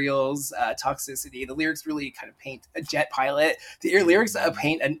like Aerials, Toxicity. The lyrics really kind of paint a jet pilot. The lyrics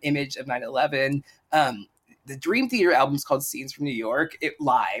paint an image of 9/11. The Dream Theater album is called Scenes from New York.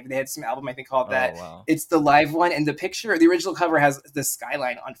 Live. They had some album, I think, called that. Wow. It's the live one. And the picture, the original cover has the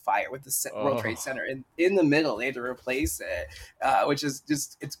skyline on fire with the World Trade Center in the middle. They had to replace it, which is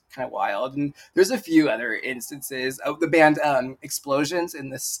just, it's kind of wild. And there's a few other instances of the band Explosions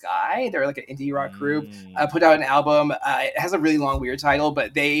in the Sky. They're like an indie rock group. Put out an album. It has a really long, weird title,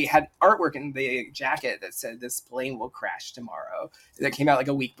 but they had artwork in the jacket that said, "This plane will crash tomorrow." That came out like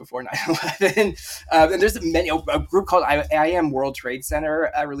a week before 9/11. And there's a group called I Am World Trade Center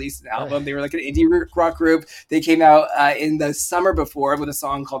released an album. They were like an indie rock group. They came out in the summer before with a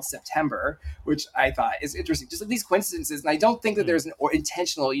song called September, which I thought is interesting. Just like these coincidences. And I don't think that there's an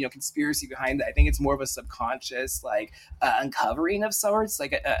intentional, conspiracy behind that. I think it's more of a subconscious, like uncovering of sorts,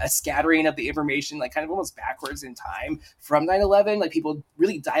 like a scattering of the information, like kind of almost backwards in time from 9/11. Like, people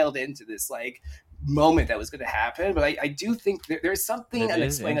really dialed into this, like, moment that was going to happen. But I do think there's something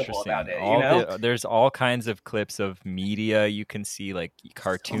unexplainable about it. There's all kinds of clips of media you can see, like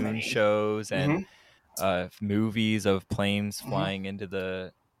cartoon shows and movies of planes flying into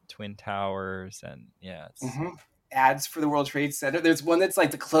the Twin Towers, and it's ads for the World Trade Center. There's one that's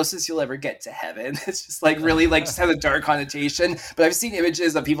like the closest you'll ever get to heaven. It's just like really like just has a dark connotation. But I've seen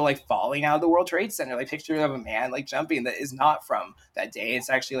images of people like falling out of the World Trade Center, like picture of a man like jumping that is not from that day. It's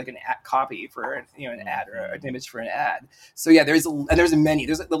actually like an copy for an ad, or an image for an ad. So yeah, there's many.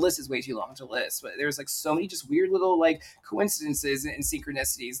 The list is way too long to list, but there's like so many just weird little like coincidences and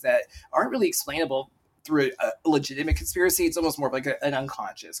synchronicities that aren't really explainable through a legitimate conspiracy. It's almost more like an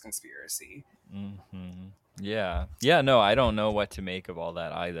unconscious conspiracy. No, I don't know what to make of all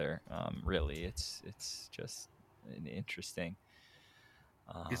that either. Really, it's just interesting.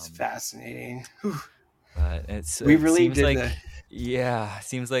 It's fascinating. But seems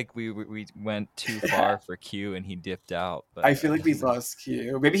like we went too far for Q and he dipped out. But I feel like we lost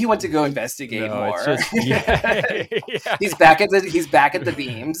Q. Maybe he went to go investigate more. It's He's back at the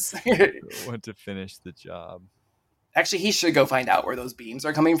beams. Went to finish the job. Actually, he should go find out where those beams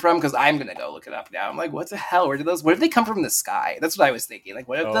are coming from, because I'm gonna go look it up now. I'm like, what the hell? What if they come from the sky? That's what I was thinking. Like,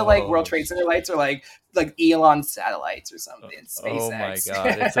 what if the like World Trade Center lights are like Elon satellites or something? SpaceX. Oh my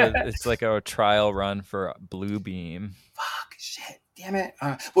god! It's like a trial run for Blue Beam. Fuck, shit, damn it.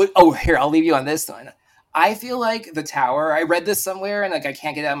 Here, I'll leave you on this one. I feel like the tower, I read this somewhere and like I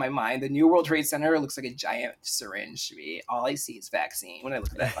can't get it out of my mind. The New World Trade Center looks like a giant syringe to me. All I see is vaccine when I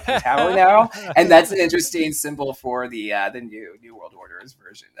look at that fucking tower now. And that's an interesting symbol for the New World Order's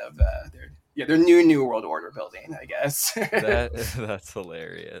version of their New World Order building, I guess. That's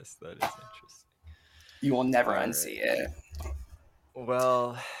hilarious. That is interesting. You will never unsee it.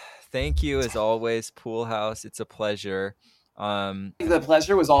 Well, thank you as always, Poolhouse. It's a pleasure. The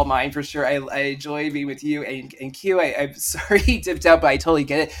pleasure was all mine for sure. I enjoy being with you and Q. I'm sorry he dipped out, but I totally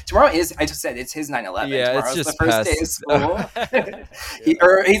get it. Tomorrow is, I just said, it's his 9/11. Yeah, Tomorrow's it's just the first day of school.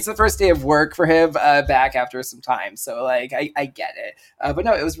 He's the first day of work for him back after some time. So like, I get it. But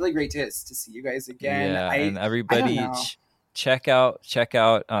no, it was really great to see you guys again. Yeah, and everybody check out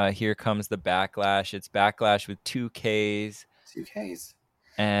Here Comes the Backlash. It's Backlash with 2 Ks. 2 Ks.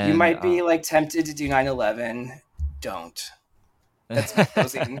 And you might be like tempted to do 9/11. Don't. That's my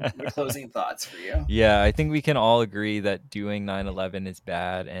closing thoughts for you. Yeah, I think we can all agree that doing 9/11 is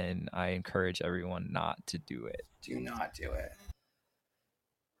bad, and I encourage everyone not to do it. Do not do it.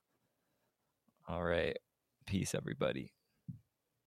 All right. Peace, everybody.